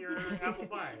pairing with your apple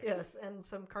pie. Yes, and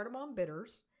some cardamom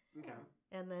bitters. Okay.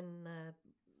 And then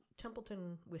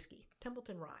Templeton whiskey,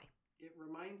 Templeton rye. It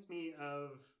reminds me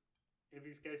of, have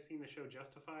you guys seen the show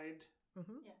Justified?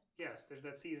 Mm-hmm. Yes. Yes, there's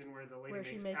that season where the lady Where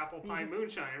she makes makes apple pie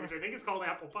moonshine, which I think is called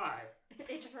apple pie.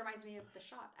 It just reminds me of the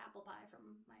shot apple pie from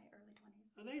my early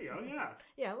 20s. Oh, there you go, yeah.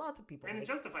 Yeah, lots of people. And in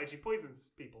Justified, she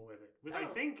poisons people with it. With, I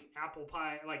think, apple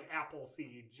pie, like apple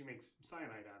seed, she makes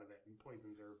cyanide out of it and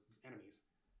poisons her enemies.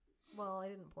 Well, I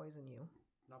didn't poison you.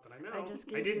 Not that I know.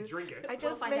 I didn't drink it. I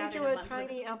just made you a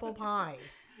tiny apple pie.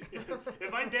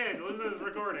 If I'm dead, Elizabeth's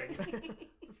recording.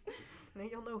 Now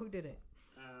you'll know who did it.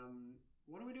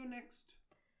 What are we doing next?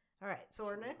 All right, so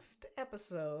our next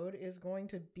episode is going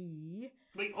to be...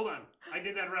 Wait, hold on. I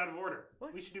did that out of order.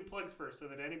 What? We should do plugs first so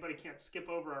that anybody can't skip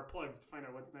over our plugs to find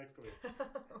out what's next week.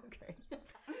 Okay.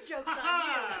 Joke's on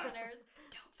you, listeners.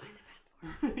 Don't find the fast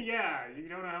forward. Yeah, you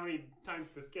don't know how many times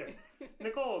to skip.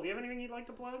 Nicole, do you have anything you'd like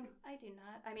to plug? I do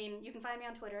not. I mean, you can find me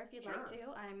on Twitter if you'd like Sure.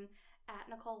 to. I'm at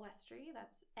Nicole Westry.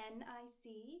 That's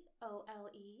NicoleWestre.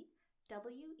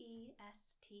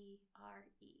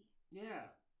 Yeah,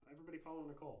 everybody follow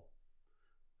Nicole.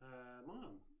 Mom,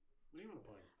 what do you want to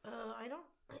plug? I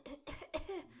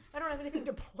don't have anything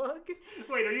to plug.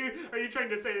 Wait, are you trying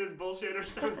to say this bullshit or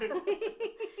something?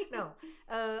 No.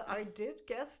 I did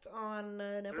guest on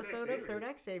an episode of Third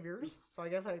Act Saviors, so I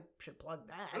guess I should plug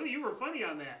that. Oh, you were funny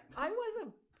on that. I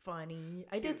wasn't funny.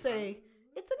 I did say,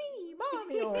 "It's me,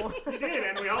 Mario." You did,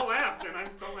 and we all laughed, and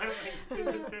I'm still laughing to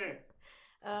this day.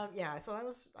 Yeah, so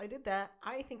I did that.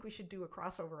 I think we should do a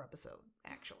crossover episode,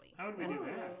 actually. How would we do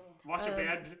that? Watch a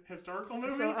bad historical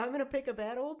movie? So I'm going to pick a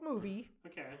bad old movie.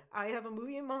 Okay. I have a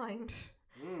movie in mind.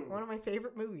 One of my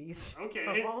favorite movies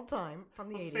of all time from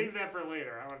the 80s. Save that for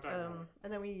later. I want to talk about it.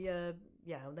 And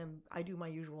then then I do my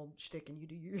usual shtick and you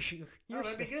do your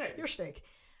that'd be good. Your shtick.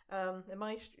 And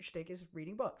my shtick is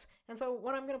reading books. And so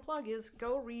what I'm going to plug is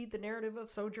go read The Narrative of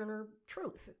Sojourner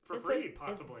Truth. For free,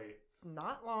 possibly. It's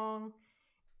not long.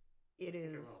 It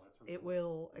is. It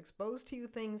will expose to you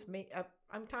things.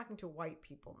 I'm talking to white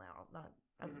people now, not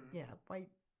white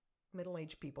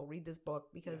middle-aged people. Read this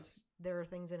book because there are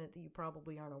things in it that you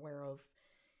probably aren't aware of,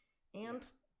 and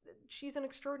she's an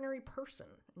extraordinary person,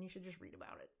 and you should just read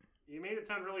about it. You made it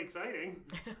sound really exciting.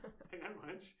 Say that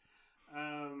much.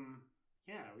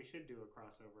 Yeah, we should do a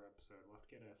crossover episode. We'll have to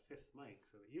get a fifth mic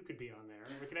so that you could be on there,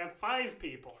 and we could have 5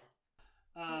 people.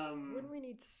 Wouldn't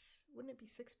it be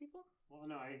 6 people? Well,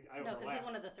 no, I No, because he's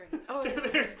one of the 3. Oh, so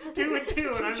there's 2 and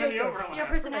 2, and I'm in the overlap. Your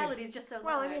personality is just so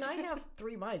well, large. I mean, I have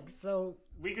 3 mics, so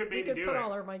we could put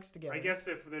all our mics together. I guess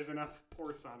if there's enough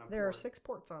ports on a there are port, 6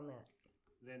 ports on that.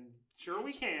 then sure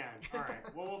we can. All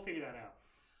right, well, we'll figure that out.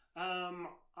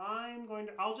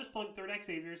 I'll just plug Third Act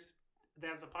Saviors.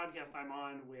 That's a podcast I'm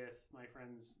on with my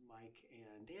friends Mike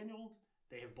and Daniel.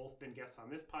 They have both been guests on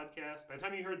this podcast. By the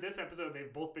time you heard this episode,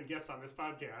 they've both been guests on this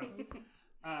podcast.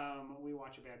 We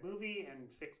watch a bad movie and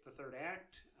fix the third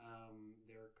act.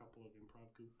 They're a couple of improv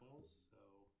goofballs, so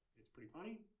it's pretty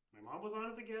funny. My mom was on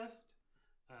as a guest.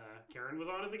 Karen was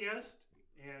on as a guest.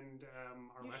 And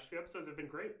our last few episodes have been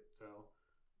great. So,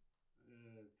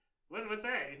 what's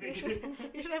that?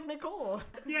 You should have Nicole.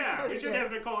 Yeah, we should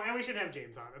have Nicole, and we should have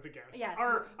James on as a guest. Yes.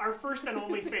 Our first and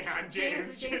only fan,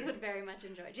 James. James would very much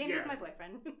enjoy it. James is my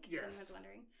boyfriend, if anyone was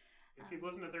wondering. If you've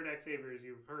listened to Third Act Saviors,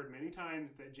 you've heard many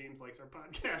times that James likes our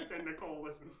podcast and Nicole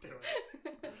listens to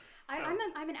it.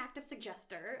 I'm an active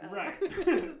suggester. Right.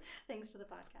 Thanks to the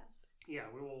podcast. Yeah,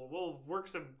 we'll work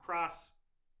some cross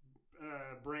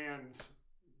brand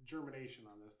germination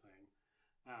on this thing.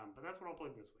 But that's what I'll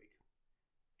plug this week.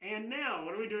 And now,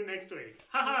 what are we doing next week?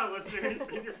 Haha, listeners,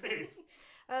 in your face.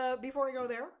 Before we go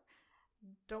there,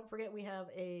 don't forget we have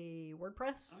a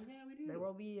WordPress. Oh, yeah, we do. There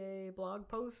will be a blog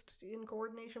post in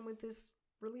coordination with this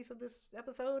release of this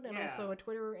episode, and also a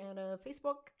Twitter and a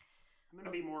Facebook. I'm going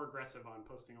to be more aggressive on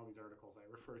posting all these articles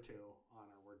I refer to on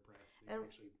our WordPress. You can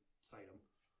actually cite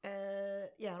them.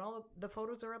 And all the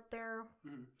photos are up there.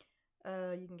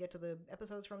 Mm-hmm. You can get to the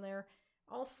episodes from there.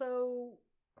 Also,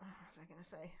 what was I going to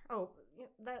say? Oh,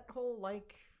 that whole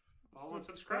follow and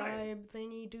subscribe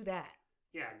thingy, do that.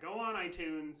 Yeah, go on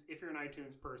iTunes. If you're an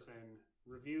iTunes person,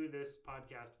 review this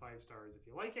podcast 5 stars if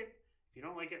you like it. If you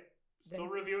don't like it, Still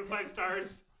review it 5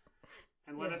 stars.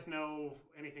 And let us know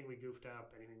anything we goofed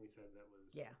up, anything we said that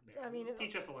was bad. I mean,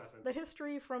 teach us a lesson. The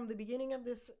history from the beginning of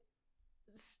this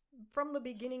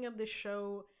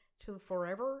show to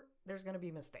forever, there's going to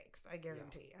be mistakes, I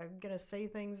guarantee. I'm going to say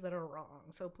things that are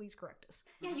wrong, so please correct us.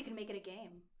 Yeah, you can make it a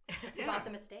game. Spot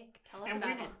the mistake. Tell us and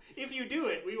about it. If you do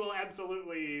it, we will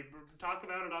absolutely talk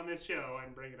about it on this show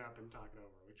and bring it up and talk it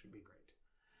over, which would be great.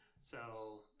 So,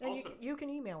 and also, you can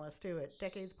email us too at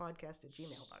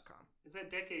decadespodcast@gmail.com. Is that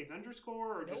decades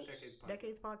underscore or just decades podcast?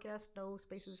 Decades podcast, no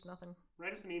spaces, nothing.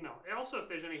 Write us an email. Also, if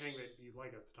there's anything that you'd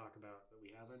like us to talk about that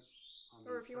we haven't,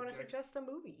 or if you want to suggest a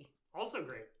movie, also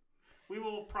great. We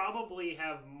will probably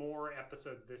have more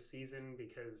episodes this season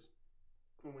because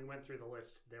when we went through the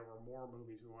list, there were more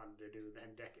movies we wanted to do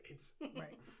than decades.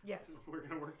 Right. Yes. We're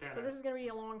gonna work that out. So this is gonna be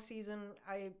a long season.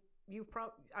 I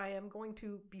am going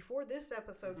to, before this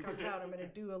episode comes out, I'm going to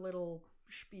do a little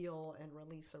spiel and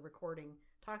release a recording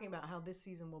talking about how this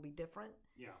season will be different.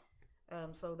 Yeah.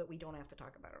 So that we don't have to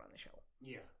talk about it on the show.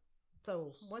 Yeah.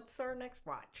 So what's our next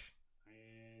watch?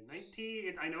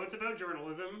 I know it's about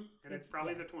journalism, and it's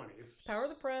probably the 20s. Power of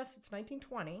the Press. It's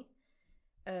 1920,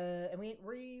 and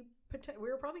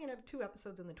we're probably going to have 2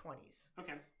 episodes in the 20s.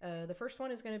 Okay. The first one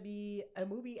is going to be a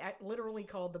movie literally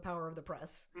called The Power of the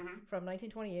Press from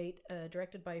 1928,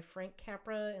 directed by Frank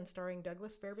Capra and starring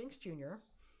Douglas Fairbanks Jr.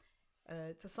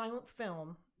 It's a silent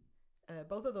film.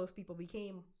 Both of those people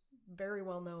became very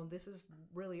well known. This is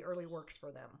really early works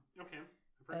for them. Okay.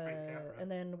 I've heard Frank Capra. And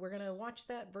then we're going to watch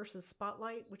that versus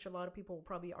Spotlight, which a lot of people will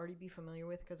probably already be familiar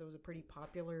with because it was a pretty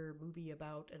popular movie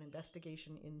about an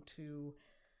investigation into...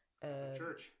 the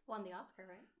church. Won the Oscar,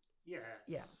 right? Yes.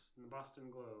 Yeah. In the Boston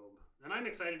Globe. And I'm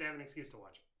excited to have an excuse to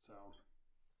watch it, so...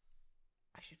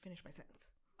 I should finish my sentence.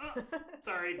 Oh,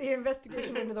 sorry. The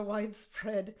investigation into the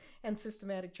widespread and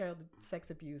systematic child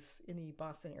sex abuse in the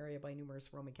Boston area by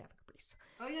numerous Roman Catholic priests.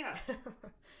 Oh, yeah.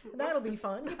 That'll be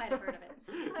fun. You might have heard of it.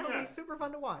 That'll be super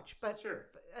fun to watch. But sure.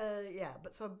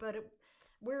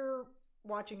 We're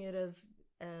watching it as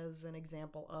an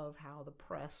example of how the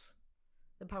press...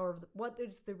 The power of what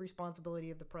is the responsibility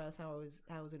of the press? How is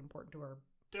it important to our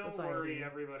Don't society? worry,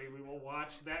 everybody. We will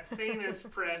watch that famous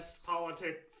press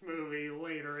politics movie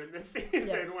later in the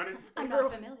season. Yes. I'm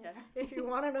not familiar. If you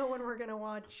want to know when we're going to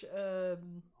watch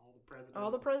All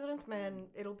the President's Men,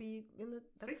 it'll be in the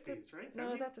 60s, right? 70s?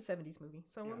 No, that's a 70s movie.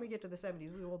 So when we get to the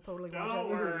 70s, we will totally watch that Don't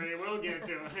movie. worry, we'll get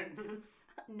to it.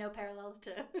 No parallels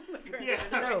to the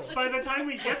current no. By the time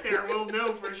we get there, we'll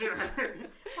know for sure.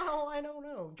 Well, I don't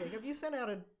know, Jacob.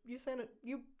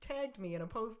 You tagged me in a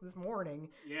post this morning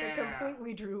that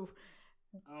completely drew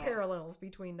parallels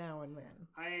between now and then.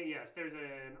 Yes, there's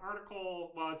an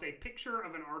article. Well, it's a picture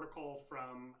of an article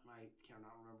from, I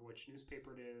cannot remember which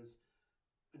newspaper it is,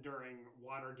 during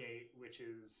Watergate, which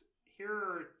is,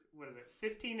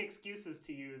 15 excuses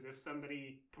to use if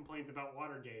somebody complains about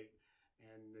Watergate.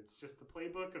 And it's just the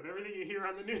playbook of everything you hear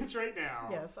on the news right now.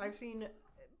 Yes, I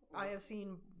have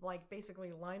seen like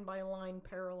basically line by line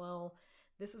parallel.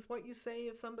 This is what you say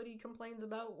if somebody complains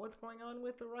about what's going on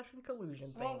with the Russian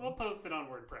collusion thing. Well, we'll post it on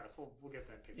WordPress. We'll get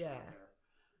that picture out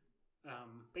there.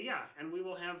 But yeah, and we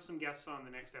will have some guests on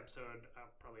the next episode.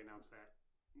 I'll probably announce that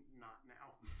not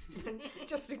now.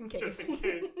 Just in case. Just in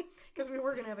case. Because we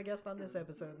were going to have a guest on this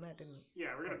episode and that didn't.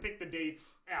 Yeah, we're going to pick the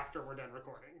dates after we're done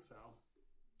recording. So,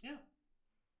 yeah.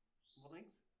 Well,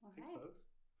 thanks. Thanks, folks.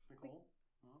 Nicole.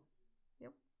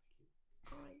 Yep. Thank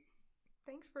you. All right.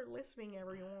 Thanks for listening,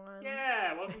 everyone.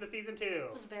 Yeah, welcome to season 2.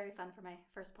 This was very fun for my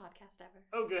first podcast ever.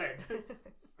 Oh, good.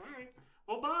 All right.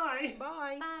 Well, bye.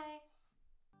 Bye. Bye.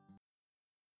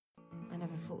 I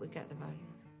never thought we'd get the vote,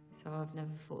 so I've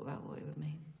never thought about what it would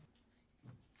mean.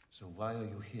 So why are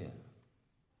you here?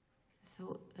 I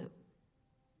thought that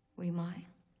we might.